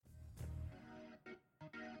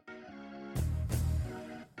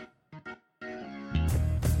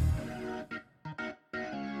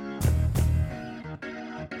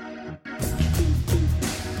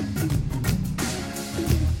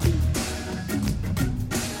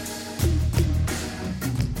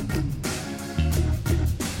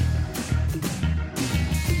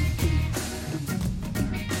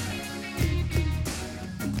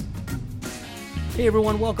Hey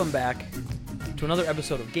everyone, welcome back to another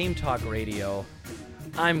episode of Game Talk Radio.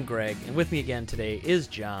 I'm Greg, and with me again today is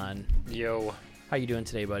John. Yo. How you doing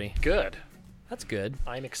today, buddy? Good. That's good.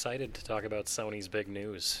 I'm excited to talk about Sony's big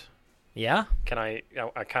news. Yeah? I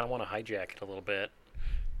kind of want to hijack it a little bit.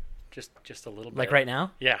 Just a little bit. Like right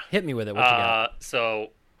now? Yeah. Hit me with it. What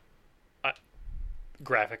you got?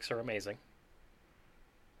 Graphics are amazing.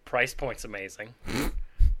 Price point's amazing.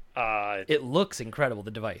 It looks incredible,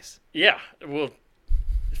 the device. Yeah. Well,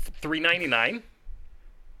 $399.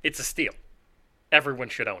 It's a steal. Everyone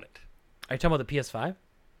should own it. Are you talking about the PS5?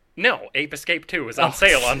 No, Ape Escape 2 is on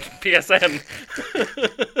sale on PSN.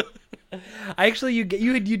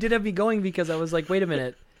 You did have me going because I was like, wait a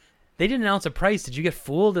minute. They didn't announce a price. Did you get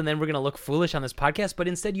fooled and then we're going to look foolish on this podcast? But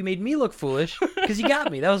instead you made me look foolish because you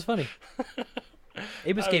got me. That was funny.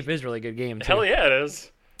 Ape Escape is a really good game, too. Hell yeah, it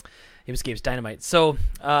is. Ape Escape's dynamite. So,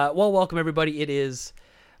 welcome everybody. It is,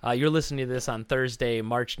 you're listening to this on Thursday,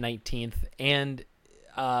 March 19th. And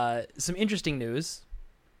some interesting news.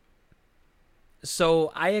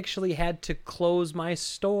 So I actually had to close my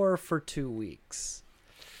store for 2 weeks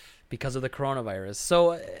because of the coronavirus.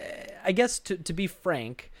 So I guess to be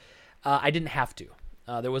frank, I didn't have to.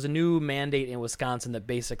 There was a new mandate in Wisconsin that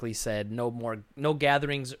basically said no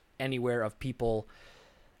gatherings anywhere of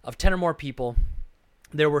 10 or more people.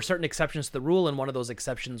 There were certain exceptions to the rule, and one of those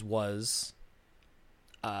exceptions was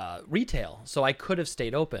retail. So I could have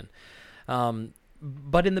stayed open.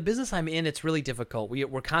 But in the business I'm in, it's really difficult.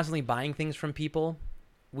 We're constantly buying things from people.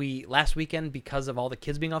 Last weekend, because of all the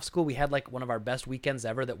kids being off school, we had like one of our best weekends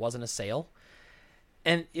ever that wasn't a sale.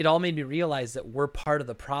 And it all made me realize that we're part of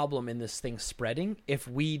the problem in this thing spreading if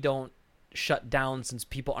we don't shut down, since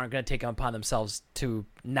people aren't going to take it upon themselves to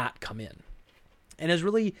not come in. And it's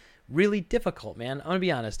really, really difficult, man. I'm going to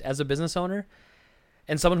be honest. As a business owner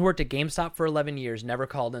and someone who worked at GameStop for 11 years, never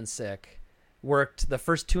called in sick, worked the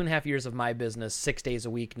first 2.5 years of my business 6 days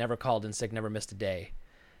a week, never called in sick, never missed a day.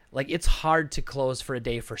 Like, it's hard to close for a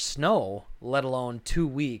day for snow, let alone 2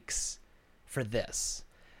 weeks for this.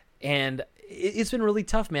 And it's been really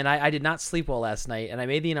tough, man. I did not sleep well last night, and I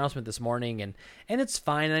made the announcement this morning, and it's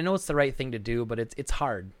fine. And I know it's the right thing to do, but it's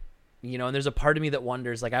hard, you know. And there's a part of me that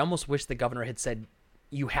wonders, like, I almost wish the governor had said,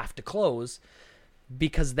 you have to close,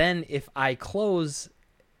 because then if I close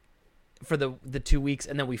for the 2 weeks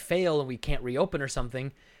and then we fail and we can't reopen or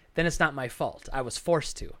something, then it's not my fault. I was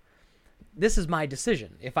forced to. This is my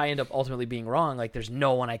decision. If I end up ultimately being wrong, like, there's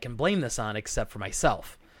no one I can blame this on except for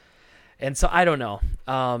myself. And so I don't know.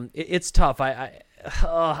 It's tough. I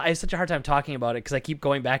have such a hard time talking about it because I keep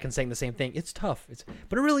going back and saying the same thing. It's tough.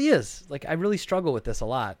 But it really is. Like, I really struggle with this a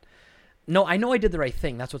lot. No, I know I did the right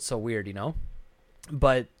thing. That's what's so weird, you know?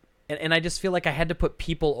 But, and I just feel like I had to put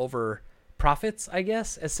people over profits, I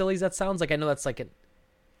guess, as silly as that sounds. Like, I know that's like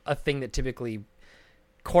a thing that typically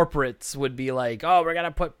corporates would be like, oh, we're going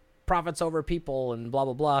to put profits over people and blah,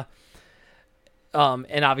 blah, blah.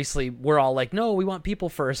 And obviously we're all like, no, we want people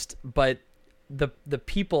first, but the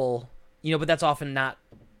people, you know, but that's often not,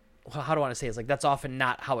 how do I want to say it? It's like, that's often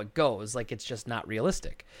not how it goes. Like, it's just not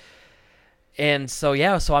realistic. And so,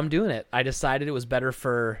 yeah, so I'm doing it. I decided it was better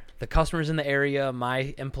for the customers in the area,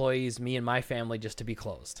 my employees, me and my family, just to be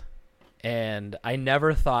closed. And I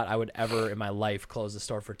never thought I would ever in my life close the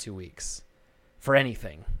store for 2 weeks for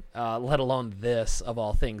anything, let alone this of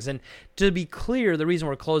all things. And to be clear, the reason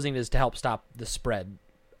we're closing is to help stop the spread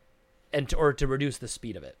or to reduce the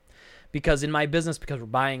speed of it. Because in my business, because we're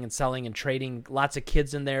buying and selling and trading, lots of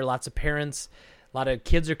kids in there, lots of parents, a lot of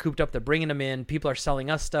kids are cooped up. They're bringing them in. People are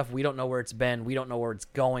selling us stuff. We don't know where it's been. We don't know where it's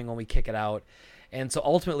going when we kick it out. And so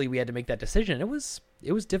ultimately we had to make that decision. It was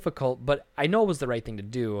difficult, but I know it was the right thing to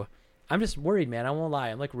do. I'm just worried, man. I won't lie.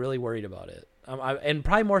 I'm like really worried about it. And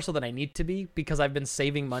probably more so than I need to be, because I've been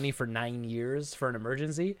saving money for 9 years for an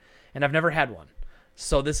emergency, and I've never had one.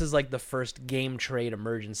 So this is like the first game trade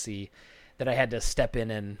emergency that I had to step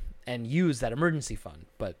in and use that emergency fund.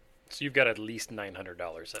 But so you've got at least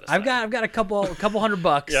 $900 set aside. I've got a couple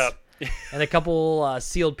 $100, yep. And a couple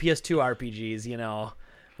sealed PS2 RPGs. You know,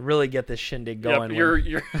 really get this shindig going.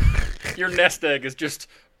 Yep. Your nest egg is just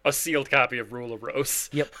a sealed copy of Rule of Rose.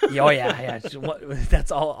 Yep. Oh yeah. That's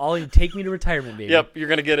all. You take me to retirement, baby. Yep. You're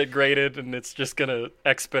gonna get it graded, and it's just gonna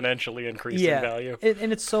exponentially increase in value.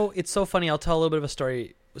 And it's so funny. I'll tell a little bit of a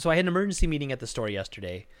story. So I had an emergency meeting at the store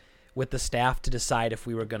yesterday with the staff to decide if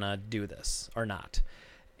we were gonna do this or not.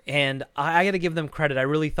 And I got to give them credit. I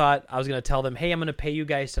really thought I was gonna tell them, hey, I'm gonna pay you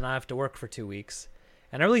guys to not have to work for 2 weeks.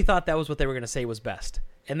 And I really thought that was what they were gonna say was best.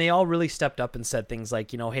 And they all really stepped up and said things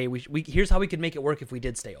like, you know, hey, we here's how we could make it work if we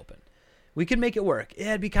did stay open. We could make it work. Yeah,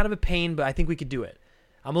 it'd be kind of a pain, but I think we could do it.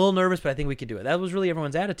 I'm a little nervous, but I think we could do it. That was really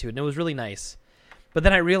everyone's attitude, and it was really nice. But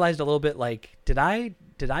then I realized a little bit, like, did I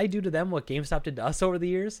do to them what GameStop did to us over the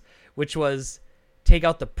years, which was take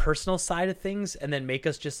out the personal side of things and then make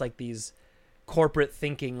us just like these corporate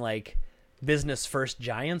thinking, like, business first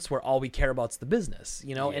giants where all we care about is the business,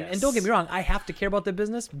 you know? Yes. And don't get me wrong, I have to care about the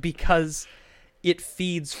business because it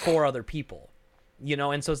feeds 4 other people, you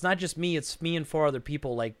know? And so it's not just me, it's me and 4 other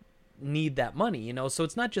people, like, need that money, you know? So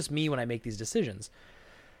it's not just me when I make these decisions.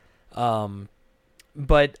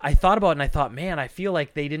 But I thought about it and I thought, man, I feel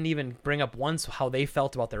like they didn't even bring up once how they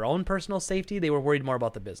felt about their own personal safety. They were worried more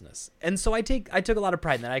about the business. And so I took a lot of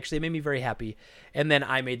pride in that. Actually, it made me very happy. And then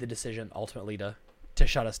I made the decision ultimately to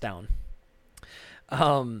shut us down.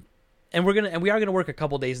 And we are gonna work a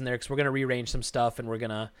couple days in there because we're gonna rearrange some stuff and we're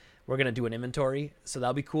gonna do an inventory. So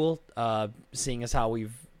that'll be cool. Seeing as how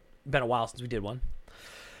we've been a while since we did one.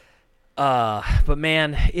 But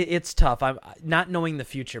man, it's tough. I'm not knowing the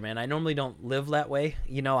future, man. I normally don't live that way.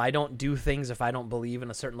 You know, I don't do things if I don't believe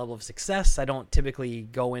in a certain level of success. I don't typically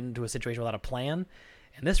go into a situation without a plan.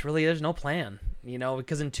 And this really is no plan, you know,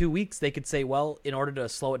 because in 2 weeks they could say, well, in order to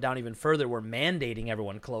slow it down even further, we're mandating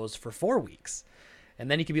everyone closed for 4 weeks.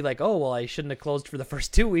 And then you could be like, oh, well, I shouldn't have closed for the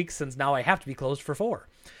first 2 weeks since now I have to be closed for 4.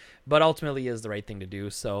 But ultimately is the right thing to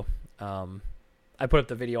do. So, I put up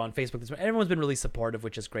the video on Facebook. Everyone's been really supportive,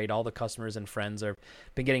 which is great. All the customers and friends have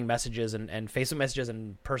been getting messages and Facebook messages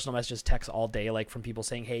and personal messages, texts all day, like from people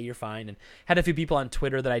saying, hey, you're fine. And had a few people on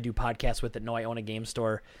Twitter that I do podcasts with that know I own a game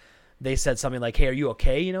store. They said something like, hey, are you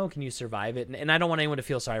okay? You know, can you survive it? And I don't want anyone to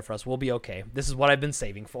feel sorry for us. We'll be okay. This is what I've been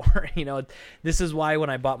saving for. You know, this is why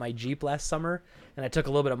when I bought my Jeep last summer and I took a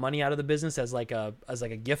little bit of money out of the business as like a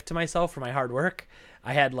gift to myself for my hard work,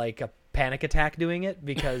 I had like a panic attack doing it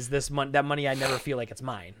because that money, I never feel like it's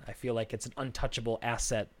mine. I feel like it's an untouchable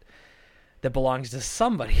asset that belongs to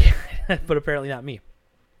somebody, but apparently not me.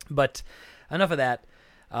 But enough of that.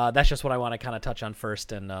 That's just what I want to kind of touch on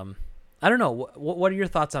first. And I don't know. What are your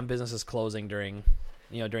thoughts on businesses closing during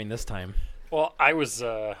this time? Well, I was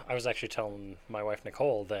actually telling my wife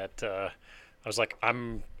Nicole that I was like,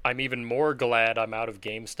 I'm even more glad I'm out of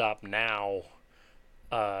GameStop now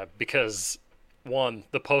because. One,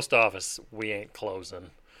 the post office, we ain't closing.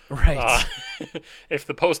 Right. If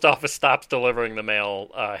the post office stops delivering the mail,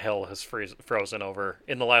 hell has frozen over.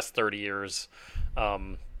 In the last 30 years,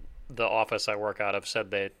 the office I work out of said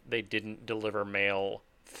that they didn't deliver mail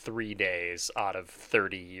 3 days out of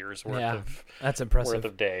 30 years worth that's impressive. worth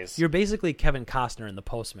of days. You're basically Kevin Costner in The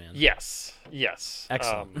Postman. Yes.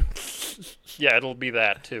 Excellent. Yeah, it'll be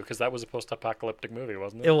that too, because that was a post-apocalyptic movie,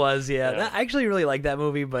 wasn't it? It was, yeah. Yeah. I actually really like that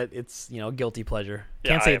movie, but it's, guilty pleasure.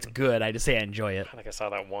 Yeah, Can't say it's good. I just say I enjoy it. I think I saw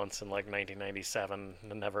that once in like 1997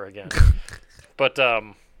 and never again. But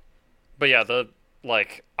yeah,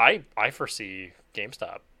 I foresee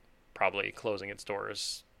GameStop probably closing its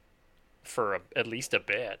doors for at least a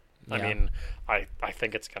bit. Yeah. I mean, I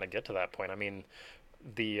think it's going to get to that point. I mean,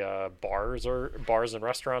 the bars and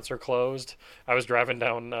restaurants are closed. I was driving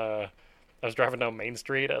down Main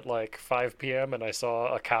Street at like 5 p.m. and I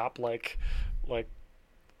saw a cop like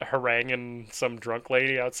haranguing some drunk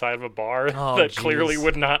lady outside of a bar that clearly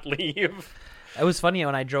would not leave. It was funny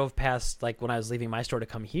when I drove past, like when I was leaving my store to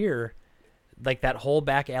come here, like that whole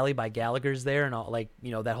back alley by Gallagher's there and all, like,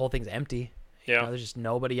 that whole thing's empty. Yeah. There's just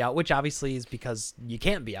nobody out, which obviously is because you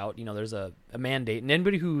can't be out. There's a mandate. And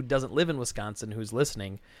anybody who doesn't live in Wisconsin who's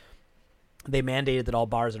listening, they mandated that all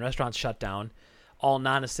bars and restaurants shut down. All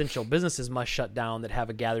non-essential businesses must shut down that have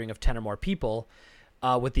a gathering of 10 or more people,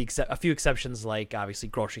 with a few exceptions like obviously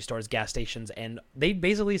grocery stores, gas stations, and they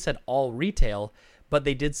basically said all retail, but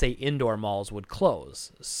they did say indoor malls would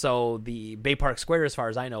close. So the Bay Park Square, as far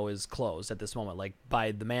as I know, is closed at this moment. Like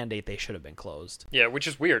by the mandate, they should have been closed. Yeah, which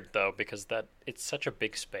is weird though, because it's such a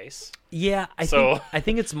big space. Yeah, I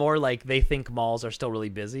think it's more like they think malls are still really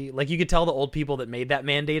busy. Like you could tell the old people that made that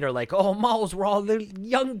mandate are like, oh, malls where all the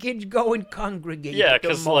young kids go and congregate. Yeah,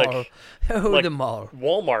 because the mall.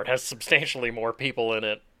 Walmart has substantially more people in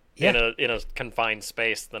it. Yeah. In a confined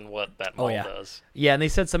space than what that mall does. Yeah, and they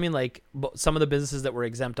said something like some of the businesses that were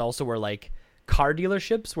exempt also were like car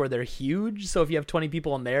dealerships where they're huge. So if you have 20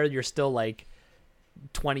 people in there, you're still like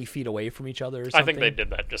 20 feet away from each other or something. I think they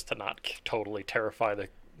did that just to not totally terrify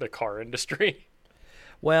the car industry.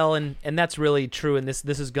 Well, and that's really true, and this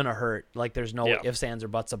is going to hurt. Like there's no ifs, ands, or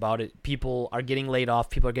buts about it. People are getting laid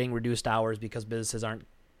off. People are getting reduced hours because businesses aren't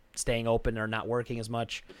staying open or not working as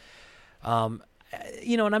much. And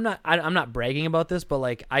I'm not bragging about this, but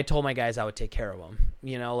like I told my guys I would take care of them,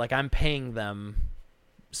 like I'm paying them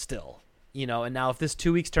still, and now if this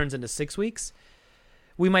 2 weeks turns into 6 weeks,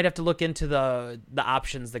 we might have to look into the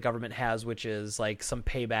options the government has, which is like some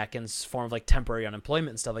payback in form of like temporary unemployment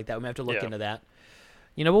and stuff like that. We might have to look into that.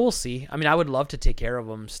 But we'll see. I mean, I would love to take care of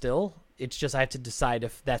them still. It's just I have to decide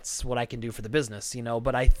if that's what I can do for the business,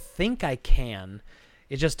 but I think I can.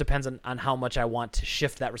 It just depends on how much I want to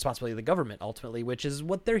shift that responsibility to the government ultimately, which is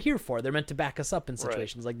what they're here for. They're meant to back us up in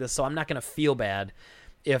situations like this. So I'm not going to feel bad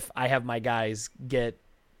if I have my guys get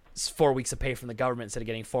 4 weeks of pay from the government instead of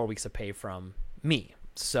getting 4 weeks of pay from me.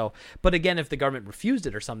 So, but again, if the government refused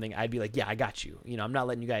it or something, I'd be like, yeah, I got you. I'm not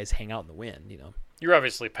letting you guys hang out in the wind, You're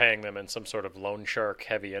obviously paying them in some sort of loan shark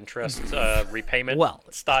heavy interest repayment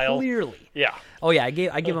style. Clearly. Yeah. Oh yeah, I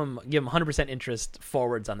give them 100% interest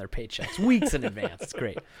forwards on their paychecks weeks in advance. It's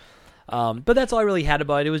great. But that's all I really had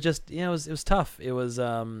about it. It was just it was tough. It was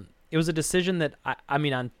a decision that I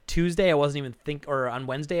mean on Tuesday I wasn't even or on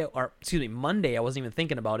Monday I wasn't even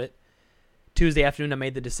thinking about it. Tuesday afternoon I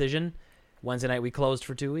made the decision. Wednesday night we closed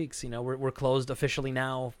for 2 weeks. We're closed officially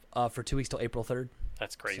now for 2 weeks till April 3rd.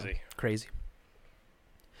 That's crazy. So, crazy.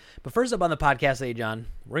 But first up on the podcast today, John,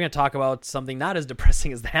 we're going to talk about something not as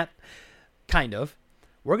depressing as that, kind of.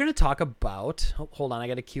 We're going to talk about... Oh, hold on, I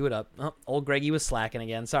got to cue it up. Oh, old Greggy was slacking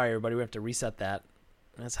again. Sorry, everybody, we have to reset that.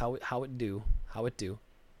 That's how it do.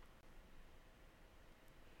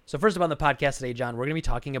 So first up on the podcast today, John, we're going to be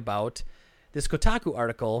talking about this Kotaku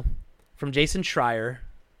article from Jason Schreier.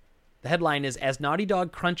 The headline is, As Naughty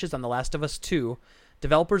Dog crunches on The Last of Us 2,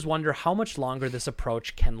 developers wonder how much longer this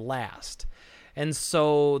approach can last. And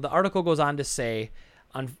so the article goes on to say,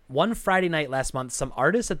 on one Friday night last month, some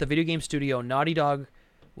artists at the video game studio Naughty Dog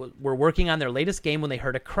were working on their latest game when they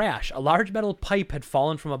heard a crash. A large metal pipe had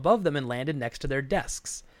fallen from above them and landed next to their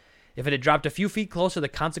desks. If it had dropped a few feet closer, the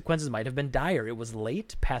consequences might have been dire. It was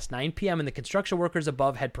late, past 9 p.m., and the construction workers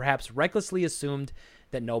above had perhaps recklessly assumed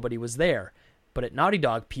that nobody was there. But at Naughty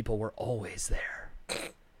Dog, people were always there.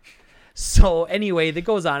 So anyway, that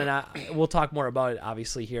goes on, and we'll talk more about it,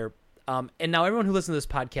 obviously, here. And now everyone who listens to this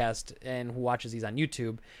podcast and who watches these on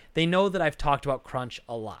YouTube, they know that I've talked about crunch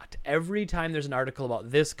a lot. Every time there's an article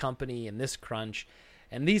about this company and this crunch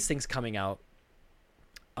and these things coming out,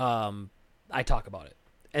 I talk about it.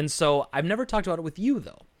 And so I've never talked about it with you,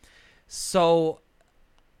 though. So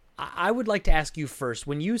I would like to ask you first,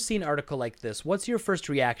 when you see an article like this, what's your first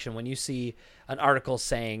reaction when you see an article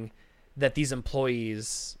saying that these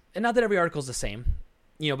employees, and not that every article is the same,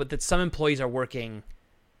 but that some employees are working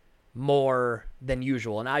more than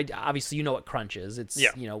usual? And obviously what crunch is. It's,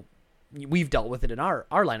 we've dealt with it in our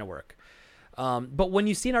line of work. But when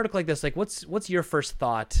you see an article like this, like what's your first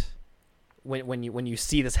thought when you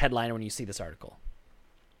see this headline or when you see this article?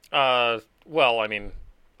 Well, I mean,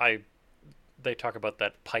 they talk about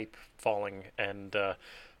that pipe falling, and I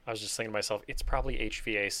was just thinking to myself, it's probably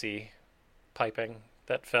HVAC piping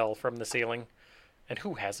that fell from the ceiling. And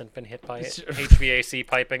who hasn't been hit by it? HVAC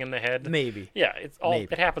piping in the head? Maybe. Yeah,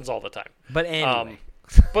 it happens all the time. But anyway.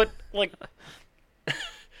 But like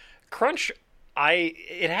crunch,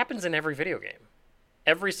 it happens in every video game.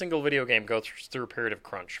 Every single video game goes through a period of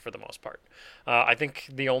crunch for the most part. I think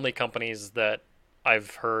the only companies that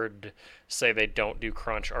I've heard say they don't do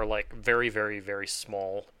crunch are like very, very, very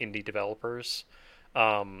small indie developers,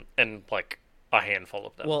 and like a handful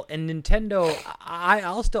of them. Well, and Nintendo,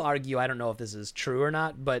 I'll still argue, I don't know if this is true or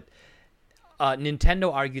not, but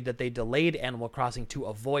Nintendo argued that they delayed Animal Crossing to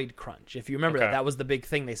avoid crunch. If you remember that was the big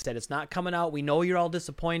thing. They said, it's not coming out. We know you're all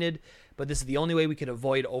disappointed, but this is the only way we could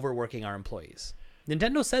avoid overworking our employees.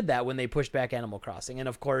 Nintendo said that when they pushed back Animal Crossing. And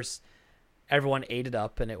of course, everyone ate it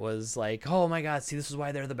up, and it was like, oh my God, see, this is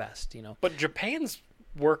why they're the best, But Japan's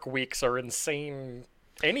work weeks are insane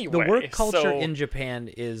anyway. The work culture in Japan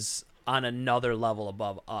is on another level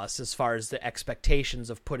above us as far as the expectations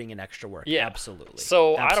of putting in extra work. Yeah, absolutely.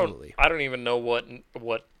 So absolutely. I don't even know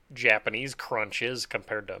what Japanese crunch is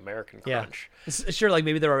compared to American crunch. Yeah. Sure, like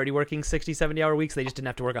maybe they're already working 60, 70-hour weeks. They just didn't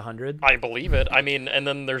have to work 100. I believe it. I mean, and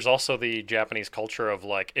then there's also the Japanese culture of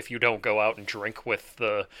like, if you don't go out and drink with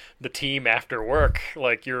the team after work,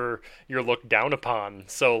 like you're looked down upon.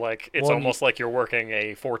 So like it's almost like you're working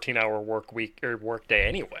a 14-hour work week or work day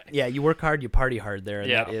anyway. Yeah, you work hard, you party hard there.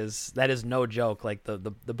 And that is no joke. Like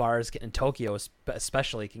the bars in Tokyo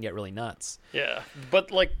especially can get really nuts. Yeah,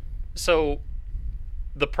 but like so.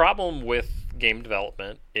 The problem with game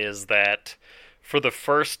development is that for the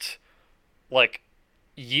first,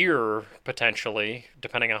 year, potentially,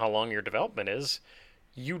 depending on how long your development is,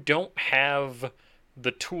 you don't have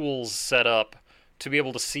the tools set up to be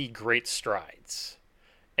able to see great strides.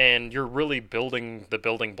 And you're really building the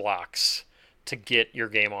building blocks to get your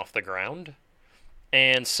game off the ground.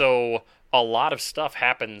 And so a lot of stuff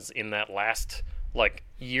happens in that last,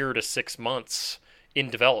 year to 6 months in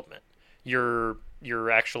development.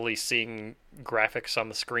 You're actually seeing graphics on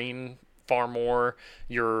the screen far more.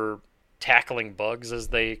 You're tackling bugs as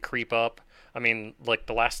they creep up. I mean, like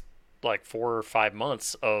the last like 4 or 5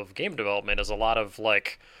 months of game development is a lot of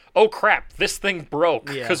like, oh crap, this thing broke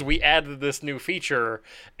because we added this new feature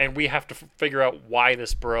and we have to figure out why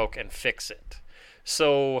this broke and fix it.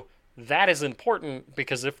 So that is important,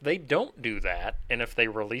 because if they don't do that, and if they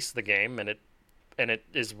release the game and it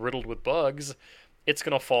is riddled with bugs, it's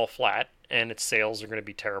going to fall flat and its sales are going to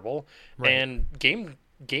be terrible. Right. And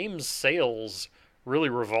games sales really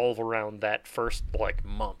revolve around that first like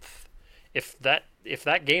month. If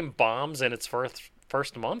that game bombs in its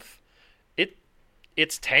first month,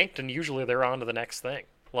 it's tanked, and usually they're on to the next thing.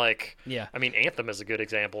 Like, yeah. I mean, Anthem is a good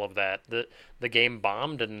example of that. The game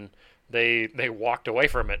bombed and they walked away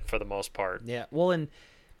from it for the most part. Yeah. Well, and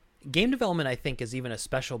game development, I think, is even a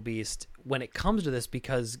special beast when it comes to this,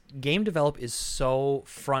 because game develop is so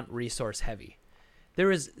front resource heavy.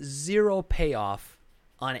 There is zero payoff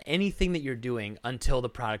on anything that you're doing until the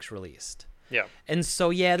product's released. Yeah. And so,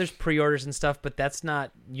 yeah, there's pre-orders and stuff, but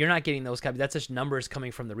you're not getting those kind of, that's just numbers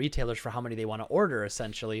coming from the retailers for how many they want to order,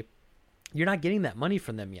 essentially. You're not getting that money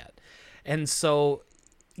from them yet. And so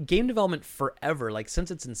game development forever, like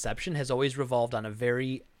since its inception, has always revolved on a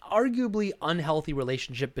very arguably unhealthy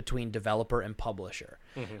relationship between developer and publisher,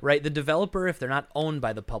 right? The developer, if they're not owned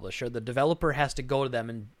by the publisher, the developer has to go to them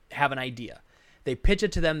and have an idea. They pitch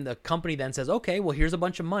it to them. The company then says, okay, well, here's a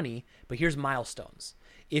bunch of money, but here's milestones.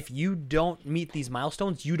 If you don't meet these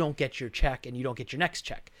milestones, you don't get your check and you don't get your next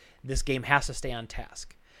check. This game has to stay on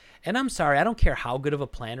task. And I'm sorry, I don't care how good of a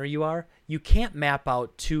planner you are. You can't map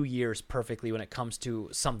out 2 years perfectly when it comes to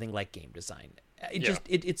something like game design. It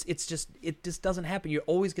just doesn't happen. You're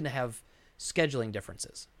always going to have scheduling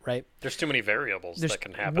differences, right? There's too many variables that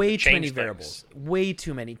can happen. Way too many variables. Way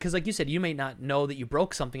too many. Because like you said, you may not know that you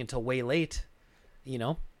broke something until way late, you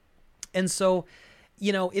know? And so,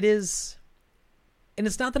 you know, it is... And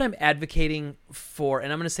it's not that I'm advocating for,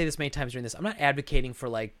 and I'm going to say this many times during this, I'm not advocating for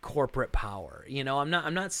like corporate power. You know, I'm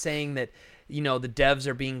not saying that, you know, the devs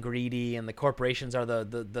are being greedy and the corporations are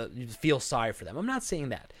you feel sorry for them. I'm not saying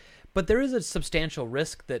that. But there is a substantial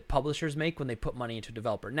risk that publishers make when they put money into a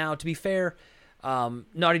developer. Now, to be fair,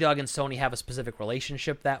 Naughty Dog and Sony have a specific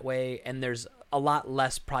relationship that way, and there's a lot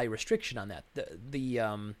less probably restriction on that. They're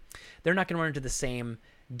not going to run into the same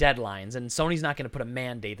deadlines, and Sony's not going to put a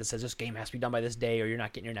mandate that says this game has to be done by this day or you're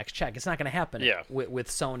not getting your next check. It's not going to happen with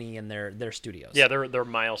Sony and their studios. Yeah, they're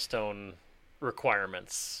milestone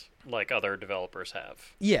requirements like other developers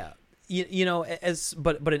have. Yeah. You know,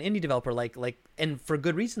 but an indie developer like and for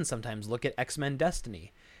good reason sometimes, look at X-Men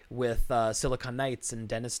Destiny with Silicon Knights and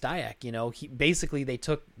Dennis Dyack. You know, basically they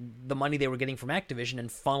took the money they were getting from Activision and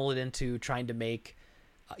funneled it into trying to make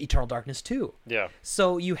Eternal Darkness 2. Yeah.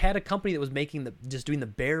 So you had a company that was making just doing the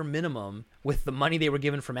bare minimum with the money they were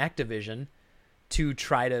given from Activision to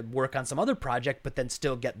try to work on some other project, but then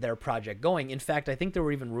still get their project going. In fact, I think there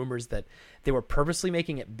were even rumors that they were purposely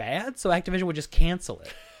making it bad, so Activision would just cancel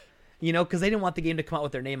it. You know, because they didn't want the game to come out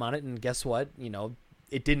with their name on it, and guess what? You know,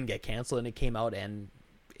 it didn't get canceled, and it came out, and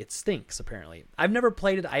it stinks, apparently. I've never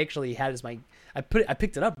played it. I actually had it as my... I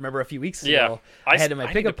picked it up, remember, a few weeks ago. Yeah, I had it in my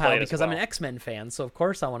pickup pile because I'm an X-Men fan, so of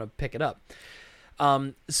course I want to pick it up.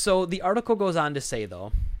 So the article goes on to say,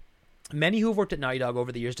 though, many who have worked at Naughty Dog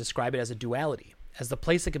over the years describe it as a duality, as the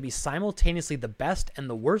place that could be simultaneously the best and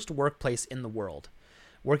the worst workplace in the world.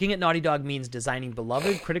 Working at Naughty Dog means designing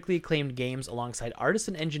beloved, critically acclaimed games alongside artists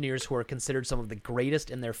and engineers who are considered some of the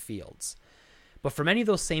greatest in their fields. But for many of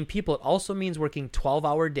those same people, it also means working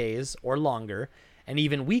 12-hour days or longer, and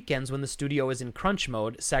even weekends when the studio is in crunch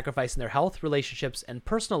mode, sacrificing their health, relationships, and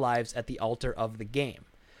personal lives at the altar of the game.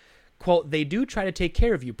 Quote, they do try to take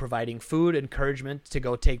care of you, providing food, encouragement to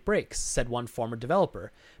go take breaks, said one former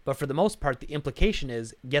developer. But for the most part, the implication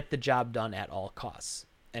is get the job done at all costs,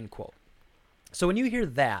 end quote. So when you hear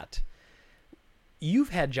that, you've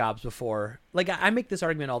had jobs before. Like I make this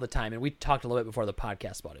argument all the time, and we talked a little bit before the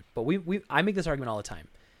podcast about it, but I make this argument all the time.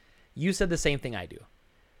 You said the same thing I do.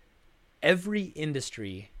 Every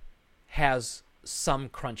industry has some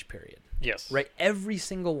crunch period. Yes. Right? Every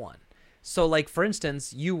single one. So, like, for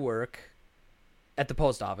instance, you work at the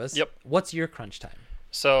post office. Yep. What's your crunch time?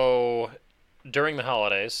 So, during the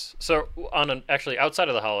holidays, actually outside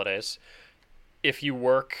of the holidays, if you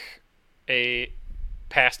work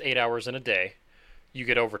past 8 hours in a day, you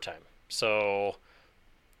get overtime. So,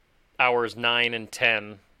 hours 9 and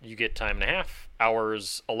 10, you get time and a half.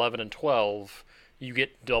 Hours 11 and 12, you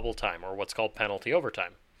get double time, or what's called penalty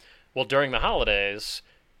overtime. Well, during the holidays,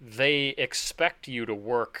 they expect you to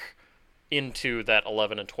work into that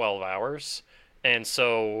 11 and 12 hours, and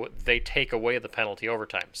so they take away the penalty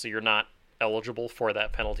overtime. So you're not eligible for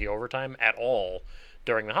that penalty overtime at all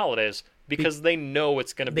during the holidays, because they know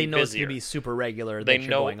it's going to be They know it's busier. going to be super regular They that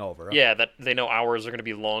know, you're going over. yeah, that they know hours are going to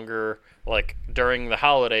be longer. Like during the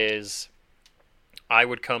holidays, I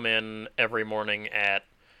would come in every morning at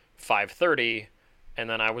 5:30, and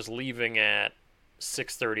then I was leaving at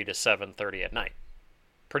 6:30 to 7:30 at night,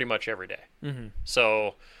 pretty much every day. Mm-hmm.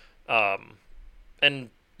 So, and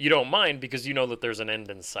you don't mind because you know that there's an end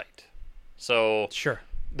in sight. So Sure.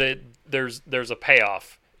 there's a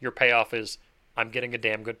payoff. Your payoff is I'm getting a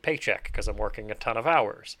damn good paycheck because I'm working a ton of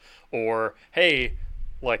hours. Or hey,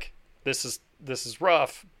 like this is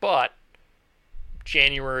rough, but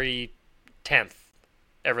January 10th,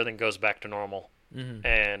 everything goes back to normal,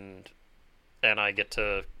 and I get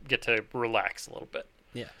to relax a little bit.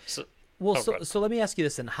 Yeah. So, Well, go ahead. so let me ask you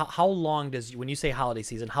this then. How long does, when you say holiday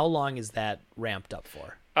season, how long is that ramped up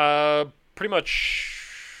for? Pretty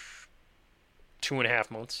much 2.5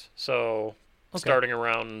 months. So Okay. starting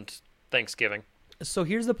around Thanksgiving. So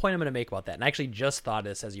here's the point I'm going to make about that. And I actually just thought of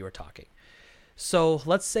this as you were talking. So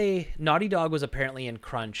let's say Naughty Dog was apparently in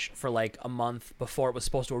crunch for like a month before it was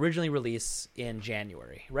supposed to originally release in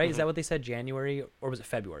January, right? Is that what they said? January, or was it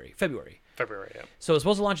February? February. February, yeah. So it was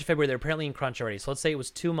supposed to launch in February. They're apparently in crunch already. So let's say it was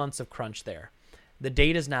 2 months of crunch there. The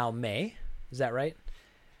date is now May. Is that right?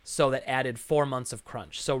 So that added 4 months of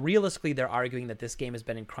crunch. So realistically, they're arguing that this game has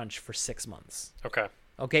been in crunch for 6 months. Okay.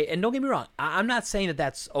 Okay, and don't get me wrong. I'm not saying that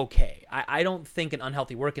that's okay. I don't think an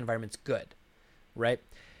unhealthy work environment's good, right?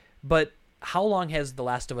 But how long has The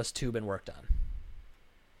Last of Us 2 been worked on?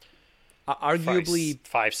 Arguably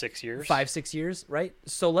 5-6 years. 5-6 years, right?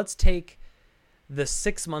 So let's take the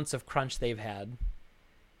 6 months of crunch they've had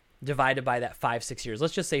divided by that 5-6 years.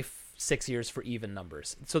 Let's just say 6 years for even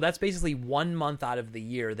numbers. So that's basically 1 month out of the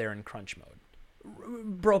year they're in crunch mode.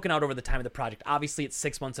 Broken out over the time of the project. Obviously, it's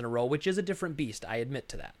 6 months in a row, which is a different beast. I admit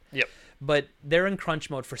to that. Yep. But they're in crunch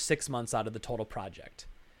mode for 6 months out of the total project.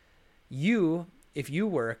 If you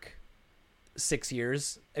work 6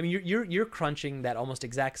 years, I mean, you're crunching that almost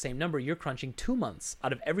exact same number. You're crunching 2 months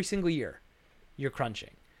out of every single year. You're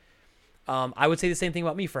crunching. I would say the same thing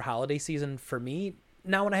about me for holiday season. For me,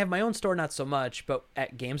 now when I have my own store, not so much, but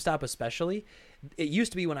at GameStop especially, it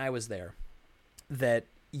used to be when I was there that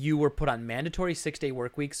you were put on mandatory 6-day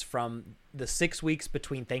work weeks from the 6 weeks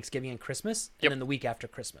between Thanksgiving and Christmas, and then the week after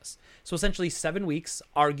Christmas. So essentially 7 weeks,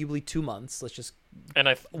 arguably 2 months. Let's just, And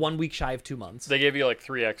 1 week shy of 2 months. they gave you like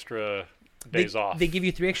 3 extra days off. They give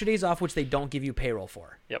you 3 extra days off, which they don't give you payroll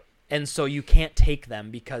for. Yep. And so you can't take them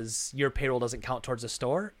because your payroll doesn't count towards the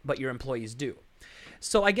store, but your employees do.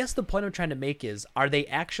 So I guess the point I'm trying to make is, are they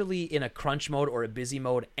actually in a crunch mode or a busy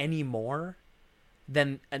mode anymore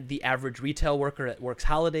than the average retail worker that works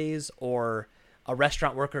holidays or a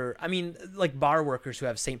restaurant worker? I mean, like bar workers who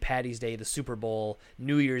have St. Patty's Day, the Super Bowl,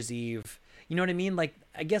 New Year's Eve. You know what I mean? Like,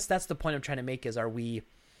 I guess that's the point I'm trying to make is,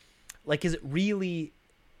 is it really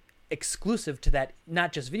exclusive to that,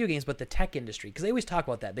 not just video games, but the tech industry? Because they always talk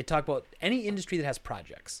about that. They talk about any industry that has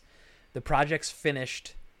projects. The project's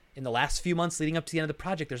finished in the last few months leading up to the end of the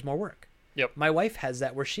project, there's more work. Yep. My wife has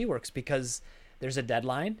that where she works because there's a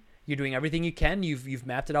deadline. You're doing everything you can. You've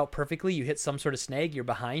mapped it out perfectly. You hit some sort of snag, you're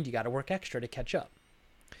behind. You got to work extra to catch up.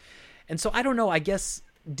 And so I don't know. I guess,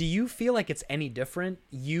 do you feel like it's any different,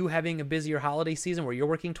 you having a busier holiday season where you're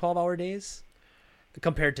working 12-hour days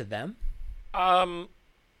compared to them?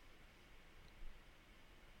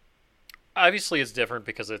 Obviously, it's different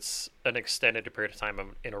because it's an extended period of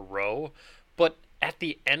time in a row. But at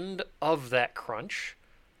the end of that crunch,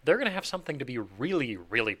 they're going to have something to be really,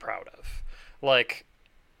 really proud of. Like,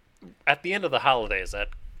 at the end of the holidays at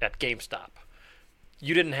GameStop,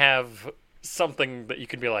 you didn't have something that you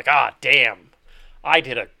could be like, damn, I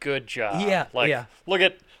did a good job. Yeah, like, yeah. Look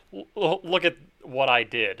at what I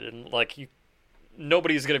did. And, like,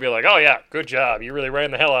 nobody's going to be like, oh, yeah, good job. You really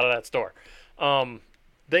ran the hell out of that store.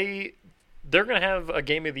 They're going to have a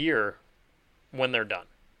game of the year when they're done.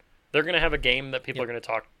 They're going to have a game that people are going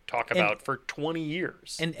to talk about for 20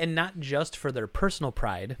 years. And not just for their personal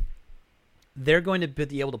pride. They're going to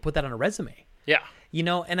be able to put that on a resume. Yeah. You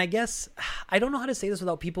know, and I guess, I don't know how to say this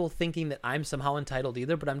without people thinking that I'm somehow entitled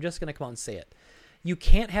either, but I'm just going to come out and say it. You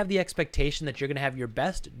can't have the expectation that you're going to have your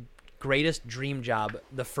best, greatest dream job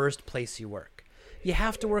the first place you work. You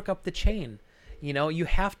have to work up the chain. You know, you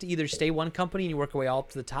have to either stay one company and you work your way all up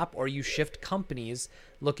to the top, or you shift companies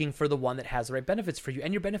looking for the one that has the right benefits for you.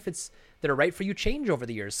 And your benefits that are right for you change over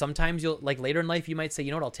the years. Sometimes you'll, like later in life, you might say,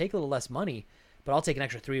 you know what, I'll take a little less money, but I'll take an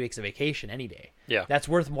extra 3 weeks of vacation any day. Yeah. That's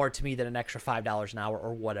worth more to me than an extra $5 an hour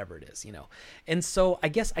or whatever it is, you know? And so I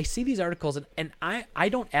guess I see these articles and I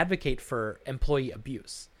don't advocate for employee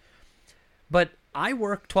abuse, but I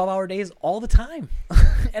work 12-hour days all the time.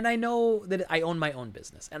 And I know that I own my own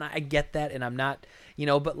business, and I get that, and I'm not,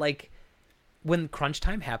 but like when crunch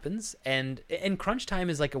time happens, and crunch time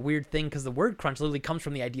is like a weird thing because the word crunch literally comes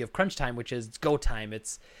from the idea of crunch time, which is it's go time.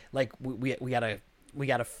 It's like we gotta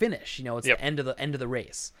finish, it's Yep. the end of the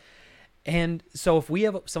race. And so if we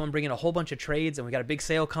have someone bringing a whole bunch of trades and we got a big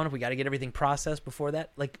sale coming up, we got to get everything processed before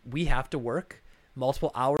that. Like we have to work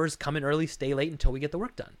multiple hours, come in early, stay late until we get the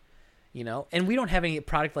work done, and we don't have any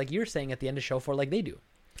product like you're saying at the end of show floor like they do.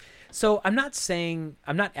 So I'm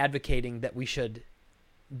not advocating that we should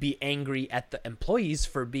be angry at the employees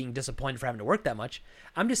for being disappointed for having to work that much.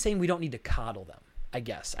 I'm just saying we don't need to coddle them, I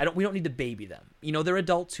guess. We don't need to baby them. They're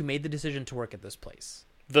adults who made the decision to work at this place.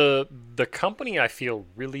 The company I feel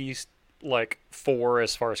really like for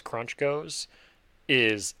as far as crunch goes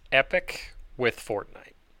is Epic with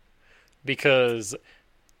Fortnite, because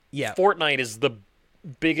Fortnite is the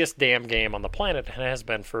biggest damn game on the planet and has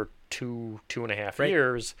been for two and a half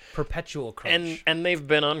years. Perpetual crunch. And they've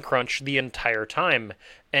been on crunch the entire time,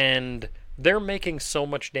 and they're making so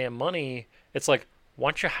much damn money. It's like,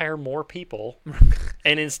 why don't you hire more people?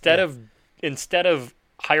 And instead of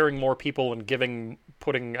hiring more people and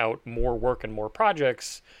putting out more work and more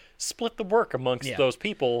projects, split the work amongst those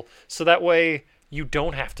people, so that way you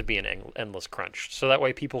don't have to be an endless crunch. So that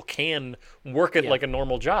way people can work it like a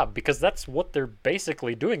normal job, because that's what they're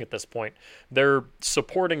basically doing at this point. They're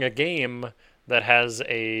supporting a game that has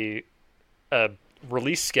a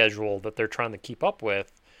release schedule that they're trying to keep up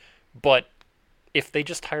with, but if they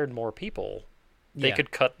just hired more people, they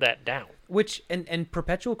could cut that down. Which, and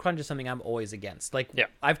perpetual crunch is something I'm always against. Like,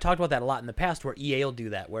 I've talked about that a lot in the past, where EA will do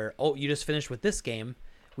that, where, you just finished with this game,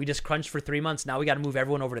 we just crunched for 3 months, now we got to move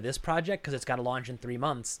everyone over to this project because it's got to launch in 3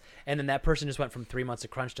 months. And then that person just went from 3 months of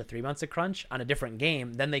crunch to 3 months of crunch on a different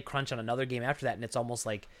game. Then they crunch on another game after that, and it's almost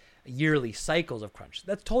like yearly cycles of crunch.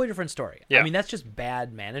 That's a totally different story. I mean, that's just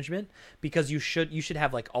bad management, because you should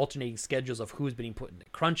have like alternating schedules of who's being put into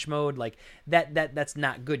crunch mode. Like that's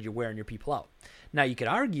not good. You're wearing your people out. Now you could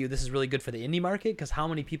argue this is really good for the indie market, because how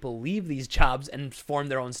many people leave these jobs and form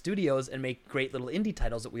their own studios and make great little indie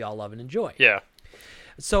titles that we all love and enjoy. Yeah.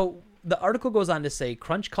 So the article goes on to say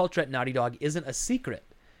crunch culture at Naughty Dog isn't a secret.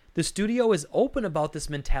 The studio is open about this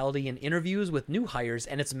mentality in interviews with new hires,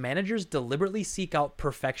 and its managers deliberately seek out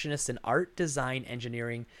perfectionists in art, design,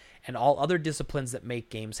 engineering, and all other disciplines that make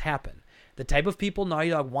games happen. The type of people Naughty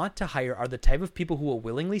Dog want to hire are the type of people who will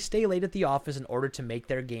willingly stay late at the office in order to make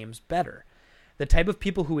their games better. The type of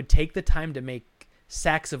people who would take the time to make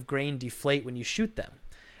sacks of grain deflate when you shoot them.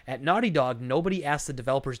 At Naughty Dog, nobody asks the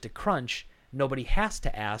developers to crunch. Nobody has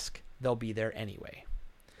to ask. They'll be there anyway.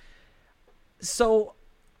 So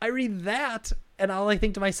I read that, and all I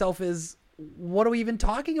think to myself is, what are we even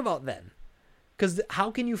talking about then? Because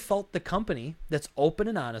how can you fault the company that's open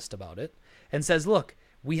and honest about it and says, look,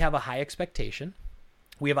 we have a high expectation.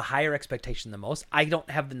 We have a higher expectation than most. I don't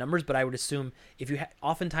have the numbers, but I would assume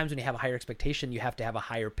oftentimes when you have a higher expectation, you have to have a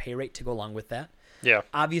higher pay rate to go along with that. Yeah.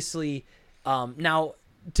 Obviously, now,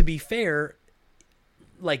 to be fair,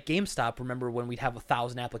 like GameStop, remember when we'd have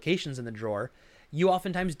 1,000 applications in the drawer, you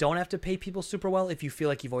oftentimes don't have to pay people super well if you feel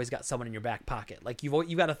like you've always got someone in your back pocket. Like you've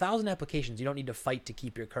got 1,000 applications, you don't need to fight to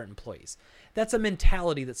keep your current employees. That's a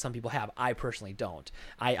mentality that some people have. I personally don't.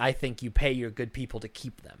 I think you pay your good people to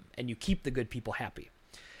keep them, and you keep the good people happy.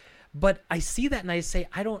 But I see that and I say,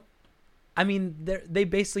 they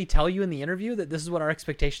basically tell you in the interview that this is what our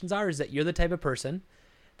expectations are, is that you're the type of person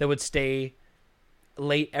that would stay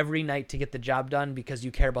late every night to get the job done because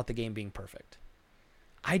you care about the game being perfect.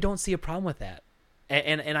 I don't see a problem with that.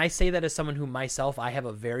 And I say that as someone who myself, I have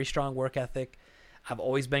a very strong work ethic. I've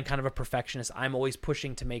always been kind of a perfectionist. I'm always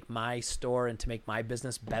pushing to make my store and to make my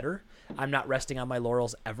business better. I'm not resting on my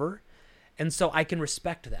laurels ever. And so I can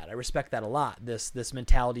respect that. I respect that a lot. This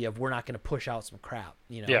mentality of we're not going to push out some crap,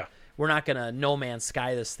 Yeah. We're not going to No Man's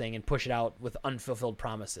Sky this thing and push it out with unfulfilled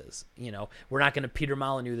promises. We're not going to Peter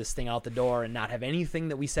Molyneux this thing out the door and not have anything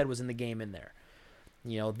that we said was in the game in there.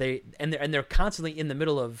 They're constantly in the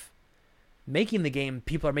middle of making the game.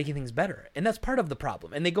 People are making things better, and that's part of the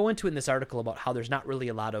problem. And they go into it in this article about how there's not really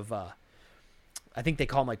a lot of I think they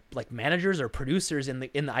call them like managers or producers in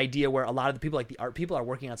the idea where a lot of the people, like the art people, are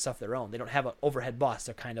working on stuff their own. They don't have an overhead boss.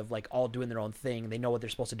 They're kind of like all doing their own thing. They know what they're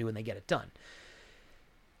supposed to do and they get it done.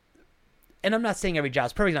 And I'm not saying every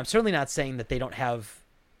job's perfect. I'm certainly not saying that they don't have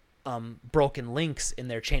broken links in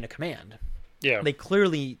their chain of command. Yeah. They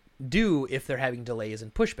clearly do if they're having delays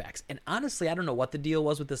and pushbacks. And honestly, I don't know what the deal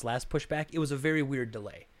was with this last pushback. It was a very weird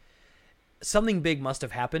delay. Something big must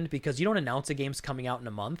have happened, because you don't announce a game's coming out in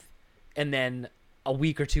a month and then a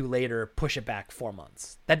week or two later push it back 4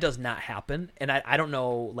 months. That does not happen. And I don't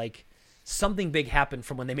know, like, something big happened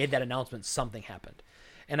from when they made that announcement. Something happened.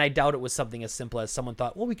 And I doubt it was something as simple as someone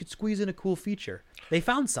thought, well, we could squeeze in a cool feature. They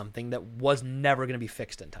found something that was never going to be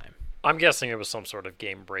fixed in time. I'm guessing it was some sort of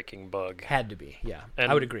game-breaking bug. Had to be, yeah. And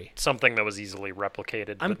I would agree. Something that was easily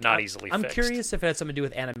replicated, but not easily fixed. I'm curious if it had something to do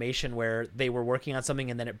with animation, where they were working on something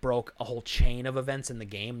and then it broke a whole chain of events in the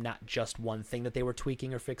game, not just one thing that they were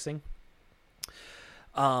tweaking or fixing.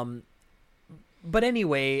 But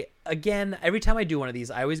anyway, again, every time I do one of these,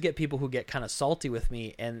 I always get people who get kind of salty with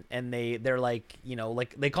me, and they're like, you know,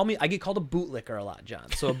 like they call me, I get called a bootlicker a lot,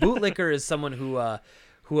 John. So a bootlicker is someone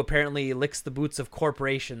who apparently licks the boots of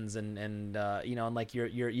corporations, and you know, and like you're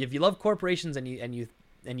if you love corporations and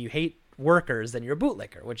you hate workers, then you're a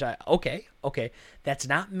bootlicker. Which okay, that's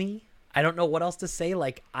not me. I don't know what else to say.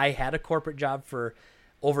 Like, I had a corporate job for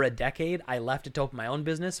over a decade. I left it to open my own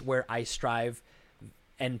business, where I strive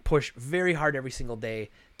and push very hard every single day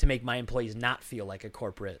to make my employees not feel like a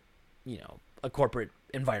corporate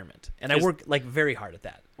environment. And I work like very hard at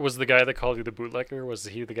that. Was the guy that called you the bootlicker, was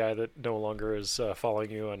he the guy that no longer is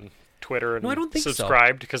following you on Twitter and no, I don't think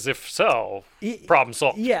subscribed? Because if so, problem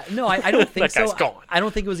solved. Yeah, no, I don't think that so. Guy's gone. I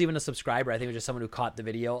don't think it was even a subscriber. I think it was just someone who caught the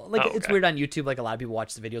video. Like, It's weird on YouTube. Like, a lot of people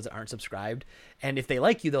watch the videos that aren't subscribed. And if they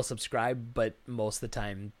like you, they'll subscribe. But most of the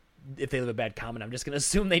time, if they leave a bad comment, I'm just going to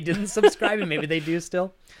assume they didn't subscribe, and maybe they do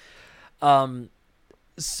still.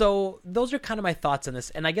 So those are kind of my thoughts on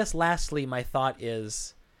this. And I guess lastly, my thought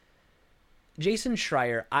is Jason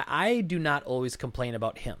Schreier, I do not always complain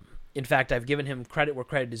about him. In fact, I've given him credit where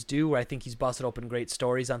credit is due, where I think he's busted open great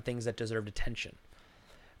stories on things that deserved attention.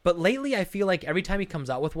 But lately, I feel like every time he comes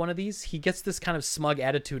out with one of these, he gets this kind of smug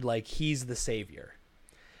attitude like he's the savior,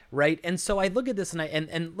 right? And so I look at this,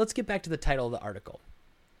 and let's get back to the title of the article.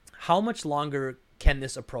 How much longer can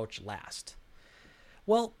this approach last?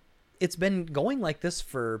 Well, it's been going like this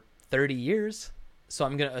for 30 years. So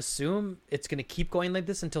I'm going to assume it's going to keep going like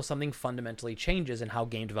this until something fundamentally changes in how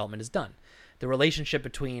game development is done. The relationship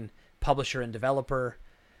between publisher and developer,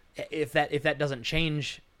 if that doesn't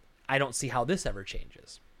change, I don't see how this ever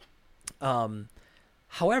changes.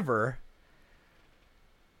 However,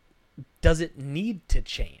 does it need to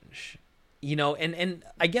change? You know, and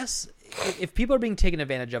I guess if people are being taken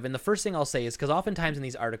advantage of, and the first thing I'll say is, because oftentimes in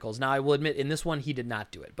these articles, now I will admit in this one he did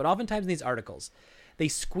not do it, but oftentimes in these articles, they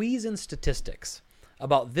squeeze in statistics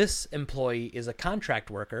about this employee is a contract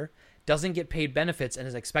worker, doesn't get paid benefits, and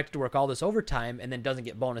is expected to work all this overtime, and then doesn't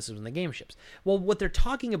get bonuses when the game ships. Well, what they're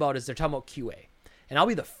talking about is they're talking about QA. And I'll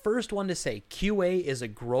be the first one to say QA is a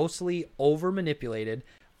grossly over-manipulated,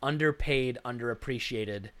 underpaid,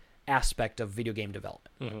 underappreciated aspect of video game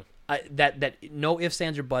development. Mm-hmm. That no ifs,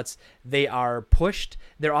 ands, or buts. They are pushed.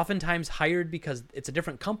 They're oftentimes hired because it's a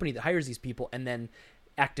different company that hires these people, and then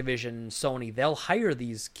Activision, Sony, they'll hire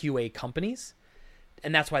these QA companies,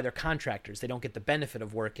 and that's why they're contractors. They don't get the benefit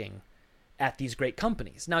of working at these great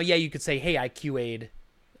companies. Now, yeah, you could say, hey, I QA'd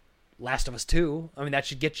Last of Us 2. I mean, that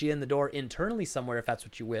should get you in the door internally somewhere if that's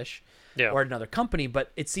what you wish, or at another company,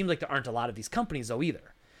 but it seems like there aren't a lot of these companies, though,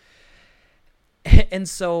 either. And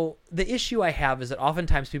so the issue I have is that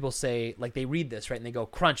oftentimes people say, like, they read this, right, and they go,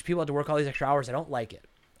 crunch, people have to work all these extra hours, I don't like it.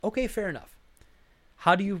 Okay, fair enough.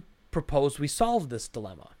 How do you propose we solve this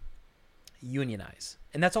dilemma? Unionize.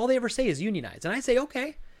 And that's all they ever say is unionize. And I say,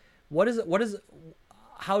 okay,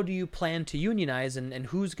 how do you plan to unionize, and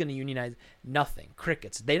who's going to unionize? Nothing.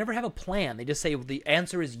 Crickets. They never have a plan. They just say, well, the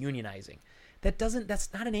answer is unionizing. That's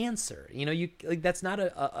not an answer. You know, that's not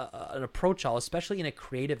an approach all, especially in a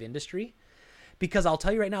creative industry. Because I'll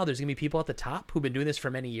tell you right now, there's going to be people at the top who've been doing this for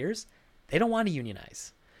many years. They don't want to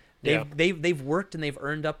unionize. They've worked and they've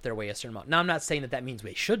earned up their way a certain amount. Now, I'm not saying that means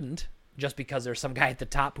they shouldn't, just because there's some guy at the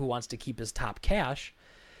top who wants to keep his top cash.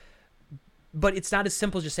 But it's not as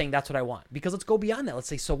simple as just saying that's what I want. Because let's go beyond that. Let's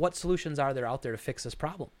say, so what solutions are there out there to fix this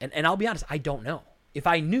problem? And I'll be honest, I don't know. If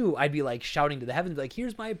I knew, I'd be like shouting to the heavens, like,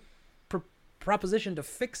 here's my proposition to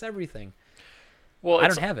fix everything. Well, I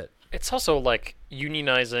don't have it. It's also like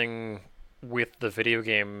unionizing with the video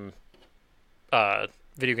game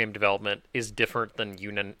development is different than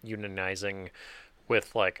unionizing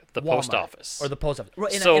with like the Walmart post office or the post office.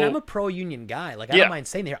 And I'm a pro-union guy. Like, I don't mind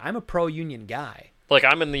saying there, I'm a pro-union guy. Like,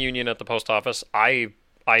 I'm in the union at the post office. I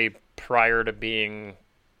prior to being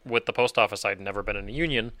with the post office, I'd never been in a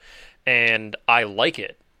union, and I like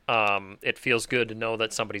it. It feels good to know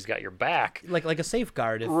that somebody's got your back. Like a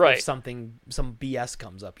safeguard if some BS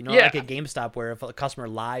comes up. You know, like at GameStop where if a customer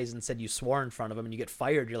lies and said you swore in front of them and you get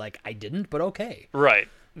fired, you're like, I didn't, but okay. Right.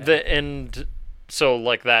 Yeah. And so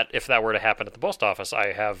like that, if that were to happen at the post office,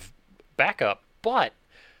 I have backup. But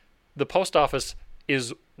the post office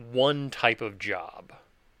is one type of job.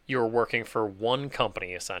 You're working for one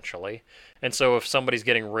company essentially, and so if somebody's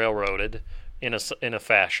getting railroaded in a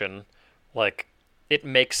fashion, like it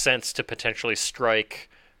makes sense to potentially strike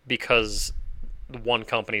because one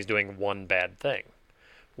company's doing one bad thing.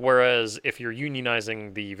 Whereas if you're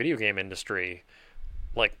unionizing the video game industry,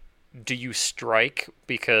 like, do you strike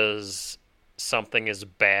because something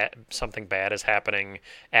bad is happening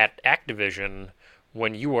at Activision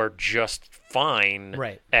when you are just fine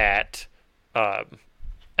Right. at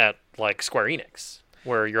like Square Enix,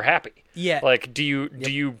 where you're happy? Yeah. Like, do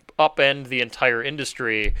you upend the entire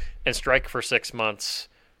industry and strike for 6 months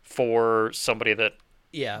for somebody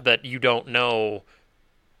Yeah. that you don't know,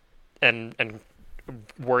 and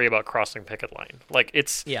worry about crossing picket line? Like,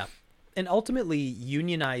 it's Yeah. And ultimately,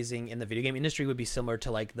 unionizing in the video game industry would be similar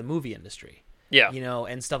to like the movie industry, yeah.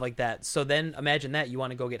 and stuff like that. So then imagine that you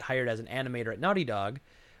want to go get hired as an animator at Naughty Dog.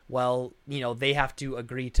 Well, they have to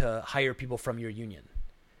agree to hire people from your union.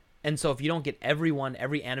 And so if you don't get every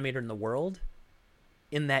animator in the world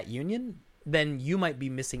in that union, then you might be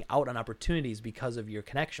missing out on opportunities because of your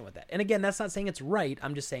connection with that. And again, that's not saying it's right.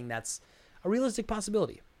 I'm just saying that's a realistic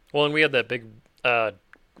possibility. Well, and we had that big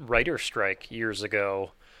writer strike years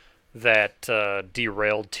ago that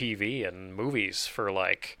derailed TV and movies for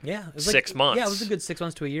like it was 6 months. Yeah, it was a good 6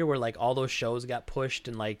 months to a year where like all those shows got pushed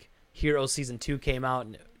and like Heroes season 2 came out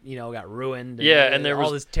and got ruined. And there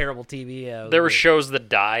all was this terrible TV. Yeah, there were shows that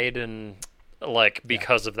died and like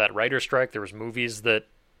because of that writer strike. There was movies that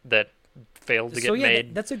failed to get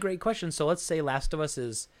made. That's a great question. So let's say Last of Us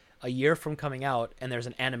is a year from coming out and there's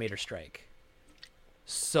an animator strike.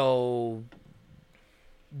 So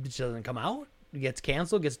it doesn't come out. It gets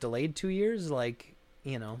canceled, gets delayed 2 years. Like,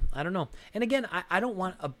 I don't know. And again, I don't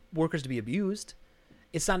want workers to be abused.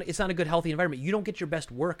 It's not a good, healthy environment. You don't get your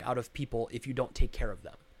best work out of people if you don't take care of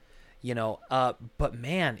them. But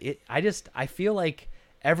man, I feel like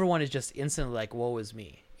everyone is just instantly like, woe is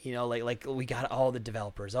me. Like we got all the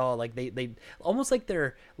developers. Oh, like they almost like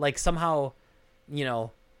they're like somehow,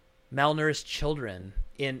 malnourished children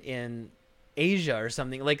in Asia or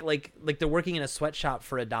something. Like they're working in a sweatshop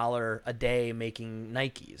for $1 a day making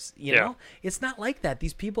Nikes. You know, it's not like that.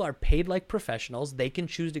 These people are paid like professionals. They can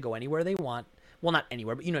choose to go anywhere they want. Well, not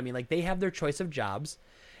anywhere, but you know what I mean? Like they have their choice of jobs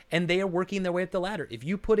and they are working their way up the ladder. If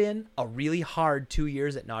you put in a really hard 2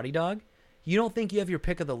 years at Naughty Dog, you don't think you have your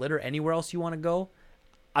pick of the litter anywhere else you want to go?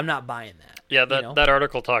 I'm not buying that. Yeah, that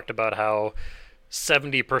article talked about how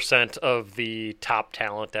 70% of the top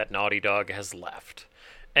talent at Naughty Dog has left.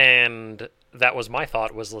 And that was my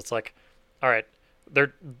thought, was it's like, all right,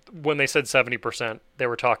 when they said 70%, they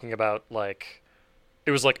were talking about like,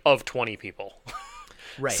 it was like of 20 people.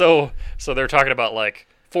 Right. So they're talking about like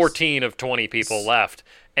 14 of 20 people left.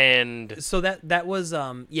 And so that was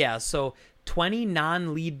so 20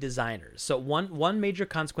 non-lead designers. So one major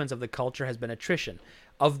consequence of the culture has been attrition.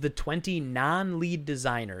 Of the 20 non-lead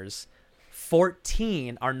designers,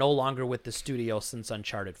 14 are no longer with the studio since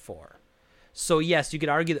Uncharted 4. So yes, you could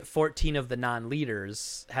argue that 14 of the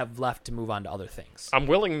non-leaders have left to move on to other things. I'm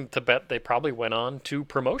willing to bet they probably went on to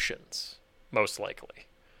promotions, most likely.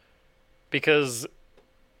 Because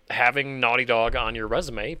having Naughty Dog on your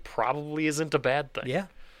resume probably isn't a bad thing. Yeah.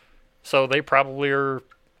 So they probably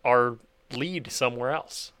are lead somewhere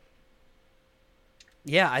else.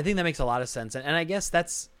 Yeah, I think that makes a lot of sense. And I guess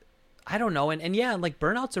that's, I don't know. And yeah, like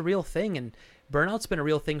burnout's a real thing. And burnout's been a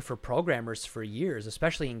real thing for programmers for years,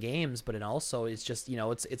 especially in games. But it also is just,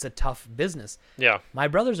 it's a tough business. Yeah. My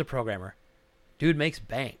brother's a programmer. Dude makes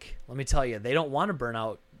bank. Let me tell you, they don't want to burn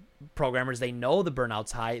out programmers. They know the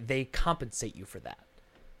burnout's high. They compensate you for that.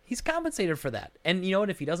 He's compensated for that. And you know what?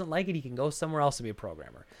 If he doesn't like it, he can go somewhere else to be a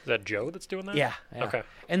programmer. Is that Joe that's doing that? Yeah. Okay.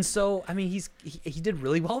 And so, I mean, he did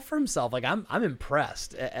really well for himself. Like I'm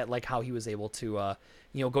impressed at like how he was able to,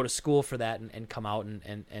 go to school for that and come out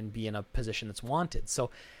and be in a position that's wanted. So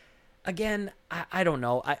again, I don't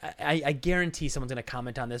know. I guarantee someone's going to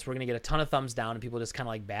comment on this. We're going to get a ton of thumbs down and people just kind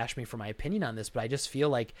of like bash me for my opinion on this. But I just feel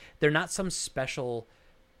like they're not some special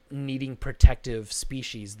needing protective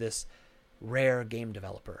species, this rare game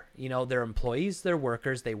developer. They're employees, they're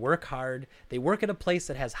workers, they work hard, they work at a place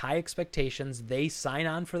that has high expectations, they sign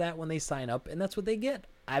on for that when they sign up, and that's what they get.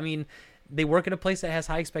 I mean, they work at a place that has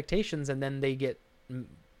high expectations and then they get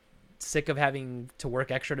sick of having to work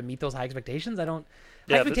extra to meet those high expectations.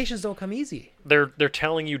 Expectations don't come easy. They're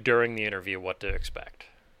telling you during the interview what to expect.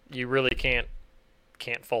 You really can't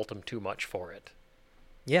fault them too much for it.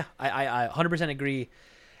 Yeah, I 100% agree.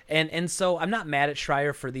 And so I'm not mad at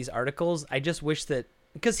Schreier for these articles. I just wish that,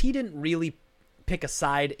 because he didn't really pick a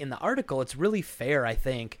side in the article, it's really fair, I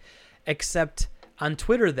think, except on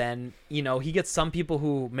Twitter, then, you know, he gets some people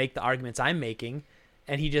who make the arguments I'm making,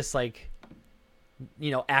 and he just, like,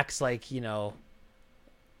 you know, acts like, you know,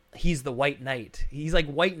 he's the white knight. He's like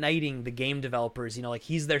white knighting the game developers, you know, like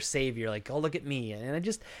he's their savior, like, oh, look at me.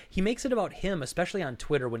 And he makes it about him, especially on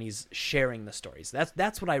Twitter when he's sharing the stories.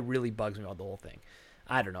 That's what I really bugs me about the whole thing.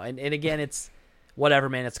 I don't know. And again, it's whatever,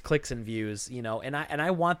 man, it's clicks and views, you know, and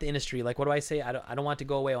I want the industry, like, what do I say? I don't want it to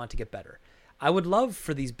go away. I want it to get better. I would love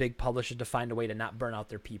for these big publishers to find a way to not burn out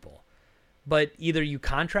their people, but either you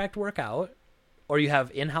contract work out or you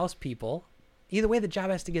have in-house people. Either way, the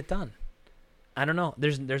job has to get done. I don't know.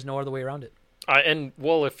 There's no other way around it. And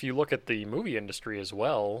well, if you look at the movie industry as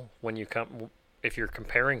well, if you're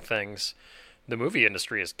comparing things, the movie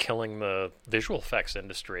industry is killing the visual effects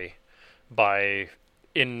industry by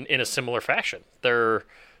in a similar fashion. They're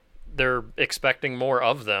expecting more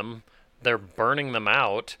of them. They're burning them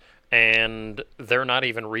out, and they're not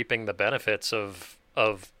even reaping the benefits of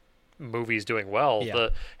movies doing well. Yeah.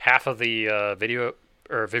 The half of the video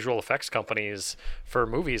or visual effects companies for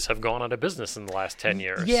movies have gone out of business in the last 10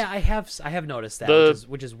 years. Yeah, I have noticed that,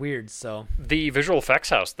 which is weird. So the visual effects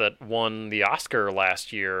house that won the Oscar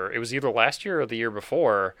last year, it was either last year or the year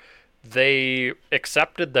before, they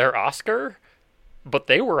accepted their Oscar, but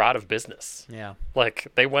they were out of business. Yeah.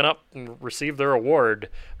 Like, they went up and received their award,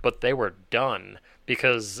 but they were done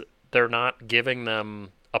because they're not giving them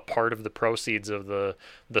a part of the proceeds of the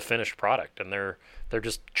finished product, and they're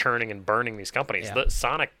just churning and burning these companies.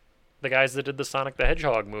 Yeah. The guys that did the Sonic the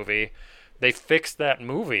Hedgehog movie, they fixed that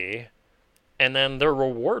movie, and then their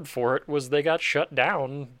reward for it was they got shut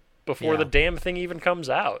down before the damn thing even comes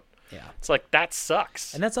out. Yeah. It's like, that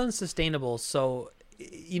sucks. And that's unsustainable. So,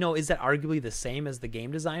 you know, is that arguably the same as the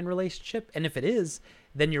game design relationship? And if it is,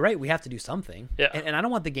 then you're right, we have to do something. Yeah. And I don't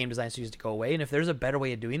want the game design studios to go away. And if there's a better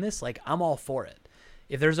way of doing this, like, I'm all for it.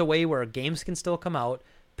 If there's a way where games can still come out,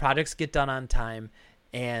 projects get done on time,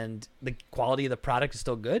 and the quality of the product is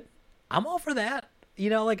still good, I'm all for that. You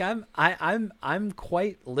know, like, I'm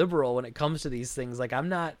quite liberal when it comes to these things. Like, I'm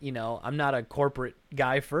not a corporate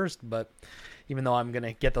guy first, but even though I'm going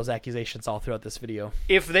to get those accusations all throughout this video.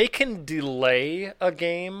 If they can delay a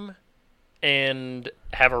game and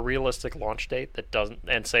have a realistic launch date that doesn't,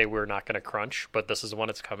 and say we're not going to crunch, but this is when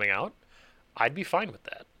it's coming out, I'd be fine with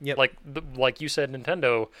that. Yep. Like you said,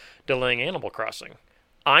 Nintendo delaying Animal Crossing.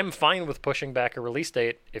 I'm fine with pushing back a release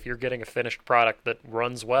date if you're getting a finished product that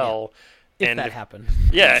runs well. If and that happened.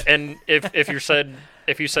 Yeah, and if you said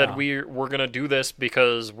we're gonna do this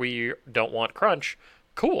because we don't want crunch,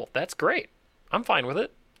 cool, that's great. I'm fine with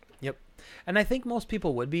it. Yep. And I think most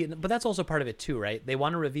people would be, but that's also part of it too, right? They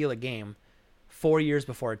want to reveal a game 4 years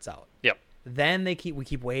before it's out. Yep. Then we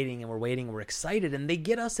keep waiting and we're excited, and they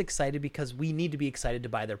get us excited because we need to be excited to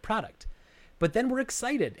buy their product. But then we're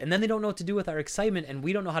excited, and then they don't know what to do with our excitement, and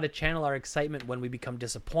we don't know how to channel our excitement when we become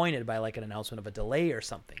disappointed by, like, an announcement of a delay or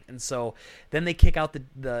something. And so then they kick out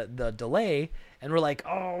the delay, and we're like,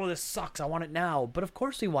 oh, this sucks, I want it now. But of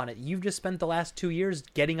course we want it. You've just spent the last 2 years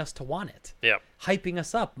getting us to want it. Yeah. Hyping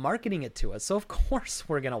us up, marketing it to us. So of course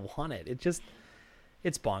we're going to want it.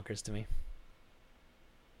 It's bonkers to me.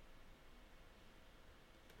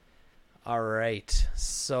 All right,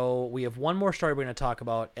 so we have one more story we're going to talk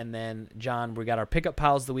about, and then, John, we got our pickup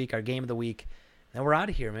piles of the week, our game of the week, and then we're out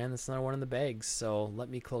of here, man. That's another one in the bags. So let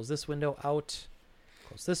me close this window out,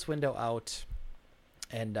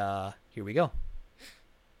 and here we go.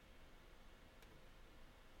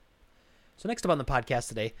 So next up on the podcast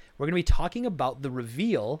today, we're going to be talking about the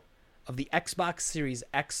reveal of the Xbox Series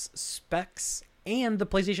X specs and the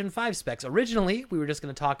PlayStation 5 specs. Originally, we were just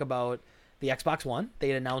going to talk about the Xbox One. They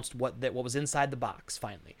had announced what was inside the box.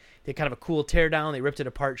 Finally, they had kind of a cool teardown. They ripped it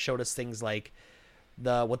apart, showed us things like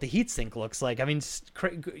what the heatsink looks like. I mean,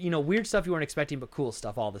 weird stuff you weren't expecting, but cool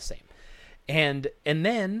stuff all the same. And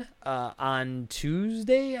then on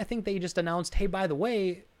Tuesday, I think they just announced, hey, by the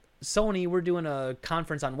way, Sony, we're doing a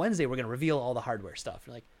conference on Wednesday. We're going to reveal all the hardware stuff.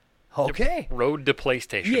 You're like, okay. Road to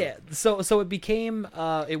PlayStation. Yeah. So it became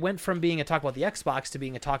it went from being a talk about the Xbox to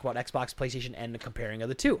being a talk about Xbox, PlayStation, and the comparing of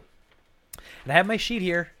the two. And I have my sheet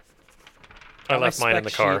here. I left mine in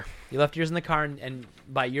the car. You left yours in the car, and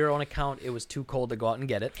by your own account, it was too cold to go out and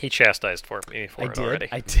get it. He chastised me for it already.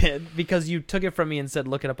 I did, because you took it from me and said,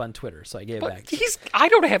 look it up on Twitter, so I gave it back to you. I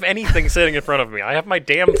don't have anything sitting in front of me. I have my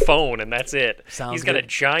damn phone, and that's it. He's got a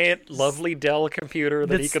giant, lovely Dell computer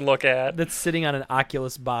that he can look at. That's sitting on an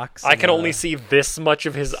Oculus box. I can only see this much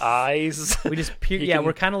of his eyes. We just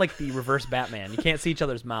we're kind of like the reverse Batman. You can't see each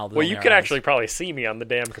other's mouths. Well, you can actually probably see me on the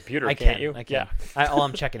damn computer, can't you? I can. Yeah.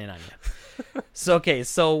 I'm checking in on you.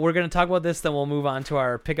 So we're going to talk about this, then we'll move on to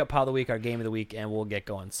our pickup pile of the week, our game of the week, and we'll get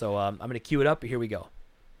going. So I'm going to cue it up. Here we go.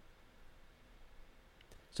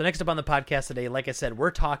 So next up on the podcast today, like I said,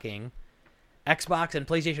 we're talking Xbox and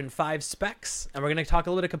PlayStation 5 specs, and we're going to talk a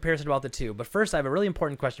little bit of comparison about the two. But first, I have a really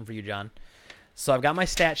important question for you, John. So I've got my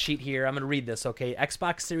stat sheet here. I'm going to read this, okay?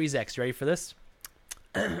 Xbox Series X. You ready for this?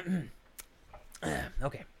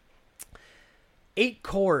 Okay. 8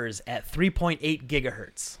 cores at 3.8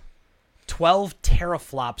 gigahertz. 12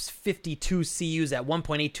 teraflops, 52 CUs at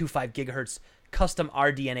 1.825 gigahertz, custom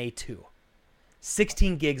RDNA 2.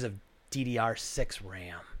 16 gigs of DDR6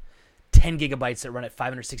 RAM. 10 gigabytes that run at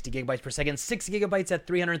 560 gigabytes per second. 6 gigabytes at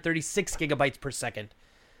 336 gigabytes per second.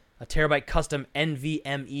 A terabyte custom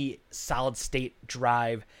NVMe solid state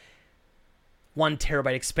drive. 1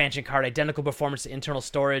 terabyte expansion card, identical performance to internal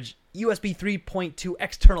storage. USB 3.2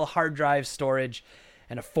 external hard drive storage.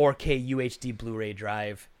 And a 4K UHD Blu-ray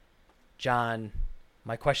drive. John,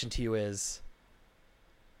 my question to you is,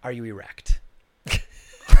 are you erect?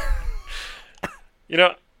 You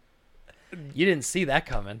know, you didn't see that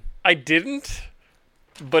coming. I didn't,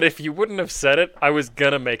 but if you wouldn't have said it, I was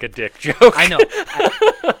going to make a dick joke. I know.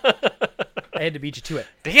 I had to beat you to it.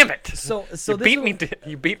 Damn it. So you beat me.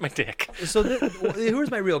 You beat my dick. So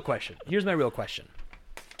here's my real question.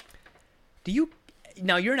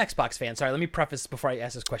 Now, you're an Xbox fan. Sorry, let me preface before I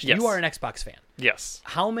ask this question. Yes. You are an Xbox fan. Yes.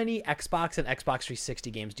 How many Xbox and Xbox 360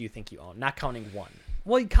 games do you think you own? Not counting one.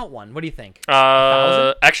 Well, you count one. What do you think?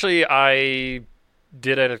 1,000? Actually, I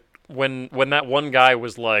did it when that one guy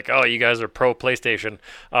was like, "Oh, you guys are pro PlayStation."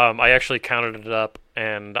 I actually counted it up,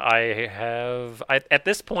 and at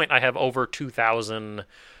this point I have over 2,000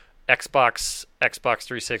 Xbox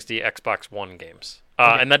 360, Xbox One games,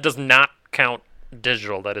 Okay. and that does not count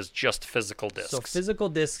digital. That is just physical discs. So physical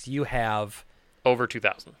discs, you have over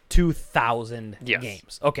 2,000. 2,000 Yes.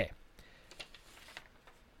 games. Okay.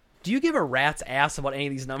 Do you give a rat's ass about any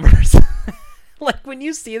of these numbers? Like, when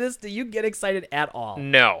you see this, do you get excited at all?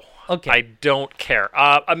 No. Okay. I don't care.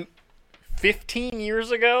 15 years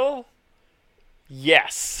ago,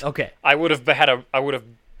 yes. Okay. I would have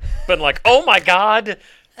been like, "Oh my god,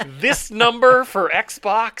 this number for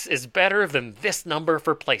Xbox is better than this number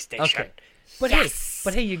for PlayStation." Okay. But Yes!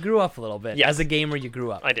 hey, you grew up a little bit. Yes. As a gamer, you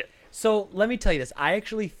grew up. I did. So let me tell you this. I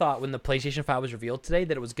actually thought when the PlayStation 5 was revealed today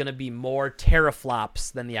that it was going to be more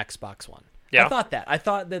teraflops than the Xbox One. Yeah. I thought that. I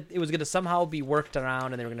thought that it was going to somehow be worked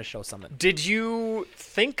around and they were going to show something. Did you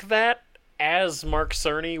think that as Mark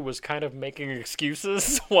Cerny was kind of making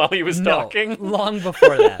excuses while he was talking? Long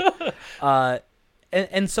before that.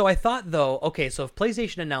 And so I thought, though, okay, so if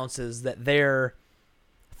PlayStation announces that they're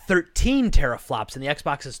 13 teraflops and the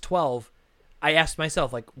Xbox is 12, I asked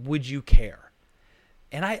myself, like, would you care?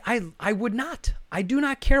 And I would not. I do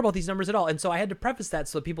not care about these numbers at all. And so I had to preface that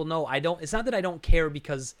so that people know it's not that I don't care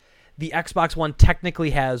because the Xbox One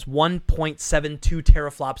technically has 1.72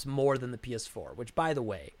 teraflops more than the PS4, which, by the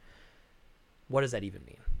way, what does that even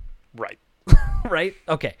mean? Right. Right?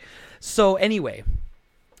 Okay. So anyway,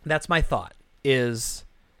 that's my thought is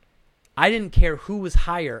I didn't care who was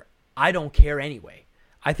higher. I don't care anyway.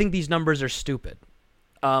 I think these numbers are stupid.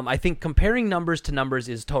 I think comparing numbers to numbers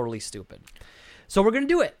is totally stupid. So we're going to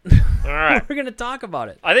do it. All right. We're going to talk about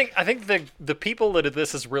it. I think the people that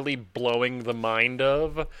this is really blowing the mind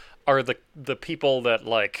of are the people that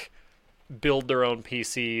like build their own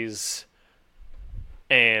PCs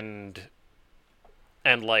and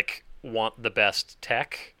like want the best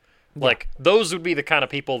tech. Yeah. Like those would be the kind of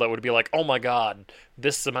people that would be like, "Oh my god,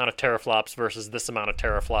 this amount of teraflops versus this amount of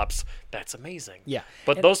teraflops. That's amazing." Yeah.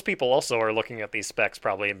 But And- those people also are looking at these specs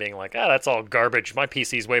probably and being like, that's all garbage. My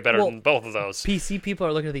PC's way better than both of those." PC people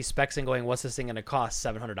are looking at these specs and going, what's this thing going to cost?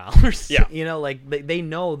 $700? Yeah. You know, like they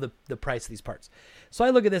know the price of these parts. So I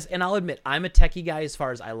look at this and I'll admit I'm a techie guy as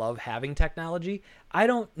far as I love having technology. I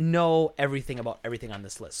don't know everything about everything on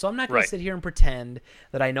this list. So I'm not going Right. to sit here and pretend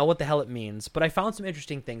that I know what the hell it means, but I found some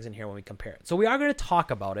interesting things in here when we compare it. So we are going to talk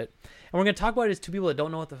about it. And we're going to talk about it as two people that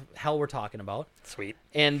don't know what the hell we're talking about. Sweet.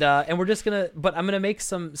 And we're just going to, but I'm going to make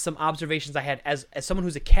some observations I had as someone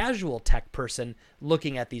who's a casual tech person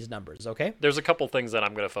looking at these numbers, okay? There's a couple things that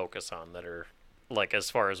I'm going to focus on that are like as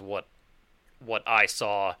far as what I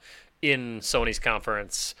saw in Sony's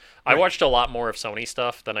conference. I watched a lot more of Sony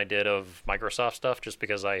stuff than I did of Microsoft stuff just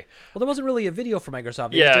because Well, there wasn't really a video for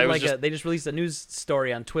Microsoft. They Yeah, just did it was they just released a news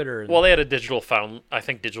story on Twitter. well, they had a Digital Foundry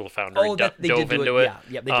Oh, they did dove do into it. it. Yeah,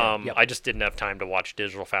 yep, they did. Yep. I just didn't have time to watch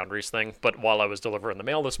Digital Foundry's thing. But while I was delivering the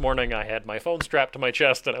mail this morning, I had my phone strapped to my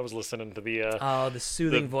chest and I was listening to the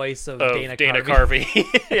soothing voice of Dana Carvey.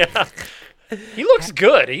 Carvey. Yeah, he looks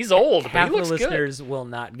good. He's old, but Half he looks the good. listeners will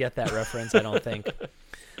not get that reference, I don't think.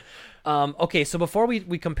 Okay, so before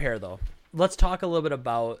we compare, though, let's talk a little bit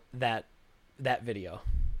about that video.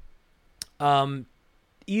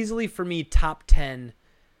 Easily for me, top 10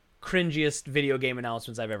 cringiest video game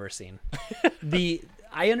announcements I've ever seen.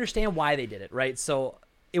 I understand why they did it, right? So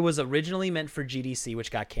it was originally meant for GDC,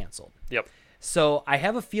 which got canceled. Yep. So I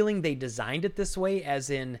have a feeling they designed it this way, as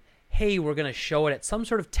in, hey, we're going to show it at some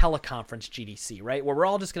sort of teleconference GDC, right? Where we're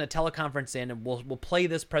all just going to teleconference in, and we'll play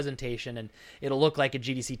this presentation, and it'll look like a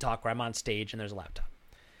GDC talk where I'm on stage and there's a laptop.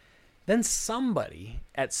 Then somebody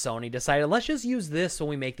at Sony decided, let's just use this when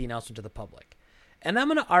we make the announcement to the public. And I'm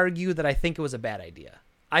going to argue that I think it was a bad idea.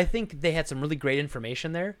 I think they had some really great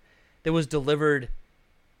information there that was delivered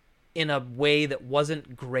in a way that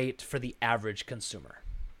wasn't great for the average consumer.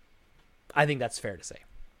 I think that's fair to say.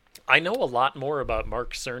 I know a lot more about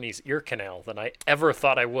Mark Cerny's ear canal than I ever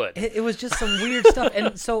thought I would. It was just some weird stuff.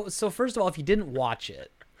 And so first of all, if you didn't watch it,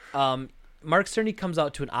 Mark Cerny comes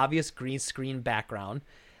out to an obvious green screen background.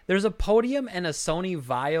 There's a podium and a Sony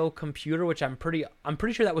Vaio computer, which I'm pretty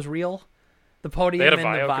sure that was real. The podium they had a and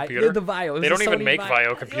Vaio the computer? The Vaio. They don't even make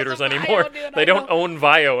Vaio computers anymore. They don't own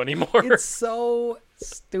Vaio anymore. It's so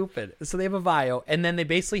stupid. So they have a Vaio, and then they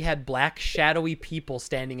basically had black shadowy people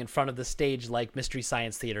standing in front of the stage like Mystery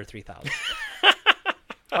Science Theater 3000.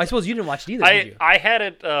 I suppose you didn't watch it either, did you? I had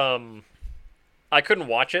it. I couldn't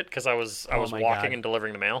watch it because I was my walking God. and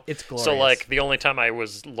delivering the mail. It's glorious. So like the only time I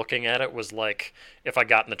was looking at it was like if I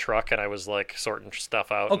got in the truck and I was like sorting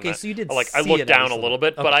stuff out. Okay, and so you did like see I looked it down a obviously. little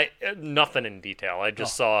bit, Okay. but I nothing in detail. I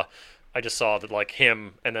just saw that like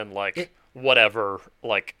him and then like whatever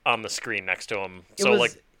like on the screen next to him. So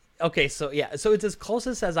like okay, so yeah, so it's as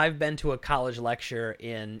closest as I've been to a college lecture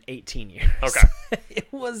in 18 years. Okay.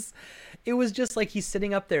 It was just like he's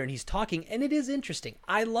sitting up there and he's talking, and it is interesting.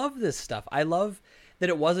 I love this stuff. I love that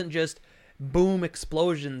it wasn't just boom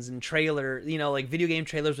explosions and trailer, like video game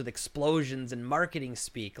trailers with explosions and marketing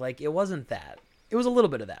speak. Like, it wasn't that. It was a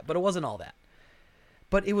little bit of that, but it wasn't all that.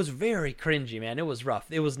 But it was very cringy, man. It was rough.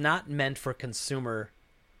 It was not meant for consumer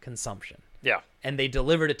consumption. yeah. And they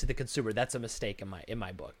delivered it to the consumer. That's a mistake in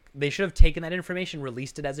my book. They should have taken that information,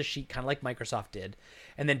 released it as a sheet, kind of like Microsoft did,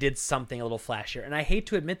 and then did something a little flashier. And I hate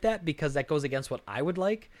to admit that because that goes against what I would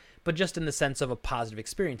like, but just in the sense of a positive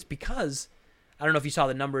experience. Because I don't know if you saw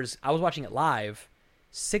the numbers. I was watching it live.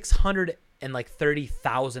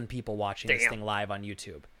 630,000 people watching this thing live on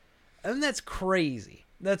YouTube. And that's crazy.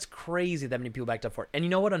 That's crazy that many people backed up for it. And you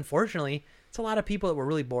know what? Unfortunately, it's a lot of people that were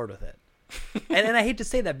really bored with it. and I hate to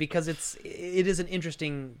say that because it is an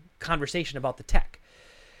interesting conversation about the tech.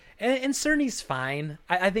 And Cerny's fine.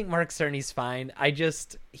 I think Mark Cerny's fine.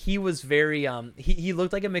 He was very, he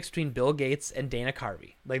looked like a mix between Bill Gates and Dana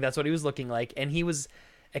Carvey. Like, that's what he was looking like. And he was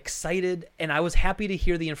excited. And I was happy to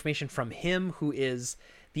hear the information from him, who is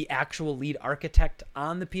the actual lead architect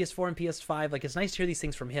on the PS4 and PS5. Like, it's nice to hear these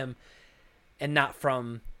things from him and not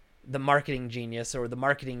from the marketing genius or the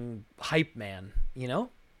marketing hype man,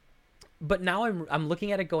 But now I'm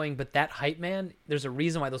looking at it going, but that hype man, there's a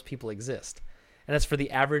reason why those people exist. And that's for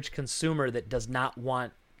the average consumer that does not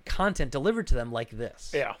want content delivered to them like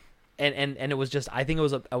this. Yeah. And it was just, I think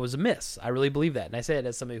it was a miss. I really believe that. And I say it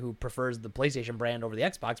as somebody who prefers the PlayStation brand over the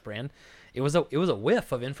Xbox brand. It was a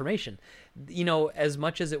whiff of information. As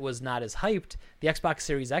much as it was not as hyped, the Xbox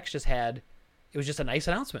Series X it was just a nice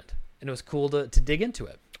announcement. And it was cool to dig into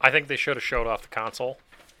it. I think they should have showed off the console.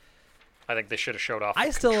 I think they should have showed off the I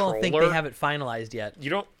still controller. don't think they have it finalized yet. You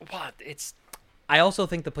don't... What? It's... I also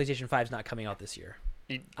think the PlayStation 5 is not coming out this year.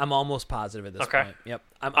 I'm almost positive at this Okay. point. Yep.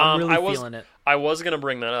 I'm really feeling it. I was going to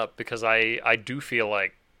bring that up because I do feel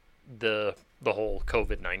like the whole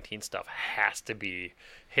COVID-19 stuff has to be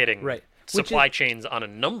hitting Right. supply chains on a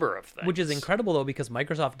number of things. Which is incredible, though, because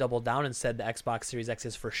Microsoft doubled down and said the Xbox Series X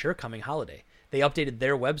is for sure coming holiday. They updated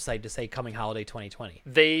their website to say coming holiday 2020.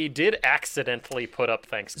 They did accidentally put up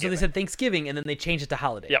So Thanksgiving. they said Thanksgiving, and then they changed it to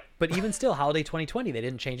holiday. Yep. But even still, holiday 2020, they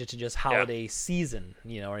didn't change it to just holiday season,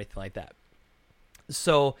 or anything like that.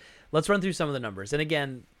 So let's run through some of the numbers. And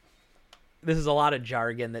again, this is a lot of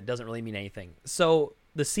jargon that doesn't really mean anything. So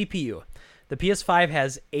the CPU. The PS5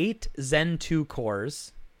 has 8 Zen 2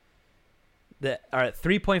 cores that are at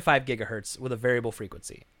 3.5 gigahertz with a variable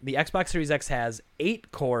frequency. The Xbox Series X has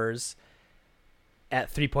 8 cores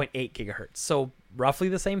at 3.8 gigahertz. So roughly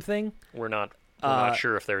the same thing. We're not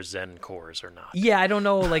sure if they're Zen cores or not. Yeah, I don't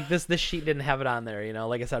know. Like this sheet didn't have it on there.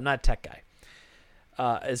 Like I said, I'm not a tech guy.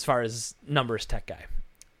 As far as numbers, tech guy.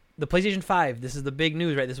 The PlayStation 5. This is the big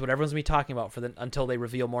news, right? This is what everyone's gonna be talking about until they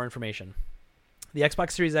reveal more information. The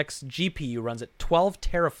Xbox Series X GPU runs at 12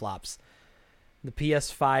 teraflops. The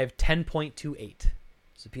PS5 10.28.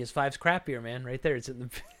 So the PS5's crappier, man. Right there. It's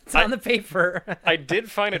It's on the paper. I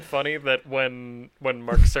did find it funny that when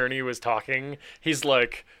Mark Cerny was talking, he's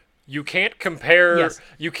like, you can't compare. Yes.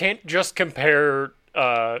 You can't just compare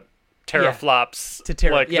teraflops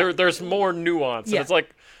to like yeah. there's more nuance. Yeah. And it's like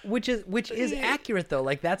which is accurate though.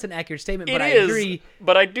 Like that's an accurate statement. it But I is, agree.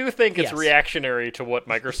 but I do think it's Yes. reactionary to what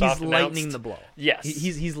Microsoft He's announced. lightening the blow. Yes.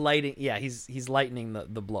 He's lighting. Yeah, he's lightening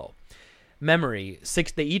the blow. Memory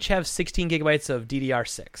they each have 16 gigabytes of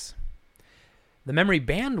DDR6. The memory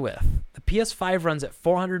bandwidth, the PS5 runs at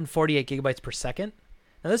 448 gigabytes per second.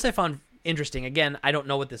 Now this I found interesting. Again, I don't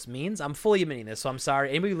know what this means. I'm fully admitting this, so I'm sorry.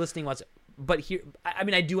 Anybody listening wants, but here, I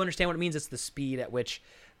mean, I do understand what it means. It's the speed at which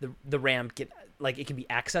the RAM it can be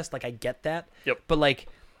accessed. Like I get that. Yep. But like,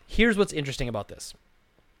 here's what's interesting about this: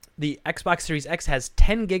 the Xbox Series X has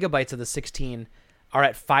 10 gigabytes of the 16 are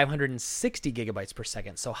at 560 gigabytes per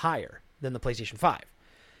second, so higher than the PlayStation 5.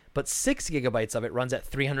 But 6 gigabytes of it runs at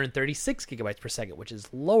 336 gigabytes per second, which is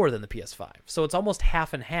lower than the PS5. So it's almost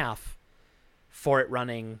half and half for it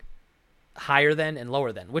running higher than and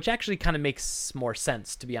lower than, which actually kind of makes more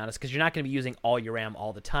sense, to be honest, because you're not going to be using all your RAM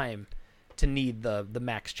all the time to need the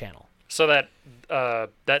max channel. So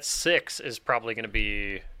that 6 is probably going to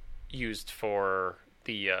be used for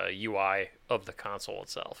the UI of the console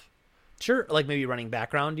itself. Sure, like maybe running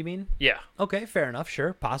background, you mean? Yeah. Okay, fair enough.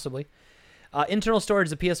 Sure, possibly. Internal storage,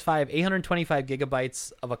 the PS5, 825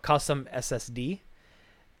 gigabytes of a custom SSD.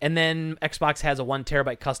 And then Xbox has a 1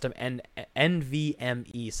 terabyte custom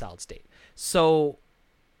NVMe solid state. So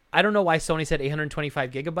I don't know why Sony said 825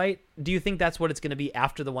 gigabyte. Do you think that's what it's going to be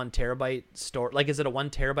after the 1 terabyte store? Like, is it a 1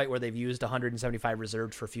 terabyte where they've used 175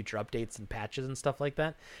 reserved for future updates and patches and stuff like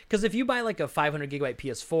that? Because if you buy like a 500 gigabyte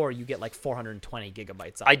PS4, you get like 420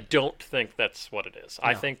 gigabytes. I don't think that's what it is. No.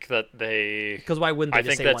 I think that because why wouldn't they I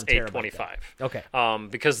just think say that's 825? Okay.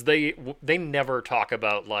 Because they never talk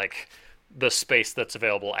about like the space that's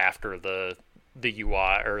available after the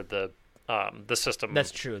UI or the system.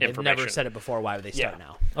 That's true. They've never said it before. Why would they start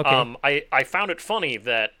now? Okay. I found it funny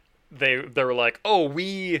that they were like, oh,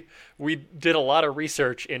 we did a lot of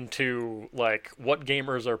research into like what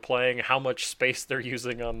gamers are playing, how much space they're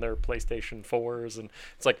using on their PlayStation 4s, and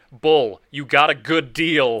it's like, bull, you got a good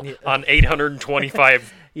deal on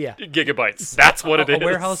 825 gigabytes. That's what it is. A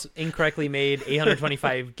warehouse incorrectly made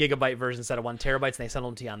 825 gigabyte version instead of 1 terabytes, and they sent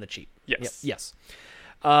them to you on the cheap. Yes. Yes.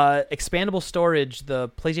 Expandable storage, the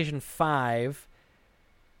PlayStation 5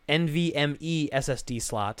 NVMe SSD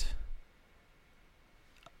slot,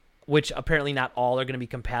 which apparently not all are going to be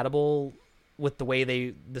compatible with the way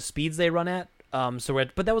the speeds they run at.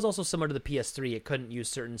 But that was also similar to the PS3. It couldn't use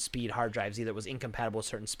certain speed hard drives either. It was incompatible with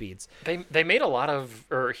certain speeds. They made a lot of,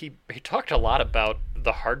 or he talked a lot about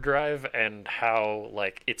the hard drive and how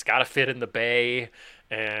like it's got to fit in the bay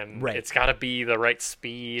and it's got to be the right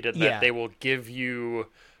speed, and that they will give you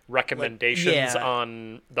recommendations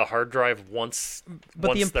on the hard drive once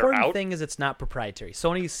the important they're out. thing is it's not proprietary.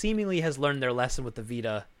 Sony seemingly has learned their lesson with the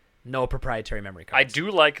Vita. No proprietary memory cards. I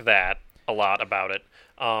do like that a lot about it.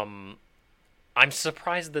 I'm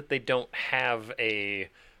surprised that they don't have a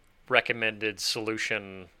recommended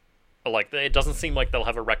solution. Like, it doesn't seem like they'll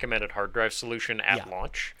have a recommended hard drive solution at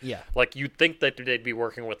launch. Yeah. Like, you'd think that they'd be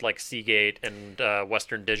working with, like, Seagate and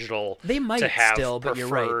Western Digital. They might to have still, but you're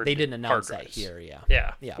right. They didn't announce that drives. here,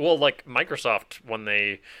 Yeah. Well, like, Microsoft, when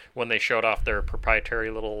they showed off their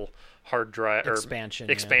proprietary little hard drive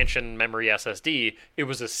expansion memory SSD, it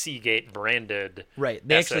was a Seagate branded right.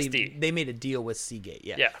 They SSD. Actually they made a deal with Seagate.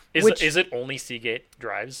 Yeah. Is it only Seagate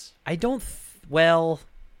drives? I don't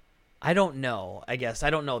I don't know. I guess I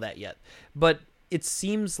don't know that yet, but it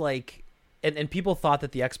seems like, and people thought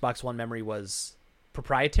that the Xbox One memory was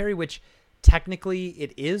proprietary, which technically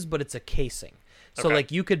it is, but it's a casing. So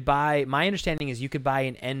like you could buy. My understanding is you could buy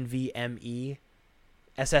an NVMe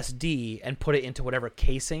SSD and put it into whatever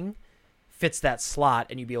casing fits that slot,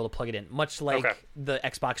 and you'd be able to plug it in. Much like the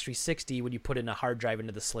Xbox 360 when you put in a hard drive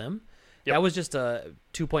into the Slim. Yep. That was just a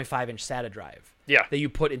 2.5-inch SATA drive. Yeah. That you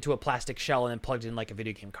put into a plastic shell and then plugged in like a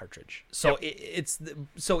video game cartridge. So it's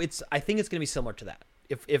I think it's going to be similar to that.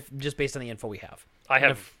 If just based on the info we have. I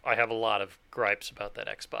have a lot of gripes about that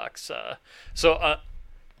Xbox.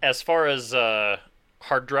 As far as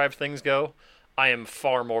hard drive things go, I am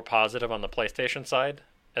far more positive on the PlayStation side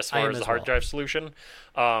as far as the hard drive solution,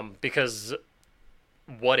 because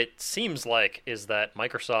what it seems like is that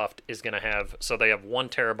Microsoft is going to have, so they have 1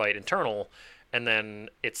 terabyte internal, and then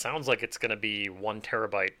it sounds like it's going to be 1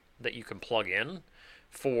 terabyte that you can plug in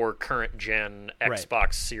for current gen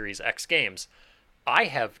Xbox Series X games. I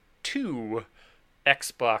have two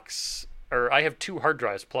hard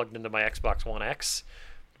drives plugged into my Xbox One X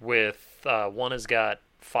with one has got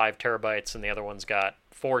 5 terabytes and the other one's got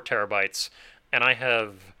 4 terabytes, and I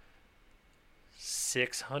have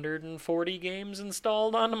 640 games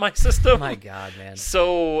installed onto my system. My God, man.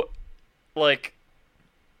 So, like,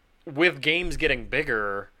 with games getting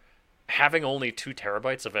bigger, having only 2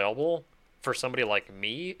 terabytes available for somebody like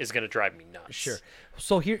me is going to drive me nuts. Sure.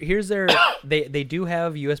 So here's their they do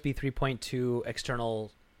have USB 3.2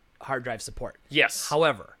 external hard drive support. Yes.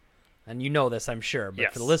 However, and you know this, I'm sure, but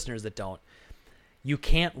Yes. for the listeners that don't, you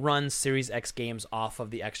can't run Series X games off of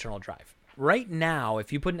the external drive. Right now,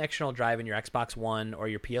 if you put an external drive in your Xbox One or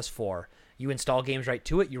your PS4, you install games right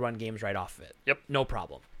to it, you run games right off of it. Yep. No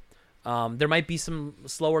problem. There might be some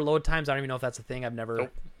slower load times. I don't even know if that's a thing. I've never.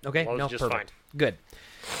 Nope. Okay. Loads No. just Perfect. Good.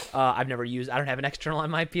 I've never used. I don't have an external on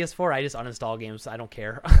my PS4. I just uninstall games. I don't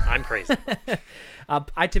care. I'm crazy.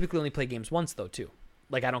 I typically only play games once though too.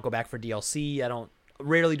 Like I don't go back for DLC. I don't.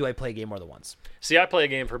 Rarely do I play a game more than once. See, I play a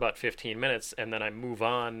game for about 15 minutes, and then I move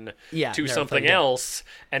on Yeah, to never something played again. else,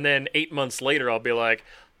 and then 8 months later, I'll be like,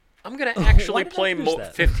 I'm going to actually did I play finish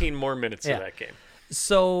that? 15 more minutes Yeah. of that game.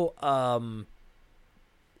 So,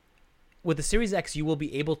 with the Series X, you will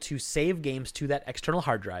be able to save games to that external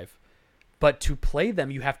hard drive, but to play them,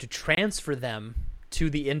 you have to transfer them to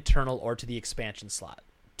the internal or to the expansion slot,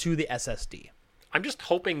 to the SSD. I'm just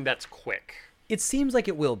hoping that's quick. It seems like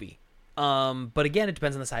it will be. But again, it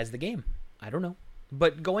depends on the size of the game. I don't know.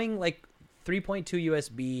 But going like 3.2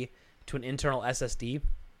 USB to an internal SSD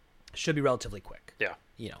should be relatively quick. Yeah.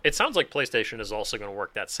 You know. It sounds like PlayStation is also going to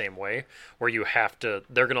work that same way, where you have to,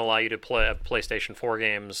 they're going to allow you to play PlayStation 4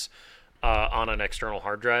 games on an external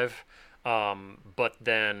hard drive. But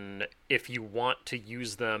then if you want to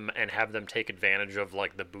use them and have them take advantage of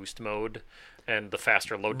like the boost mode and the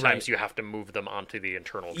faster load times, Right. you have to move them onto the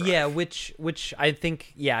internal drive. Yeah, which I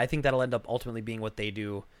think that'll end up ultimately being what they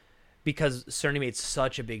do, because Sony made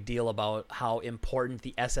such a big deal about how important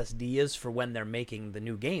the SSD is for when they're making the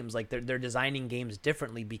new games. Like they're designing games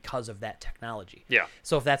differently because of that technology. Yeah.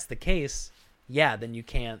 So if that's the case, yeah, then you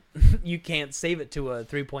can't save it to a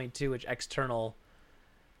 3.2 inch external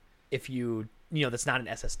if you know that's not an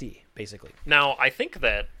SSD basically. Now, I think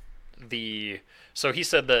that so he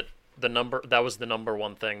said that that was the number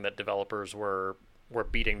one thing that developers were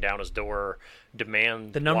beating down his door,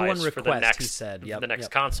 demand The number one for the request, next, he said. Yep, the next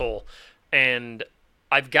yep. console. And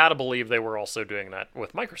I've got to believe they were also doing that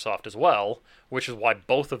with Microsoft as well, which is why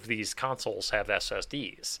both of these consoles have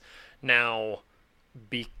SSDs. Now,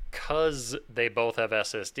 because they both have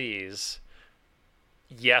SSDs,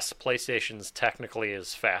 yes, PlayStation's technically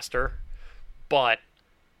is faster, but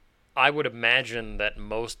I would imagine that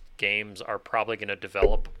most games are probably going to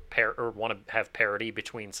develop or want to have parity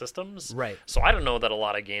between systems. Right. So I don't know that a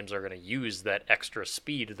lot of games are going to use that extra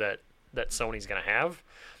speed that Sony's going to have.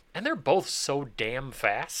 And they're both so damn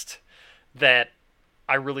fast that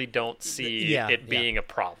I really don't see it being a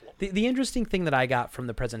problem. The interesting thing that I got from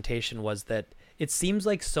the presentation was that it seems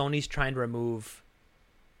like Sony's trying to remove,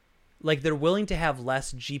 like they're willing to have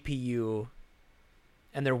less GPU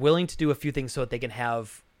and they're willing to do a few things so that they can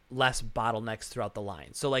have less bottlenecks throughout the line.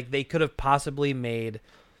 So like they could have possibly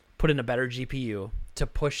put in a better GPU to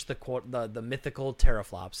push the mythical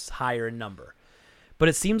teraflops higher in number. But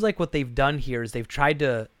it seems like what they've done here is they've tried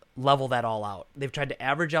to level that all out. They've tried to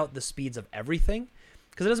average out the speeds of everything,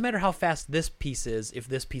 because it doesn't matter how fast this piece is if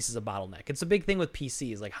this piece is a bottleneck. It's a big thing with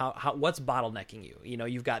PCs, like how what's bottlenecking you? You know,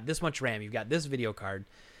 you've got this much RAM, you've got this video card,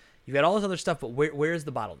 you've got all this other stuff, but where is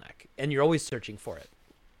the bottleneck? And you're always searching for it.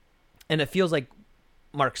 And it feels like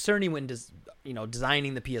Mark Cerny, when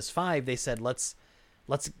designing the PS5, they said let's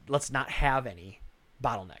not have any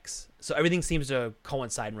bottlenecks. So everything seems to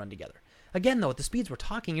coincide and run together. Again, though, at the speeds we're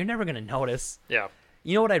talking, you're never going to notice. Yeah.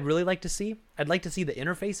 You know what I'd really like to see? I'd like to see the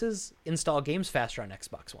interfaces install games faster on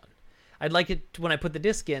Xbox One. I'd like it when I put the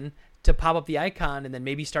disc in to pop up the icon and then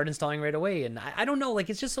maybe start installing right away. And I don't know, like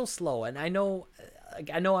it's just so slow. And I know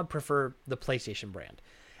I prefer the PlayStation brand.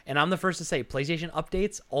 And I'm the first to say PlayStation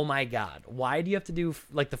updates, oh my God. Why do you have to do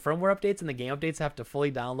like the firmware updates and the game updates have to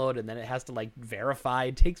fully download and then it has to like verify?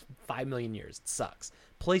 It takes 5 million years. It sucks.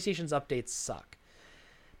 PlayStation's updates suck.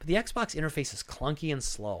 But the Xbox interface is clunky and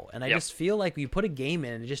slow. And I just feel like you put a game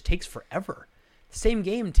in and it just takes forever. The same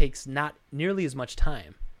game takes not nearly as much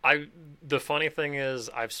time. The funny thing is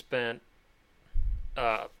I've spent,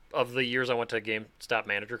 of the years I went to a GameStop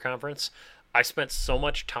Manager Conference, I spent so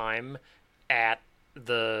much time at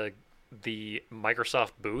the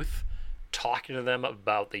Microsoft booth talking to them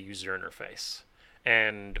about the user interface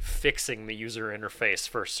and fixing the user interface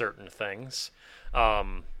for certain things.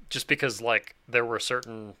 Just because like there were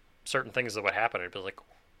certain things that would happen. It'd be like,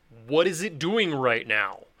 what is it doing right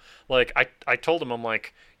now? Like, I told him, I'm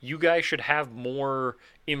like, you guys should have more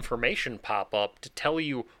information pop up to tell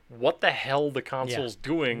you what the hell the console's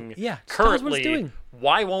doing Yeah, just tell us what currently. it's doing.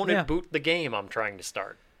 Why won't Yeah. it boot the game I'm trying to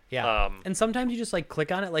start? Yeah. And sometimes you just like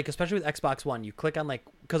click on it, like especially with Xbox One, you click on like,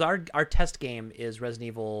 because our test game is Resident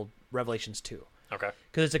Evil Revelations 2. Okay.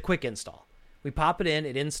 Because it's a quick install. We pop it in,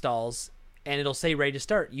 it installs, and it'll say ready to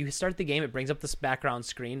start. You start the game, it brings up this background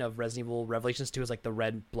screen of Resident Evil Revelations 2 is like the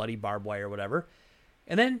red bloody barbed wire or whatever.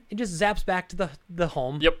 And then it just zaps back to the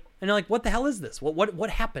home. Yep. And you're like, what the hell is this? What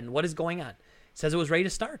happened? What is going on? It says it was ready to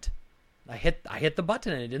start. I hit the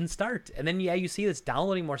button and it didn't start. And then you see it's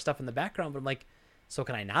downloading more stuff in the background, but I'm like, so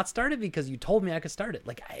can I not start it because you told me I could start it?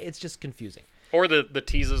 Like, it's just confusing. Or the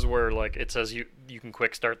teases where like it says you can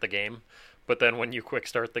quick start the game, but then when you quick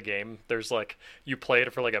start the game, there's like you play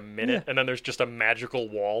it for like a minute, and then there's just a magical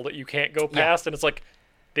wall that you can't go past, and it's like,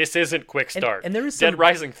 this isn't quick start. And there is Dead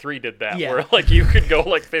Rising 3 did that, Yeah. where like you could go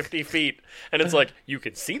like 50 feet, and it's like you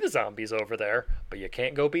can see the zombies over there, but you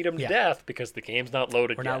can't go beat them to death because the game's not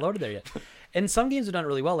loaded We're yet. not loaded there yet. And some games have done it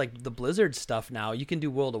really well, like the Blizzard stuff now. You can do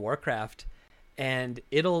World of Warcraft, and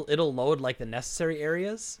it'll load like the necessary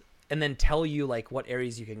areas and then tell you like what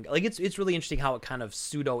areas you can, like it's really interesting how it kind of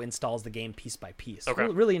pseudo installs the game piece by piece. Okay.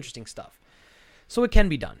 Really interesting stuff. So it can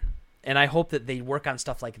be done, and I hope that they work on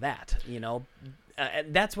stuff like that.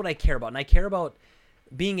 And that's what I care about, and I care about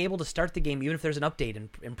being able to start the game even if there's an update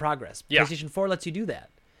in progress. Yeah. PlayStation 4 lets you do that.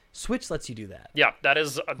 Switch lets you do that. Yeah, that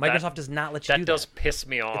is Microsoft does not let you do that does that. piss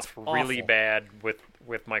me off It's really awful. bad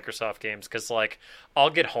with Microsoft games, because like I'll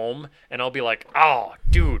get home and I'll be like, oh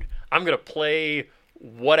dude, I'm gonna play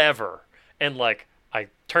whatever, and like I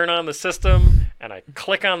turn on the system and I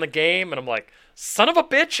click on the game and I'm like, son of a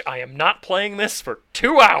bitch, I am not playing this for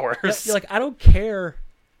 2 hours. Yeah, you're like, I don't care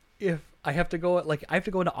if I have to go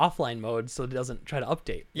into offline mode so it doesn't try to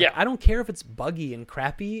update. Like, Yeah. I don't care if it's buggy and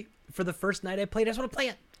crappy. For the first night I played, I just want to play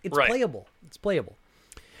it. It's Right. playable. It's playable.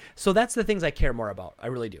 So that's the things I care more about. I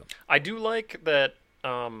really do. I do like that.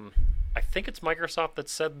 I think it's Microsoft that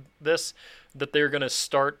said this, that they're going to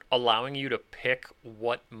start allowing you to pick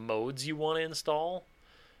what modes you want to install.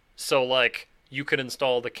 So, like, you could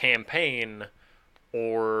install the campaign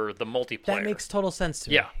or the multiplayer. That makes total sense to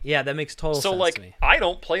me. Yeah. Yeah, that makes total so, sense like, to me. I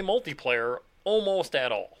don't play multiplayer almost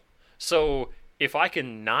at all. So, if I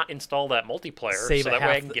can not install that multiplayer, Save so a that way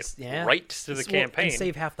I half can the- get yeah. right to the campaign, And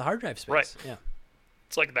save half the hard drive space. Right. Yeah.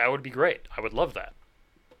 it's like, that would be great. I would love that.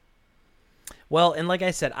 Well, and like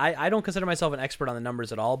I said, I don't consider myself an expert on the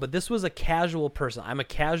numbers at all, but this was a casual person. I'm a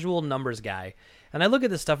casual numbers guy, and I look at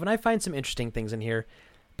this stuff and I find some interesting things in here.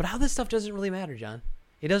 But how this stuff doesn't really matter, John.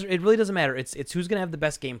 It really doesn't matter. It's who's going to have the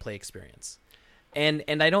best gameplay experience, and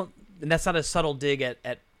that's not a subtle dig at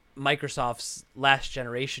Microsoft's last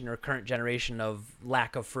generation or current generation of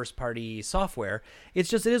lack of first party software. It's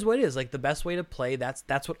just, it is what it is. Like, the best way to play, that's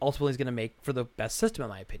what ultimately is going to make for the best system, in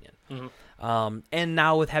my opinion. And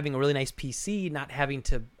now with having a really nice PC, not having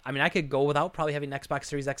to, I mean, I could go without probably having an Xbox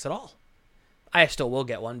Series X at all. I still will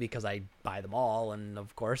get one because I buy them all, and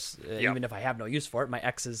of course, even if I have no use for it, my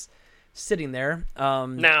X is sitting there,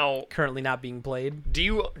 Now, currently not being played. do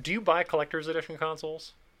you buy collector's edition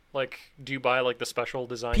consoles? Like, do you buy like the special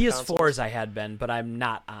design PS4s consoles? I had been, but I'm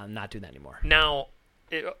not doing that anymore. Now,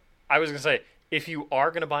 I was gonna say, if you are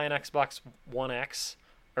gonna buy an Xbox One X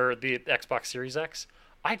or the Xbox Series X,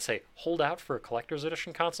 I'd say hold out for a collector's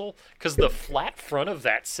edition console, because the flat front of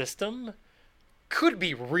that system could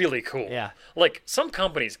be really cool. Yeah. Like, some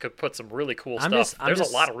companies could put some really cool stuff. I'm There's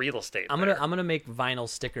just- a lot of real estate. I'm there. gonna make vinyl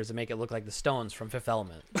stickers and make it look like the Stones from Fifth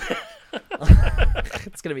Element.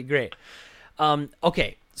 It's gonna be great.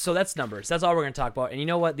 Okay, so that's numbers. That's all we're gonna talk about. And you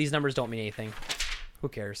know what? These numbers don't mean anything. Who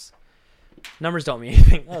cares? Numbers don't mean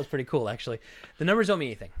anything. That was pretty cool, actually. The numbers don't mean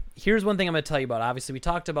anything. Here's one thing I'm gonna tell you about. Obviously, we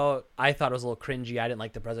talked about. I thought it was a little cringy. I didn't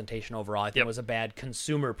like the presentation overall. I think it was a bad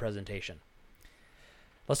consumer presentation.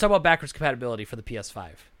 Let's talk about backwards compatibility for the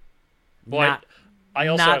PS5. Well, I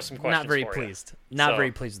also have some questions Not very for you. pleased. Not So-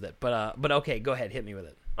 very pleased with it. But okay, go ahead, hit me with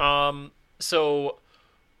it. So,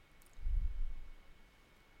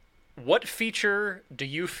 what feature do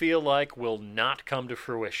you feel like will not come to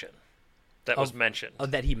fruition that was mentioned?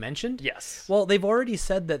 That he mentioned? Yes. Well, they've already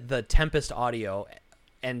said that the Tempest audio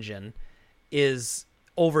engine is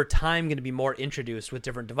over time going to be more introduced with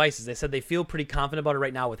different devices. They said they feel pretty confident about it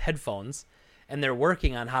right now with headphones, and they're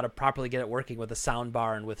working on how to properly get it working with a sound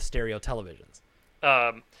bar and with stereo televisions.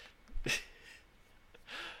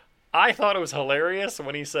 I thought it was hilarious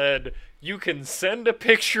when he said, you can send a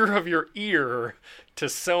picture of your ear to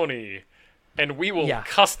Sony and we will Yeah.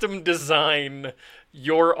 custom design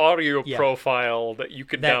your audio Yeah. profile that you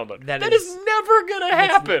can download. that That is- is never gonna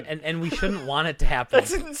happen. And we shouldn't want it to happen.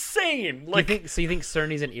 That's insane. Like, you think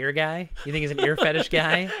Cerny's an ear guy? You think he's an ear fetish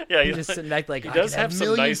guy? Yeah, he's just sitting back like he I does could have some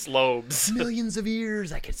millions, nice lobes. millions of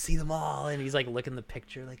ears. I could see them all, and he's like looking the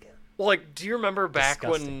picture like. Well, like, do you remember back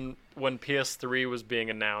Disgusting. when PS3 was being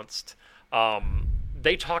announced?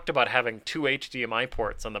 They talked about having 2 HDMI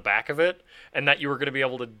ports on the back of it, and that you were going to be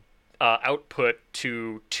able to output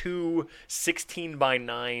to 2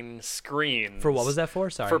 16:9 screens. For what was that for?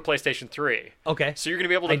 Sorry. For PlayStation 3. Okay. So you're going to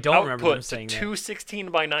be able I to don't remember them output to saying that. 2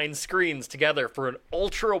 16:9 screens together for an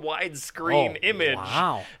ultra wide screen Oh, image.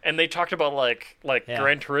 wow. And they talked about like Yeah.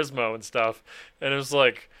 Gran Turismo and stuff, and it was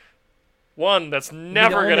like, one, that's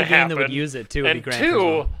never only going to game happen. that would use it, too, would be And Gran two,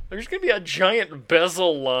 Turismo. there's going to be a giant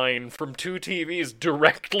bezel line from 2 TVs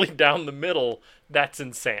directly down the middle. That's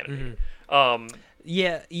insanity. Mm-hmm.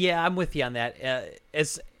 Yeah, I'm with you on that.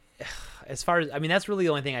 As far as I mean, that's really the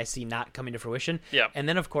only thing I see not coming to fruition. Yeah. And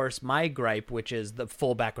then of course my gripe, which is the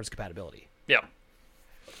full backwards compatibility. Yeah.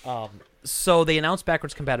 So they announced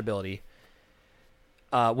backwards compatibility,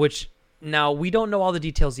 which now we don't know all the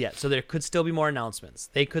details yet. So there could still be more announcements.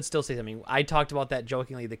 They could still say something. I talked about that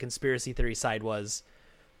jokingly. The conspiracy theory side was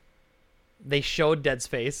they showed Dead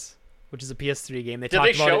Space, which is a PS3 game. Did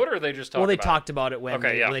they show it, or they just talked Well, they about talked about it when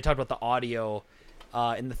Okay, yeah. when they talked about the audio,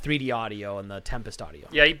 in the 3D audio and the Tempest audio.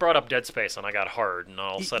 Yeah, he brought up Dead Space, and I got hard, and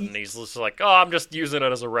all of a sudden he's just like, oh, I'm just using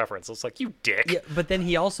it as a reference. It's like, you dick. Yeah, but then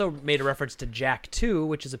he also made a reference to Jack 2,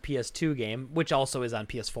 which is a PS2 game, which also is on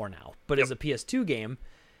PS4 now, but is a PS2 game.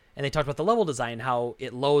 And they talked about the level design, how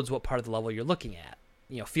it loads what part of the level you're looking at,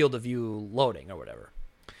 field of view loading or whatever.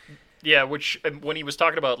 Yeah, which when he was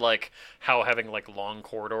talking about like how having like long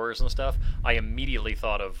corridors and stuff, I immediately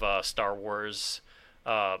thought of Star Wars.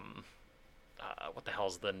 What the hell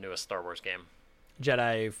is the newest Star Wars game?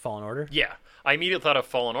 Jedi Fallen Order. Yeah, I immediately thought of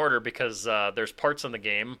Fallen Order because there's parts in the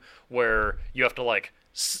game where you have to like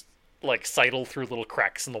sidle through little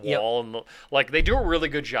cracks in the wall, and like they do a really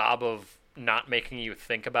good job of not making you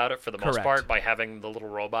think about it for the most Correct. part by having the little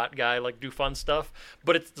robot guy like do fun stuff,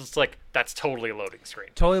 but it's just like that's totally a loading screen.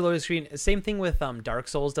 Totally loaded screen. Same thing with Dark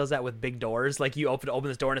Souls does that with big doors. Like you open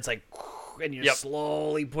this door and it's like, and you're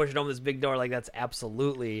slowly pushing open this big door. Like that's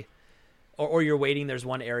absolutely. Or you're waiting. There's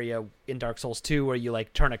one area in Dark Souls 2 where you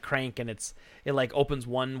like turn a crank and it like opens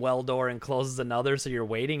one well door and closes another. So you're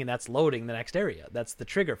waiting and that's loading the next area. That's the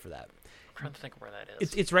trigger for that. I'm trying to think of where that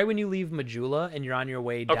is. It's right when you leave Majula and you're on your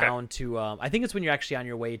way down to. I think it's when you're actually on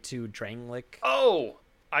your way to Drangleic. Oh,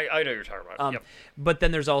 I know what you're talking about. Yep. But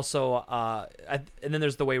then there's also and then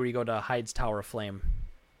there's the way where you go to Hyde's Tower of Flame.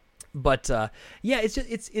 But yeah, it's just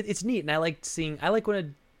it's neat, and I like when a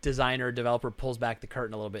designer or developer pulls back the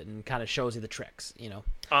curtain a little bit and kind of shows you the tricks.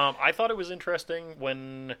 I thought it was interesting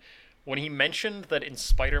when he mentioned that in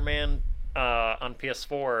Spider-Man on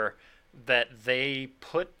PS4 that they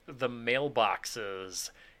put the mailboxes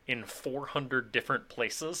in 400 different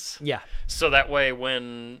places. Yeah. So that way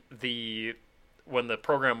when the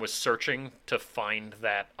program was searching to find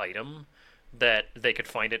that item, that they could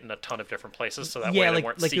find it in a ton of different places, so that way they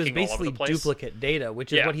weren't like it was seeking all over basically the place. duplicate data,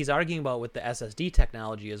 which is what he's arguing about with the SSD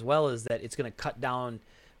technology as well, is that it's going to cut down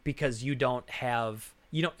because you don't have,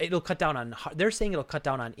 it'll cut down on, they're saying it'll cut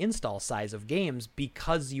down on install size of games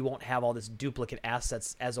because you won't have all this duplicate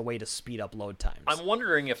assets as a way to speed up load times. I'm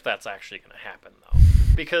wondering if that's actually going to happen, though,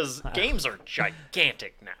 because games are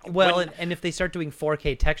gigantic now. Well, and if they start doing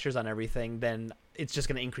 4K textures on everything, then it's just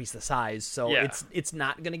going to increase the size. So it's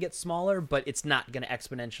not going to get smaller, but it's not going to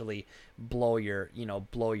exponentially blow your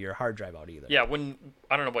hard drive out either. Yeah, I don't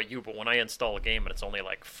know about you, but when I install a game and it's only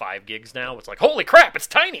like 5 gigs now, it's like, holy crap, it's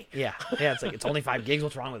tiny. Yeah, it's like it's only 5 gigs.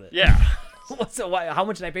 What's wrong with it? Yeah. How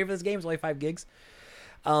much did I pay for this game? It's only 5 gigs.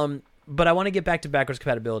 But I want to get back to backwards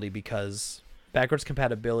compatibility because backwards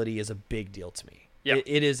compatibility is a big deal to me. Yeah.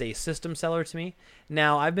 It is a system seller to me.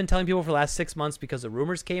 Now, I've been telling people for the last 6 months because the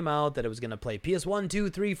rumors came out that it was going to play PS1,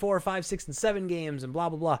 2, 3, 4, 5, 6, and 7 games and blah,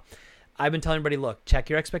 blah, blah. I've been telling everybody, look, check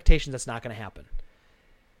your expectations. That's not going to happen.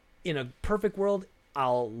 In a perfect world,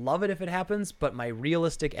 I'll love it if it happens, but my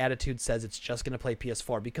realistic attitude says it's just going to play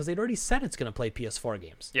PS4 because they'd already said it's going to play PS4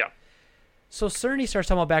 games. Yeah. So Cerny starts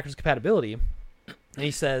talking about backwards compatibility, and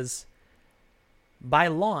he says, by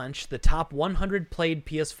launch, the top 100 played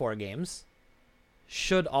PS4 games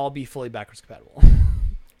should all be fully backwards compatible.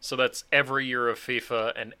 So that's every year of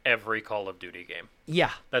FIFA and every Call of Duty game.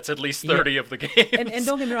 Yeah. That's at least 30 of the games. And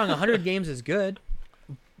don't get me wrong, 100 games is good,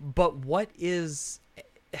 but what is...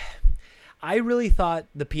 I really thought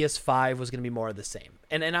the PS5 was going to be more of the same.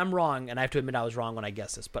 And I'm wrong, and I have to admit I was wrong when I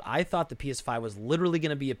guessed this, but I thought the PS5 was literally going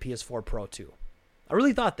to be a PS4 Pro 2. I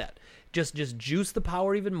really thought that. Just juice the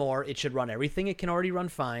power even more. It should run everything it can already run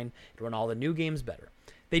fine. It'll run all the new games better.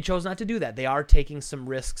 They chose not to do that. They are taking some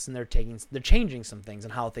risks, and they're changing some things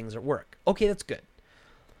and how things work. Okay, that's good.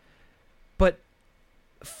 But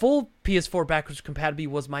full PS4 backwards compatibility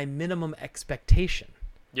was my minimum expectation.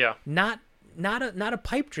 Yeah. Not a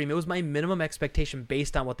pipe dream. It was my minimum expectation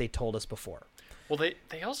based on what they told us before. Well,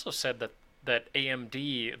 they also said that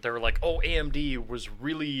AMD, they were like, oh, AMD was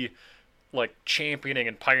really like championing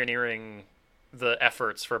and pioneering the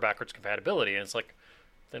efforts for backwards compatibility, and it's like,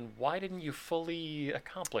 then why didn't you fully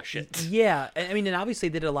accomplish it? Yeah, I mean, and obviously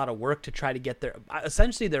they did a lot of work to try to get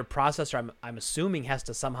essentially their processor, I'm assuming, has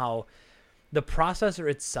to somehow, the processor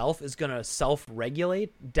itself is going to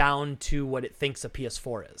self-regulate down to what it thinks a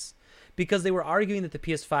PS4 is. Because they were arguing that the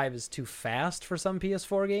PS5 is too fast for some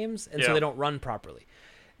PS4 games, and so they don't run properly.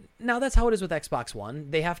 Now, that's how it is with Xbox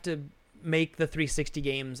One. They have to make the 360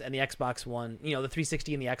 games and the Xbox One, the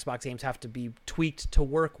 360 and the Xbox games have to be tweaked to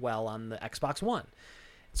work well on the Xbox One.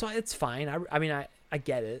 So it's fine. I mean, I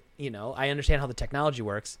get it. I understand how the technology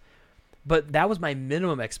works. But that was my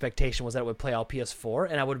minimum expectation, was that it would play all PS4,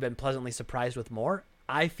 and I would have been pleasantly surprised with more.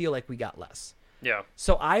 I feel like we got less. Yeah.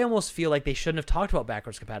 So I almost feel like they shouldn't have talked about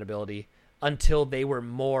backwards compatibility until they were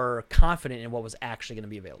more confident in what was actually going to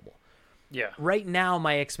be available. Yeah. Right now,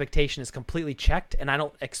 my expectation is completely checked, and I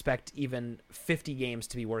don't expect even 50 games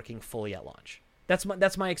to be working fully at launch.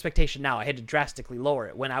 That's my expectation now. I had to drastically lower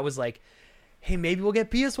it when I was like, hey, maybe we'll get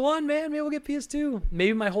PS1, man. Maybe we'll get PS2.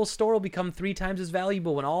 Maybe my whole store will become 3 times as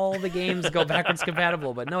valuable when all the games go backwards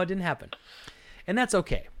compatible. But no, it didn't happen. And that's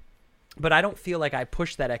okay. But I don't feel like I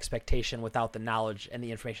pushed that expectation without the knowledge and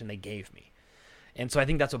the information they gave me. And so I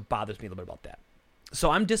think that's what bothers me a little bit about that.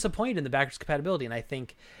 So I'm disappointed in the backwards compatibility, and I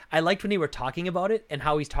think I liked when they were talking about it and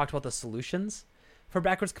how he's talked about the solutions for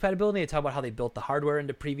backwards compatibility. They talk about how they built the hardware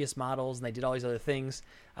into previous models and they did all these other things.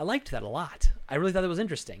 I liked that a lot. I really thought it was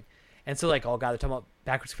interesting. And so like, oh God, they're talking about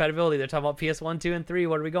backwards compatibility. They're talking about PS1, 2, and 3.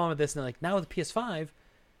 What are we going with this? And they're like, now with the PS5,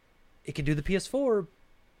 it can do the PS4.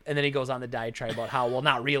 And then he goes on the diatribe about how, well,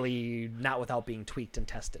 not really, not without being tweaked and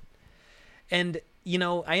tested. And,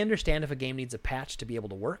 I understand if a game needs a patch to be able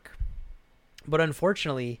to work. But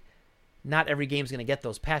unfortunately, not every game's going to get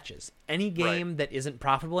those patches. Any game that isn't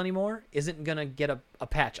profitable anymore isn't going to get a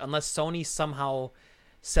patch unless Sony somehow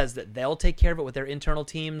says that they'll take care of it with their internal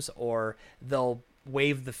teams, or they'll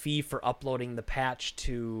waive the fee for uploading the patch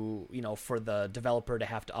to, for the developer to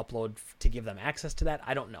have to upload to give them access to that.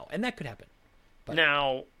 I don't know. And that could happen. But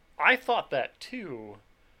now, I thought that too,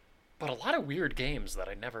 but a lot of weird games that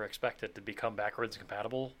I never expected to become backwards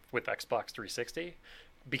compatible with Xbox 360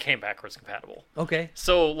 became backwards compatible. Okay.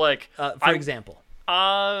 So, like... for example?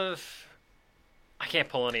 I can't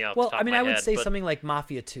pull any out. Well, I mean, I would say something like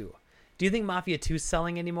Mafia 2. Do you think Mafia 2 is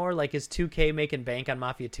selling anymore? Like, is 2K making bank on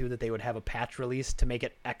Mafia 2 that they would have a patch release to make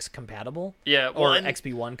it X compatible? Yeah, well, or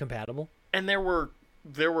XB1 compatible? And there were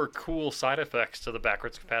cool side effects to the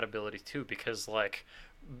backwards compatibility too, because like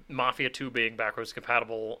Mafia 2 being backwards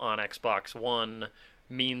compatible on Xbox One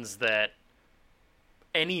means that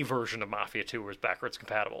any version of Mafia 2 was backwards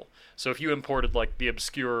compatible. So if you imported like the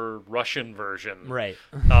obscure Russian version, right,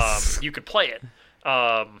 you could play it.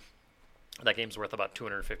 That game's worth about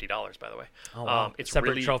 $250, by the way. Oh, wow. It's separate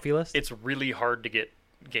really, trophy list? It's really hard to get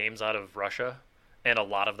games out of Russia, and a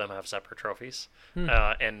lot of them have separate trophies.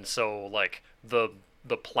 And so, like, the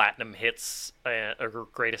platinum hits or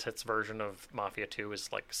greatest hits version of Mafia 2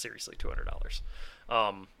 is, like, seriously $200.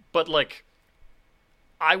 But, like,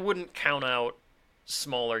 I wouldn't count out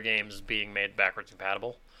smaller games being made backwards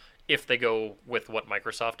compatible if they go with what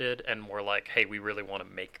Microsoft did and were like, hey, we really want to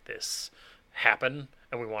make this happen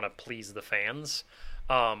and we want to please the fans.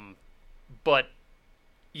 But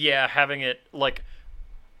yeah, having it like,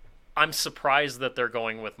 I'm surprised that they're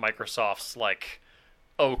going with Microsoft's like,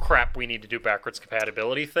 oh crap, we need to do backwards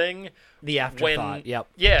compatibility thing. The afterthought. Yep.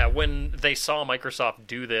 Yeah, when they saw Microsoft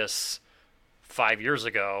do this 5 years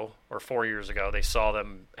ago or 4 years ago, they saw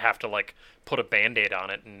them have to like put a Band-Aid on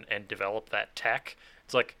it and develop that tech.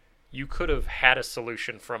 It's like, you could have had a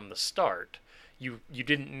solution from the start. You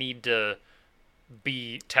didn't need to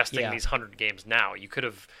be testing these 100 games now. You could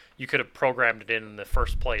have programmed it in the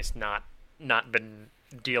first place, not been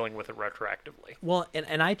dealing with it retroactively. Well,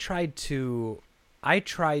 and I tried to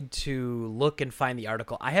look and find the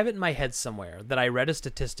article. I have it in my head somewhere that I read a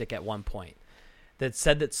statistic at one point that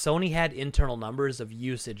said that Sony had internal numbers of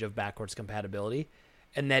usage of backwards compatibility,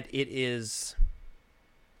 and that it is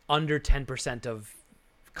under 10% of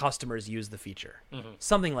customers use the feature.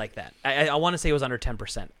 Something like that. I want to say it was under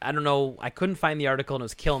 10%. I don't know. I couldn't find the article, and it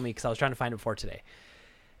was killing me because I was trying to find it before today.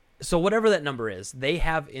 So whatever that number is, they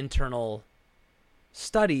have internal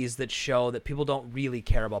studies that show that people don't really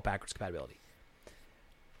care about backwards compatibility,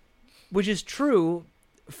 which is true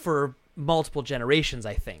for multiple generations,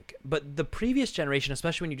 I think. But the previous generation,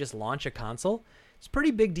 especially when you just launch a console, it's a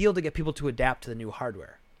pretty big deal to get people to adapt to the new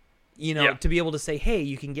hardware. To be able to say, hey,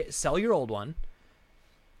 you can sell your old one.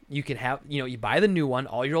 You can have, you buy the new one.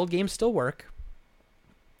 All your old games still work.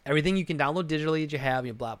 Everything you can download digitally that you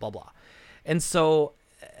have, blah, blah, blah. And so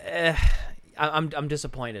I'm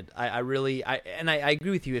disappointed. I really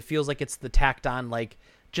agree with you. It feels like it's the tacked on, like,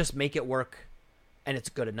 just make it work and it's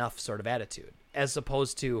good enough sort of attitude, as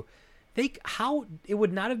opposed to it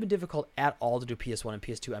would not have been difficult at all to do PS1 and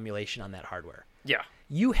PS2 emulation on that hardware. Yeah.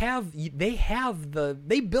 They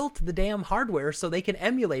built the damn hardware so they can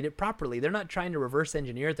emulate it properly. They're not trying to reverse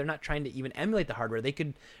engineer it. They're not trying to even emulate the hardware. They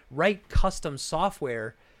could write custom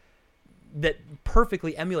software that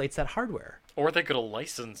perfectly emulates that hardware. Or they could have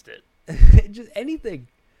licensed it. Just anything.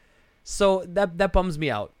 So that bums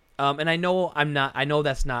me out. And I know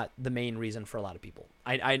that's not the main reason for a lot of people.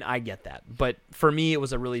 I get that. But for me, it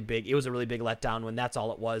was a really big letdown when that's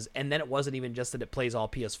all it was. And then it wasn't even just that it plays all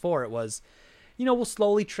PS4. It was, we'll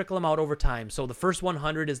slowly trickle them out over time. So the first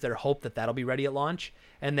 100 is their hope that that'll be ready at launch.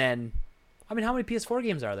 And then, how many PS4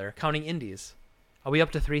 games are there, counting indies? Are we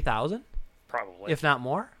up to 3,000? Probably. If not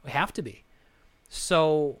more? We have to be.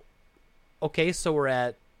 So, okay, so we're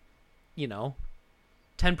at,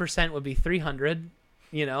 10% would be 300,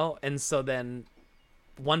 and so then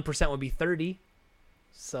 1% would be 30.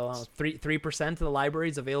 So 3% of the library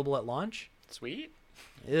is available at launch. Sweet.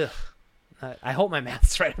 Ugh. I hope my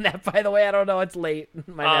math's right on that, by the way. I don't know. It's late.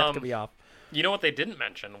 My math could be off. You know what they didn't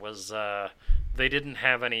mention was they didn't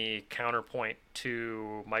have any counterpoint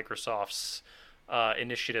to Microsoft's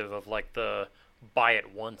initiative of, like, the buy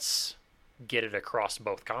it once, get it across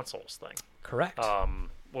both consoles thing. Correct.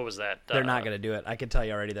 What was that? They're not going to do it. I can tell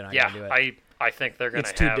you already they're not going to do it. Yeah, I think they're going to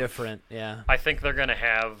have... It's too different, yeah. I think they're going to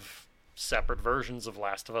have separate versions of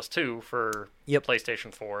Last of Us 2 for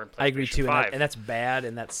PlayStation 4 and PlayStation 5. I agree, too, and that's bad,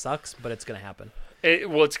 and that sucks, but it's going to happen.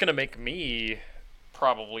 It's going to make me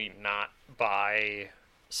probably not buy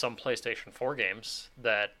some PlayStation 4 games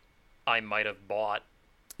that I might have bought.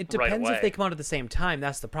 It depends if they come out at the same time.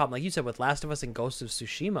 That's the problem. Like you said, with Last of Us and Ghost of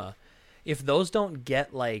Tsushima, if those don't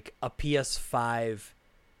get, like, a PS5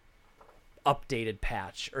 updated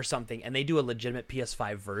patch or something, and they do a legitimate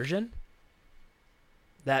PS5 version,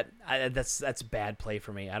 that's bad play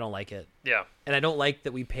for me. I don't like it. Yeah. And I don't like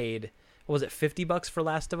that we paid, what was it, $50 for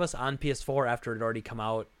Last of Us on PS4 after it had already come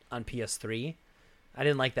out on PS3. I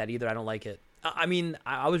didn't like that either. I don't like it. I mean,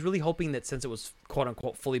 I was really hoping that since it was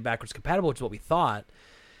quote-unquote fully backwards compatible, which is what we thought,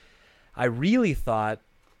 I really thought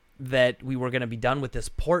that we were going to be done with this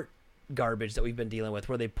port garbage that we've been dealing with,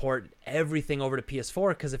 where they port everything over to PS4,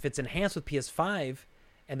 because if it's enhanced with PS5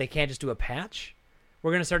 and they can't just do a patch, are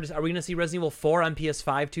we going to see Resident Evil 4 on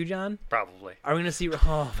PS5 too, John? Probably. Are we going to see,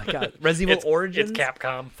 oh my god, Resident Evil Origins? It's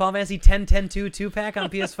Capcom. Final Fantasy 10-10-2 2-pack on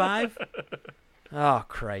PS5? Oh,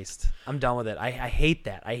 Christ. I'm done with it. I hate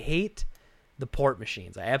that. I hate the port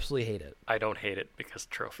machines. I absolutely hate it. I don't hate it because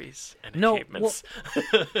trophies and achievements.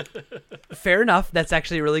 Well, fair enough. That's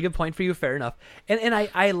actually a really good point for you. Fair enough. And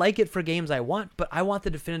I like it for games I want, but I want the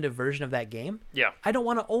definitive version of that game. Yeah. I don't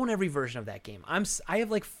want to own every version of that game. I have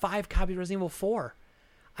like 5 copies of Resident Evil 4.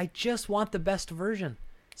 I just want the best version.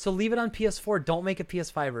 So leave it on PS4. Don't make a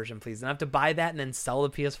PS5 version, please. And I have to buy that and then sell the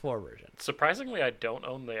PS4 version. Surprisingly, I don't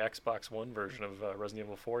own the Xbox One version of Resident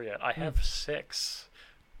Evil 4 yet. I have 6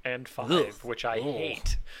 and 5, which I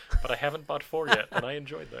hate. But I haven't bought 4 yet, and I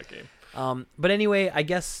enjoyed that game. But anyway, I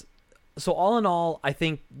guess... So all in all, I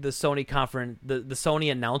think the Sony conference, the Sony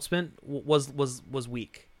announcement was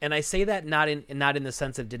weak. And I say that not in the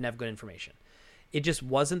sense that it didn't have good information. It just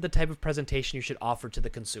wasn't the type of presentation you should offer to the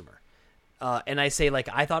consumer. And I say, like,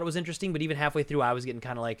 I thought it was interesting, but even halfway through, I was getting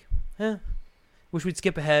kind of like, wish we'd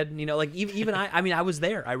skip ahead. Like even I was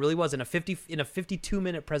there. I really was in a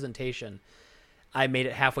 52-minute presentation. I made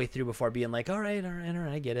it halfway through before being like, all right,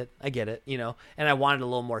 I get it. And I wanted a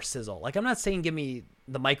little more sizzle. Like, I'm not saying give me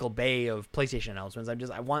the Michael Bay of PlayStation announcements.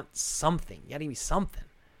 I want something. You gotta give me something.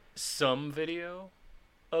 Some video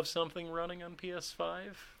of something running on PS5.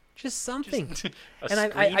 Just something. And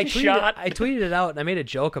I tweeted it out and I made a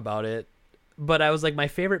joke about it, but I was like, my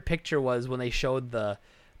favorite picture was when they showed the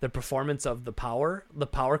performance of the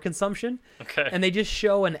power consumption. Okay. And they just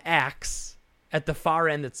show an axe at the far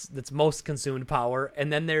end that's most consumed power,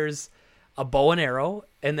 and then there's a bow and arrow,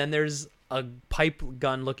 and then there's a pipe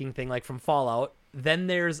gun looking thing like from Fallout, then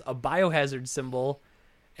there's a Biohazard symbol,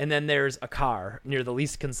 and then there's a car near the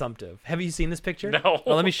least consumptive. Have you seen this picture? No.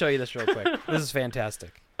 Well, let me show you this real quick. This is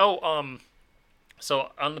fantastic. Oh, so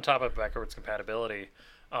on the topic of backwards compatibility,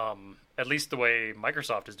 at least the way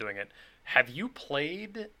Microsoft is doing it, have you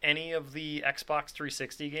played any of the Xbox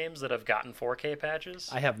 360 games that have gotten 4K patches?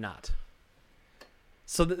 I have not.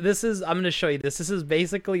 So this is, I'm going to show you this. This is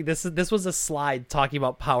basically, this was a slide talking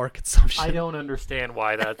about power consumption. I don't understand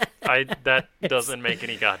why that doesn't make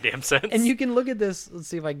any goddamn sense. And you can look at this. Let's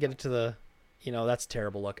see if I can get it to the, that's a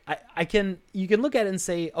terrible look. You can look at it and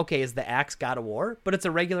say, okay, is the axe God of War? But it's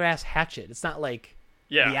a regular ass hatchet. It's not like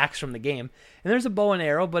the axe from the game. And there's a bow and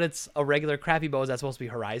arrow, but it's a regular crappy bow. Is that supposed to be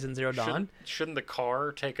Horizon Zero Dawn? Shouldn't the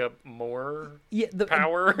car take up more the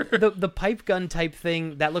power? the pipe gun type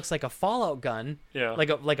thing that looks like a Fallout gun, like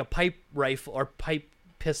a pipe rifle or pipe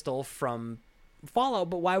pistol from Fallout.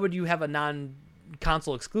 But why would you have a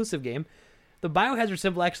non-console exclusive game? The Biohazard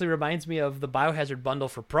symbol actually reminds me of the Biohazard bundle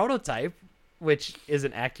for Prototype, which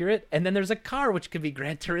isn't accurate. And then there's a car, which could be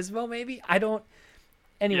Gran Turismo, maybe. I don't.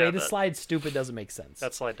 Anyway, this slide's stupid, doesn't make sense.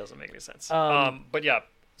 That slide doesn't make any sense. But yeah,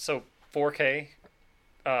 so 4K,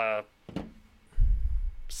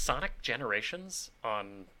 Sonic Generations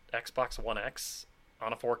on Xbox One X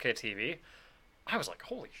on a 4K TV. I was like,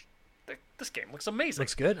 holy, this game looks amazing.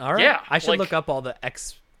 Looks good. All right. Yeah, I should look up all the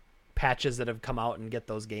X patches that have come out and get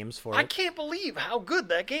those games for it. I can't believe how good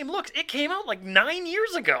that game looks. It came out like 9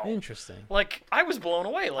 years ago. Interesting. Like, I was blown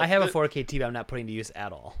away. Like, I have a 4K TV I'm not putting to use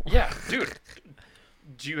at all. Yeah, dude.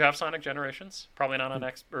 Do you have Sonic Generations? Probably not on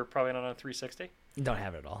probably not on 360. Don't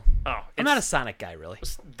have it at all. Oh, I'm not a Sonic guy, really.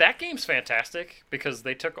 That game's fantastic because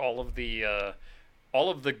they took all of the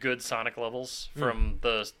good Sonic levels from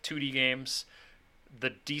the 2D games,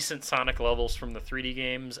 the decent Sonic levels from the 3D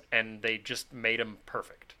games, and they just made them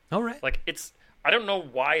perfect. All right. Like, I don't know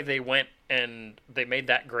why they went and they made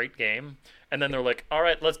that great game, and then they're like, all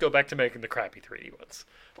right, let's go back to making the crappy 3D ones.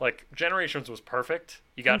 Like, Generations was perfect.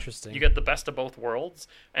 You got the best of both worlds,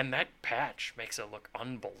 and that patch makes it look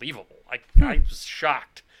unbelievable. I was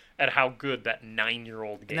shocked at how good that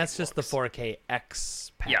 9-year-old game And that's just looks. the 4K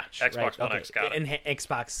X patch. Yeah, Xbox One X got it.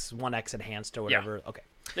 Xbox One X enhanced or whatever. Yeah. Okay.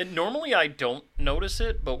 And normally I don't notice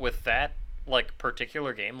it, but with that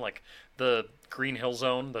particular game, like the Green Hill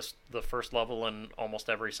Zone, the first level in almost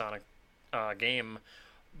every Sonic game,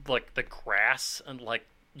 like the grass and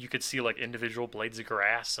you could see individual blades of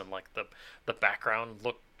grass and the background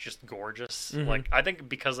looked just gorgeous. Mm-hmm. I think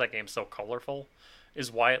because that game's so colorful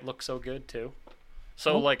is why it looks so good too.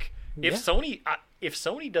 So if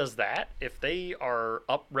Sony does that, if they are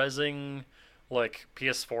up-resing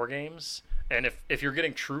PS4 games, and if you're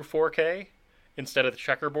getting true 4K instead of the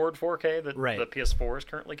checkerboard 4K that the PS4 is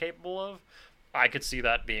currently capable of, I could see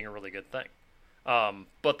that being a really good thing.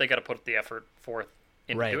 But they got to put the effort forth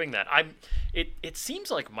into doing that. It seems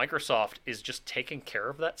like Microsoft is just taking care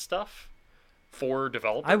of that stuff for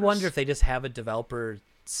developers. I wonder if they just have a developer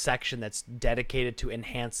section that's dedicated to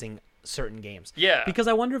enhancing certain games. Yeah. Because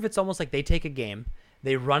I wonder if it's almost like they take a game,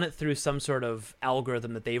 they run it through some sort of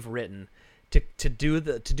algorithm that they've written to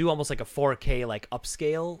do almost like a 4K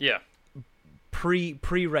upscale. Yeah. Pre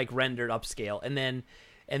rendered upscale, and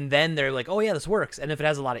then they're like, oh yeah, this works. And if it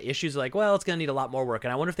has a lot of issues, they're like, well, it's gonna need a lot more work.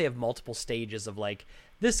 And I wonder if they have multiple stages of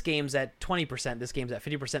this game's at 20%, this game's at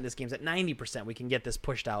 50%, this game's at 90%. We can get this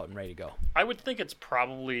pushed out and ready to go. I would think it's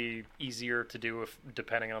probably easier to do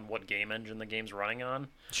depending on what game engine the game's running on.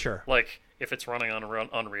 Sure. If it's running on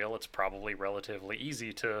Unreal, it's probably relatively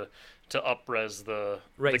easy to up-res the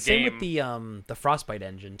game. Same with the Frostbite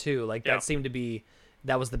engine too. That seemed to be.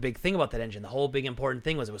 That was the big thing about that engine. The whole big important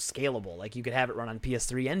thing was it was scalable. You could have it run on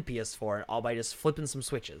PS3 and PS4 all by just flipping some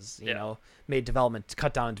switches. Cut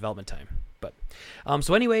down on development time. But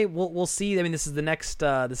so anyway, we'll see. I mean, this is the next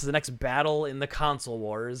battle in the console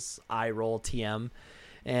wars. I roll TM,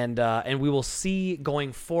 and we will see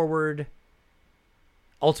going forward.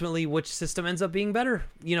 Ultimately, which system ends up being better?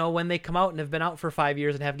 When they come out and have been out for 5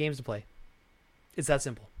 years and have games to play. It's that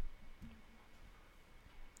simple.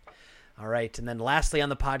 All right, and then lastly on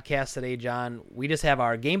the podcast today, John, we just have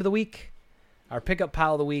our game of the week, our pickup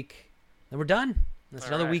pile of the week, and we're done. That's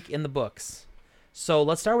another week in the books. So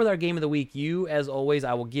let's start with our game of the week. You, as always,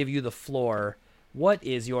 I will give you the floor. What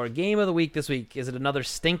is your game of the week this week? Is it another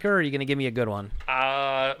stinker, or are you going to give me a good one?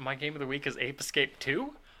 My game of the week is Ape Escape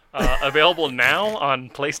 2, available now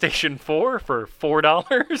on PlayStation 4 for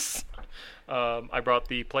 $4. I brought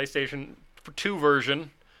the PlayStation 2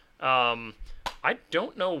 version. I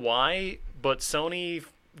don't know why, but Sony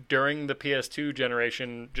during the PS2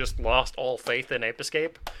 generation, just lost all faith in Ape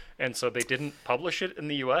Escape, and so they didn't publish it in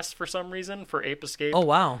the US for some reason for Ape Escape. Oh,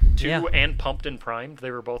 wow. 2 Yeah. and Pumped and Primed.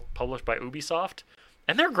 They were both published by Ubisoft,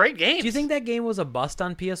 and they're great games. Do you think that game was a bust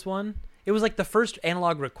on PS1? It was like the first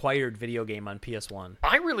analog required video game on PS1.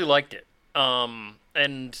 I really liked it.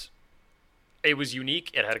 And it was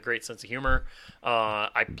unique. It had a great sense of humor.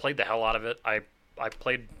 I played the hell out of it. I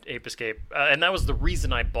played Ape Escape, and that was the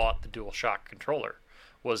reason I bought the DualShock controller,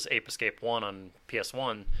 was Ape Escape 1 on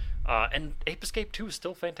PS1. And Ape Escape 2 is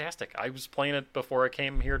still fantastic. I was playing it before I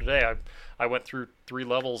came here today. I went through 3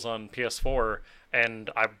 levels on PS4,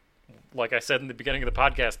 and like I said in the beginning of the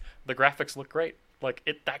podcast, the graphics look great. Like,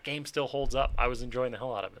 that game still holds up. I was enjoying the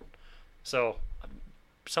hell out of it. So,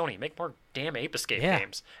 Sony, make more damn Ape Escape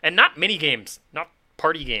games. And not mini games, not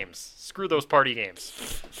party games. Screw those party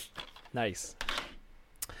games. Nice.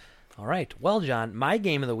 All right. Well, John, my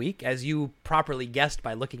game of the week, as you properly guessed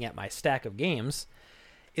by looking at my stack of games,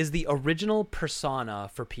 is the original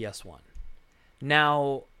Persona for PS1.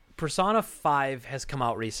 Now, Persona 5 has come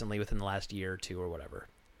out recently within the last year or two or whatever.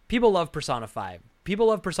 People love Persona 5. People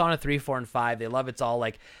love Persona 3, 4, and 5. They love it's all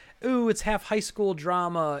like, ooh, it's half high school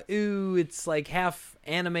drama. Ooh, it's like half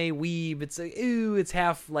anime weeb. It's like, ooh, it's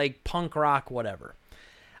half like punk rock, whatever.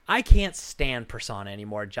 I can't stand Persona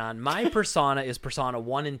anymore, John. My Persona is Persona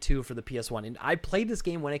 1 and 2 for the PS1. And I played this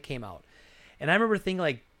game when it came out. And I remember thinking,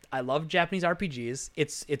 like, I love Japanese RPGs.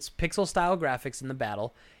 It's pixel style graphics in the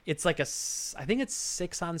battle. It's like I think it's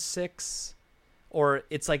 6-on-6. Or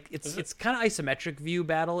it's like it's kind of isometric view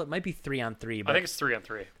battle. It might be 3-on-3. But, I think it's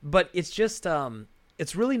 3-on-3. But it's just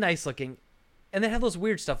it's really nice looking, and they have those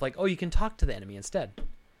weird stuff like, oh, you can talk to the enemy instead.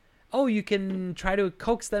 Oh, you can try to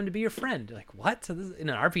coax them to be your friend. Like, what? So this, in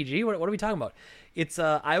an RPG? What are we talking about? It's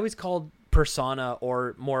I always called Persona,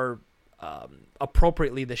 or more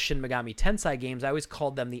appropriately the Shin Megami Tensei games, I always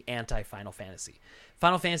called them the anti-Final Fantasy.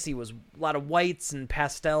 Final Fantasy was a lot of whites and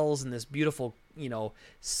pastels and this beautiful,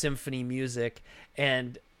 symphony music,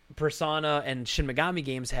 and Persona and Shin Megami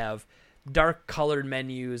games have dark colored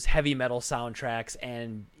menus, heavy metal soundtracks,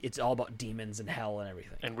 and it's all about demons and hell and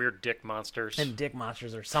everything. And weird dick monsters. And dick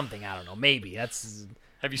monsters or something, I don't know. Maybe that's...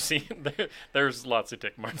 Have you seen? There's lots of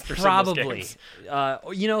dick monsters. Probably. In those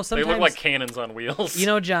games. Sometimes they look like cannons on wheels.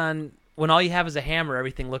 John, when all you have is a hammer,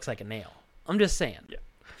 everything looks like a nail. I'm just saying. Yeah.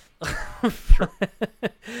 Sure.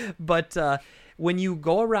 But when you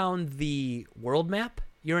go around the world map,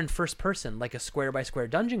 you're in first person, like a square by square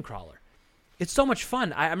dungeon crawler. It's so much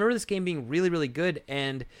fun. I remember this game being really, really good,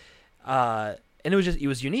 and it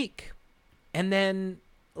was unique. And then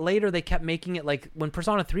later they kept making it, like when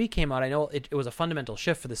Persona 3 came out, I know it was a fundamental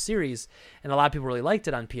shift for the series, and a lot of people really liked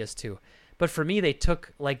it on PS2. But for me, they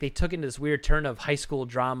took into this weird turn of high school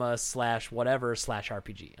drama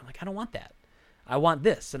 /whatever/RPG. I'm like, I don't want that. I want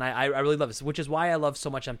this, and I really love this, which is why I love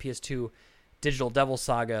so much on PS2 Digital Devil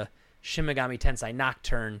Saga, Shin Megami Tensei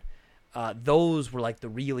Nocturne. Those were like the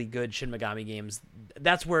really good Shin Megami games.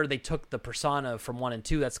 That's where they took the Persona from 1 and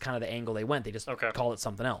 2. That's kind of the angle they went. They just called it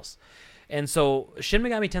something else. And so Shin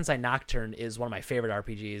Megami Tensei Nocturne is one of my favorite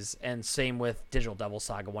RPGs, and same with Digital Devil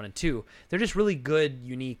Saga 1 and 2. They're just really good,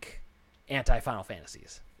 unique anti-Final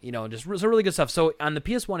Fantasies. Just really good stuff. So on the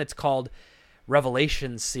PS1, it's called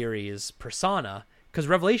Revelations Series Persona, because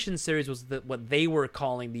Revelations Series was what they were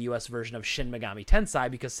calling the US version of Shin Megami Tensei,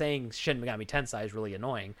 because saying Shin Megami Tensei is really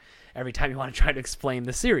annoying every time you want to try to explain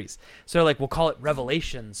the series. So they're like, we'll call it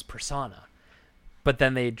Revelations Persona. But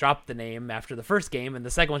then they dropped the name after the first game, and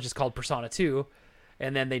the second one's just called Persona 2,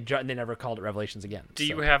 and then they never called it Revelations again. Do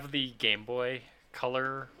you have the Game Boy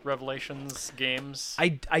Color Revelations games? I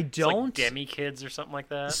don't. It's like Demi Kids or something like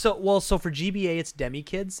that? So for GBA, it's Demi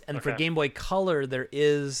Kids, and for Game Boy Color, there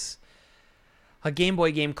is a Game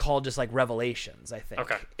Boy game called just like Revelations, I think.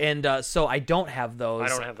 Okay. And so I don't have those. I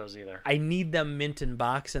don't have those either. I need them mint in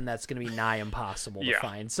box, and that's going to be nigh impossible to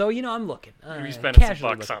find. So, I'm looking. You spending some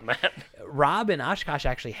bucks on that. Rob in Oshkosh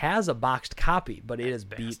actually has a boxed copy, but it is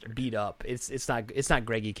beat up. It's not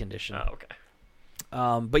Greggy condition. Oh, okay.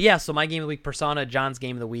 But yeah, so my game of the week, Persona. John's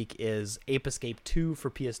game of the week is Ape Escape 2 for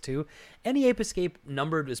PS2. Any Ape Escape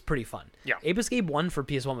numbered is pretty fun. Yeah. Ape Escape 1 for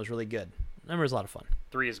PS1 was really good. Number was a lot of fun.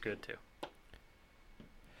 3 is good too.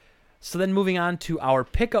 So then moving on to our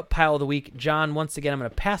pickup pile of the week. John, once again, I'm going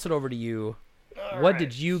to pass it over to you. What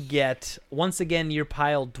did you get? Once again, your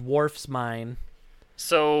pile dwarfs mine.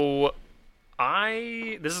 So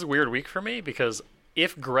this is a weird week for me, because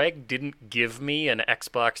if Greg didn't give me an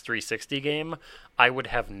Xbox 360 game, I would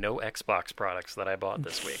have no Xbox products that I bought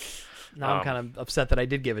this week. Now I'm kind of upset that I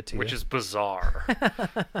did give it to you. Which is bizarre.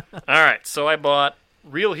 All right, so I bought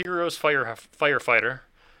Real Heroes Firefighter,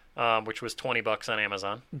 which was $20 on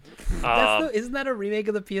Amazon. Isn't that a remake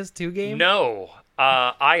of the PS2 game? No,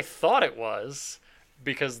 I thought it was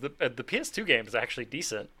because the PS2 game is actually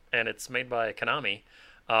decent and it's made by Konami.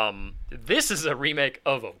 This is a remake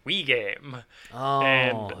of a Wii game.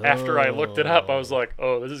 And after I looked it up, I was like,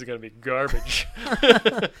 oh, this is going to be garbage.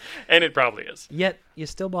 And it probably is. Yet, you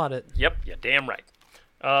still bought it. Yep, yeah, damn right.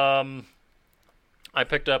 I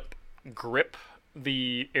picked up Grip,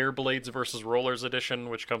 the Airblades vs. Rollers edition,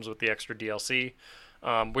 which comes with the extra DLC.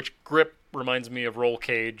 Which Grip reminds me of Roll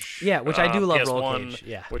Cage. Yeah, which I do love PS1, Roll Cage.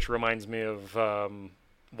 Yeah. Which reminds me of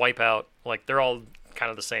Wipeout. Like, they're all kind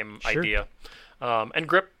of the same idea. And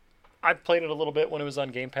Grip, I played it a little bit when it was on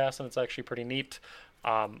Game Pass, and it's actually pretty neat.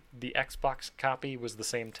 The Xbox copy was the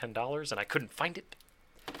same $10, and I couldn't find it.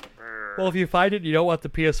 Well, if you find it, you don't want the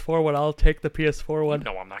PS4 one. I'll take the PS4 one.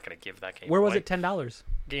 No, I'm not going to give that game Where was away. it? $10.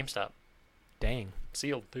 GameStop. Dang.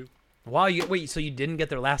 Sealed, too. Wow. Wait, so you didn't get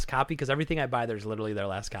their last copy? Because everything I buy, there's literally their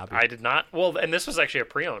last copy. I did not. Well, and this was actually a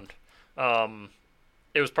pre-owned.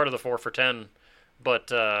 It was part of the 4 for $10,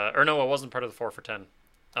 but or no, it wasn't part of the 4 for $10.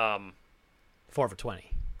 4 for $20.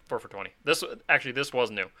 4 for $20. This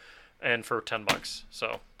was new, and for $10.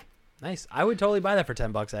 So Nice. I would totally buy that for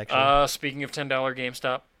 $10 actually. Speaking of $10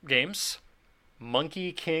 GameStop games,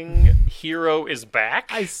 Monkey King Hero is back.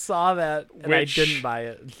 I saw that and I didn't buy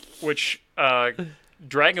it. Which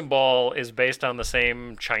Dragon Ball is based on the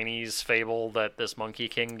same Chinese fable that this Monkey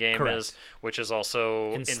King game Correct. is, which is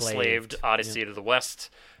also Enslaved. Odyssey to the West.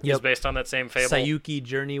 Yep. Is based on that same fable. Sayuki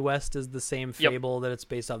Journey West is the same fable that it's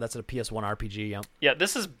based off. That's a PS1 RPG. Yep. Yeah,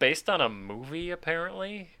 this is based on a movie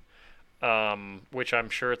apparently, which I'm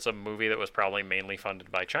sure it's a movie that was probably mainly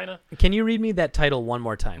funded by China. Can you read me that title one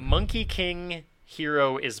more time? Monkey King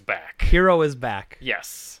Hero is back. Hero is back.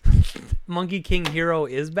 Yes. Monkey King Hero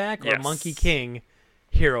is back, or Yes. Monkey King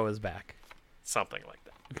Hero is back? Something like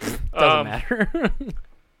that. Doesn't matter.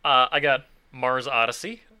 I got Mars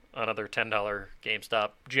Odyssey, another $10 GameStop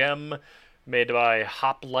gem made by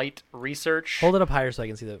Hoplite Research. Hold it up higher so I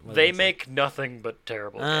can see that. They make nothing but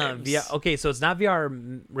terrible games. Okay, so it's not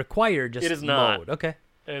VR required. Just It is not. mode. Okay.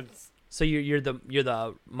 It's So you're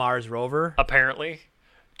the Mars rover. apparently.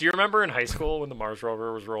 Do you remember in high school when the Mars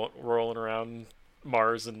rover was rolling around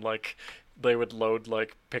Mars and like they would load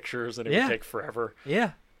like pictures and it Yeah. would take forever?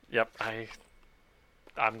 Yeah. Yep,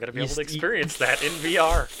 I'm gonna be You able to st- experience that in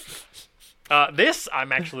VR. This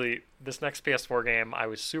next PS4 game I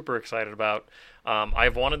was super excited about.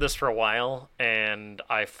 I've wanted this for a while, and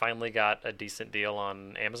I finally got a decent deal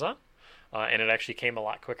on Amazon, and it actually came a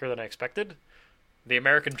lot quicker than I expected. The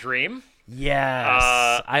American Dream.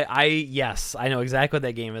 Yes. Yes, I know exactly what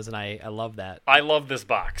that game is, and I love that. I love this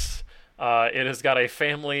box. It has got a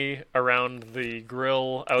family around the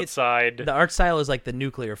grill outside. The art style is like the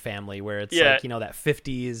Nuclear Family, where it's like that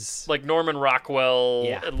 50s. Like Norman Rockwell.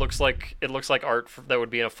 Yeah. It looks like art that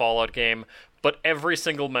would be in a Fallout game. But every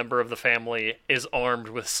single member of the family is armed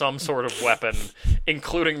with some sort of weapon,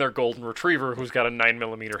 including their golden retriever, who's got a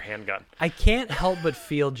 9mm handgun. I can't help but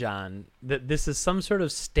feel, John, that this is some sort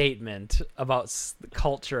of statement about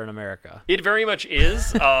culture in America. It very much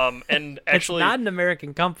is. And actually, it's not an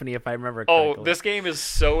American company, if I remember correctly. oh, this game is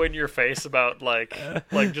so in your face about like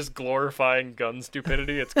just glorifying gun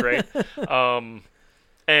stupidity. It's great.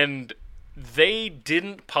 And they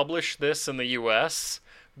didn't publish this in the U.S.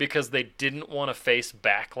 because they didn't want to face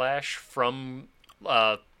backlash from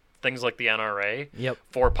things like the NRA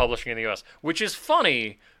for publishing in the U.S., which is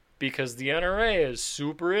funny because the NRA is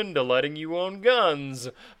super into letting you own guns,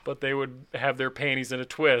 but they would have their panties in a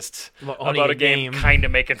twist about a game kind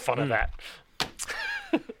of making fun of that.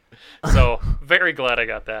 So, very glad I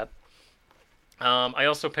got that. I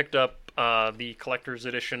also picked up the collector's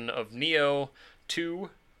edition of Neo 2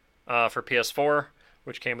 for PS4,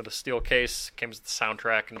 which came with a steel case, came with the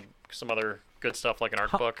soundtrack and some other good stuff like an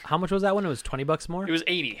art book. How much was that one? It was $20 more? It was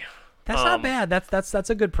 $80. That's not bad. That's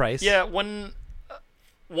a good price. Yeah,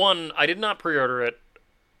 I did not pre-order it,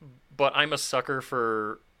 but I'm a sucker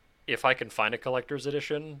for if I can find a collector's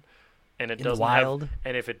edition and if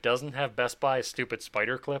it doesn't have Best Buy's stupid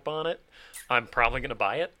spider clip on it, I'm probably going to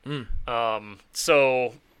buy it.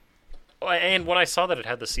 So and when I saw that it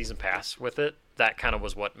had the season pass with it, that kind of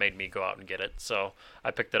was what made me go out and get it. So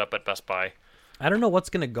I picked it up at Best Buy. I don't know what's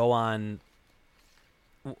going to go on.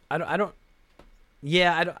 I'm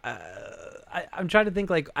trying to think,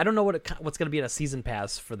 like, I don't know what's going to be in a season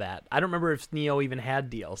pass for that. I don't remember if Neo even had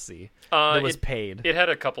DLC that was paid. It had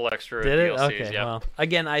a couple extra Did it? DLCs, Okay, yeah. well,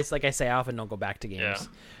 again, I say I often don't go back to games. Yeah.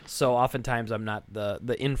 So oftentimes I'm not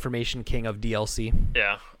the information king of DLC.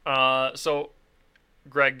 Yeah. So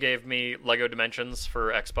Greg gave me Lego Dimensions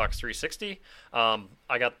for Xbox 360.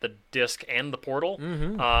 I got the disc and the Portal,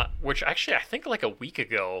 which actually I think like a week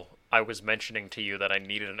ago I was mentioning to you that I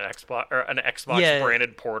needed an Xbox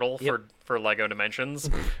branded Portal for Lego Dimensions,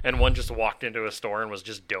 and one just walked into a store and was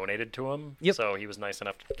just donated to him. Yep. So he was nice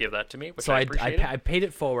enough to give that to me, which So I appreciated. I paid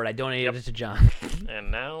it forward. I donated it to John. And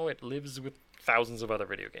now it lives with thousands of other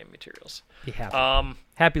video game materials. Be happy.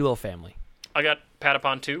 Happy little family. I got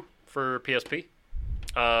Patapon 2 for PSP.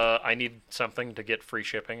 I need something to get free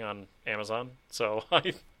shipping on Amazon, so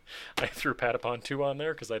I threw Patapon 2 on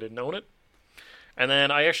there because I didn't own it. And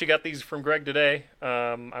then I actually got these from Greg today.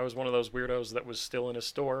 I was one of those weirdos that was still in his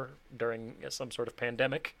store during some sort of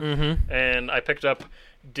pandemic. Mm-hmm. And I picked up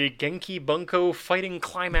Genki Bunko Fighting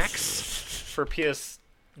Climax for PS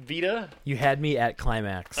Vita. You had me at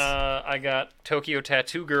Climax. I got Tokyo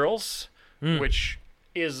Tattoo Girls, which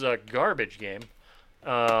is a garbage game.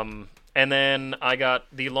 And then I got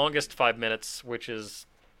The Longest 5 Minutes, which is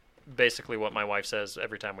basically what my wife says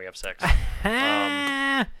every time we have sex.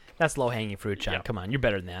 That's low-hanging fruit, John. Yeah. Come on, you're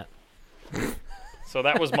better than that. So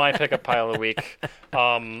that was my pickup pile of the week.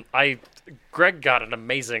 Greg got an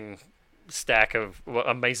amazing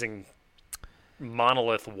amazing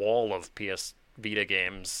monolith wall of PS Vita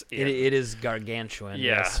games. It is gargantuan.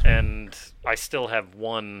 Yeah, Yes. and I still have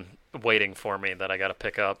one waiting for me that I got to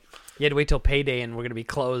pick up. You had to wait till payday, and we're going to be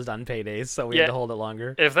closed on paydays, so we had to hold it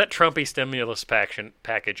longer. If that Trumpy stimulus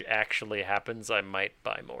package actually happens, I might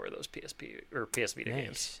buy more of those PSP or PS Vita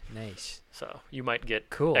games. Nice. So you might get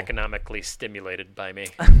Cool. economically stimulated by me.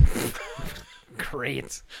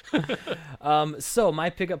 Great. So my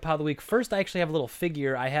pickup pile of the week. First, I actually have a little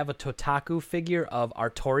figure. I have a Totaku figure of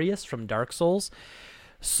Artorias from Dark Souls.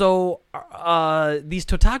 So these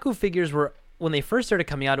Totaku figures were, when they first started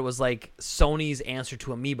coming out, it was like Sony's answer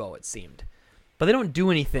to Amiibo, it seemed. But they don't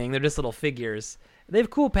do anything. They're just little figures. They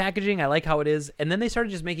have cool packaging. I like how it is. And then they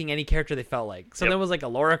started just making any character they felt like. So there was like a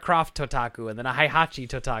Lara Croft Totaku and then a Heihachi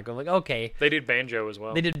Totaku. I'm like, okay. They did Banjo as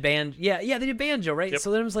well. They did Yeah, they did Banjo, right? Yep.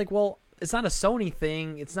 So then it was like, well, it's not a Sony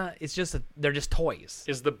thing. It's not. It's just they're just toys.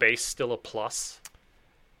 Is the base still a plus?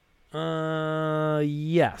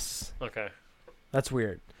 Yes. Okay. That's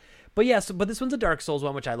weird. But yes, but this one's a Dark Souls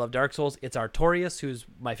one, which I love Dark Souls. It's Artorias, who's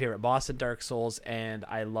my favorite boss in Dark Souls, and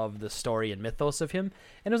I love the story and mythos of him.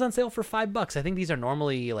 And it was on sale for $5. I think these are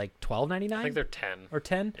normally like $12.99. I think they're 10. Or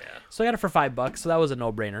 10. Yeah. So I got it for $5, so that was a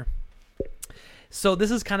no-brainer. So this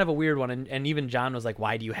is kind of a weird one, and even John was like,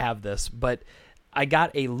 why do you have this? But I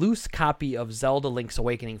got a loose copy of Zelda Link's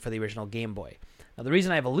Awakening for the original Game Boy. Now, the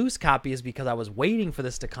reason I have a loose copy is because I was waiting for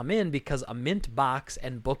this to come in because a mint box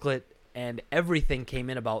and booklet and everything came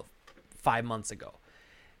in about 5 months ago.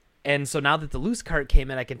 And so now that the loose cart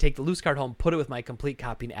came in, I can take the loose cart home, put it with my complete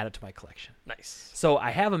copy, and add it to my collection. Nice. So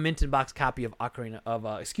I have a mint in box copy of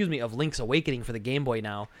Link's Awakening for the Game Boy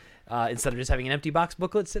now, instead of just having an empty box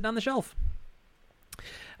booklet sitting on the shelf.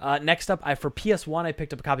 Next up, for PS1, I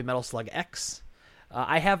picked up a copy of Metal Slug X.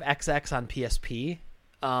 I have XX on PSP,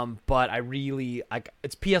 but I really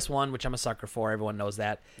it's PS1, which I'm a sucker for. Everyone knows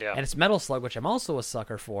that. Yeah. And it's Metal Slug, which I'm also a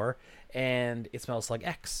sucker for, and it's Metal Slug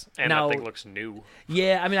X. And now, that thing looks new.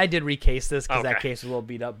 Yeah, I mean, I did recase this because that Okay. case was a little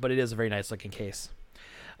beat up, but it is a very nice looking case.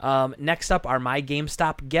 Next up are my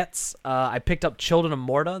GameStop gets. I picked up Children of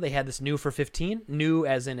Morta. They had this new for $15. New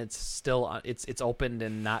as in it's still it's opened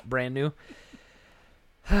and not brand new.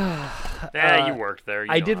 You worked there.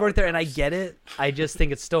 I did work there, and I get it. I just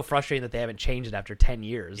think it's still frustrating that they haven't changed it after 10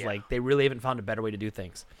 years. Yeah. Like, they really haven't found a better way to do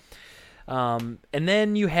things. And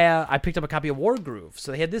then I picked up a copy of Wargroove.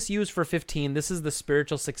 So they had this used for $15. This is the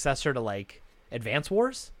spiritual successor to, like, Advance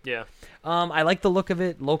Wars. Yeah. I like the look of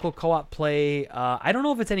it. Local co-op play. I don't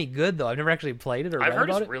know if it's any good, though. I've never actually played it or I've read heard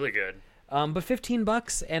about it's it. really good. But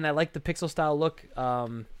 $15, and I like the pixel style look.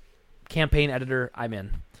 Campaign editor, I'm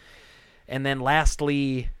in. And then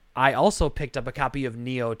lastly, I also picked up a copy of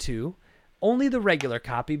Neo 2. Only the regular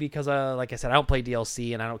copy because, like I said, I don't play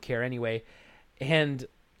DLC and I don't care anyway. And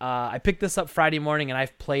I picked this up Friday morning, and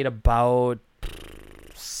I've played about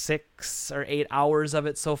 6 or 8 hours of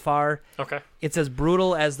it so far. Okay. It's as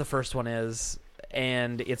brutal as the first one is,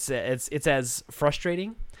 and it's as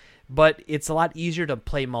frustrating, but it's a lot easier to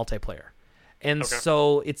play multiplayer. And Okay.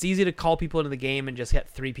 so it's easy to call people into the game and just get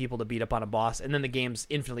 3 people to beat up on a boss, and then the game's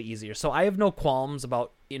infinitely easier. So I have no qualms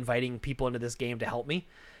about inviting people into this game to help me.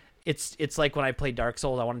 It's like when I played Dark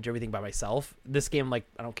Souls, I want to do everything by myself. This game, like,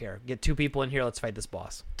 I don't care. Get 2 people in here, let's fight this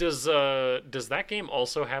boss. Does that game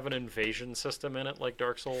also have an invasion system in it like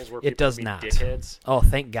Dark Souls, where It people does can be not. dickheads? Oh,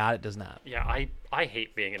 thank God it does not. Yeah, I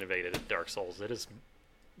hate being invaded in Dark Souls. It is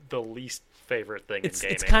the least favorite thing in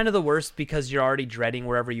gaming. It's kind of the worst because you're already dreading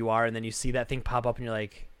wherever you are, and then you see that thing pop up, and you're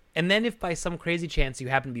like, and then if by some crazy chance you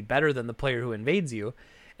happen to be better than the player who invades you,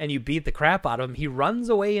 and you beat the crap out of him, he runs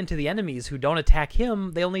away into the enemies who don't attack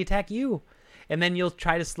him; they only attack you. And then you'll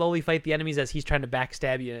try to slowly fight the enemies as he's trying to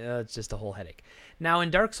backstab you. It's just a whole headache. Now, in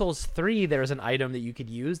Dark Souls 3, there's an item that you could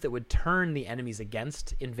use that would turn the enemies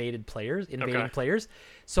against invading players.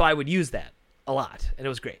 So I would use that a lot, and it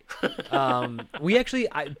was great.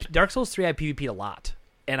 Dark Souls 3, I PvP'd a lot.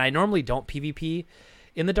 And I normally don't PvP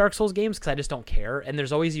in the Dark Souls games because I just don't care. And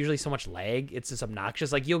there's always usually so much lag. It's just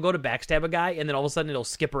obnoxious. Like, you'll go to backstab a guy, and then all of a sudden it'll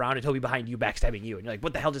skip around and he'll be behind you backstabbing you. And you're like,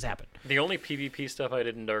 what the hell just happened? The only PvP stuff I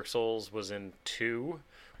did in Dark Souls was in 2,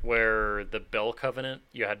 where the Bell Covenant,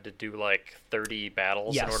 you had to do like 30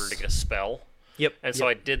 battles in order to get a spell. Yep. And so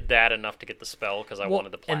I did that enough to get the spell because I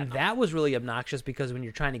wanted the platinum. And that was really obnoxious because when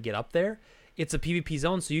you're trying to get up there, it's a PvP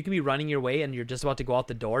zone, so you can be running your way and you're just about to go out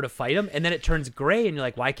the door to fight him, and then it turns gray, and you're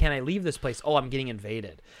like, why can't I leave this place? Oh, I'm getting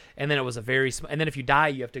invaded. And then it was and then if you die,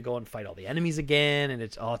 you have to go and fight all the enemies again, and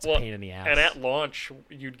it's a pain in the ass. And at launch,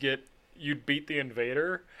 you'd beat the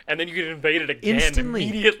invader, and then you get invaded again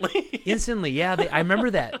immediately. Instantly, yeah. I remember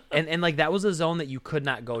that. And like, that was a zone that you could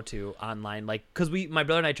not go to online, like, because my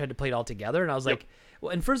brother and I tried to play it all together, and I was like,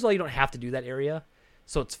 well, and first of all, you don't have to do that area,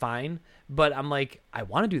 so it's fine. But I'm like, I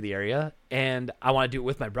want to do the area, and I want to do it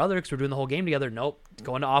with my brother because we're doing the whole game together. Nope.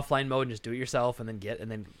 Go into offline mode and just do it yourself, and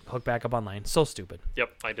then hook back up online. So stupid. Yep,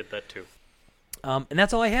 I did that too. And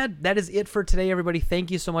that's all I had. That is it for today, everybody. Thank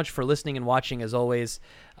you so much for listening and watching, as always.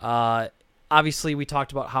 Obviously, we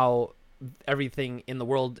talked about how everything in the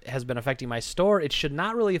world has been affecting my store. It should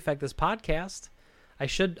not really affect this podcast.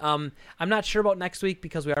 I'm not sure about next week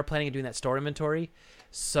because we are planning on doing that store inventory.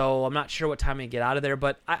 So I'm not sure what time we get out of there,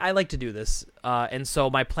 but I like to do this. And so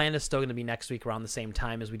my plan is still going to be next week around the same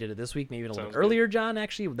time as we did it this week, maybe a little bit earlier, John,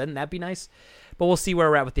 actually. Wouldn't that be nice? But we'll see where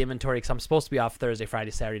we're at with the inventory because I'm supposed to be off Thursday,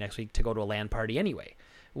 Friday, Saturday next week to go to a LAN party anyway.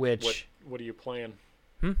 Which What are you playing?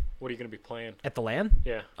 What are you going to be playing? At the LAN?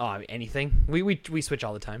 Yeah. Oh, I mean, anything. We switch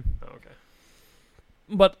all the time. Oh, okay.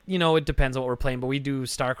 But, it depends on what we're playing. But we do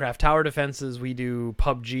StarCraft tower defenses. We do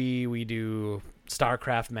PUBG. We do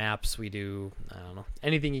StarCraft maps. We do, I don't know,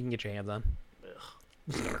 anything you can get your hands on. Ugh,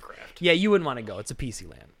 StarCraft. Yeah, you wouldn't want to go. It's a PC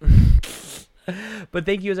LAN. But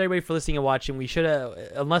thank you, everybody, for listening and watching. We should,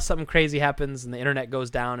 unless something crazy happens and the internet goes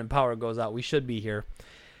down and power goes out, we should be here.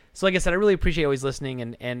 So like I said, I really appreciate always listening,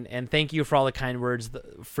 and thank you for all the kind words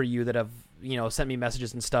for you that have, sent me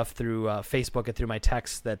messages and stuff through Facebook and through my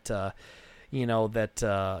texts that, about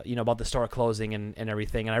the store closing and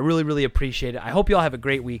everything. And I really, really appreciate it. I hope you all have a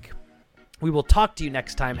great week. We will talk to you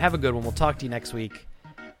next time. Have a good one. We'll talk to you next week.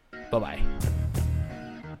 Bye-bye.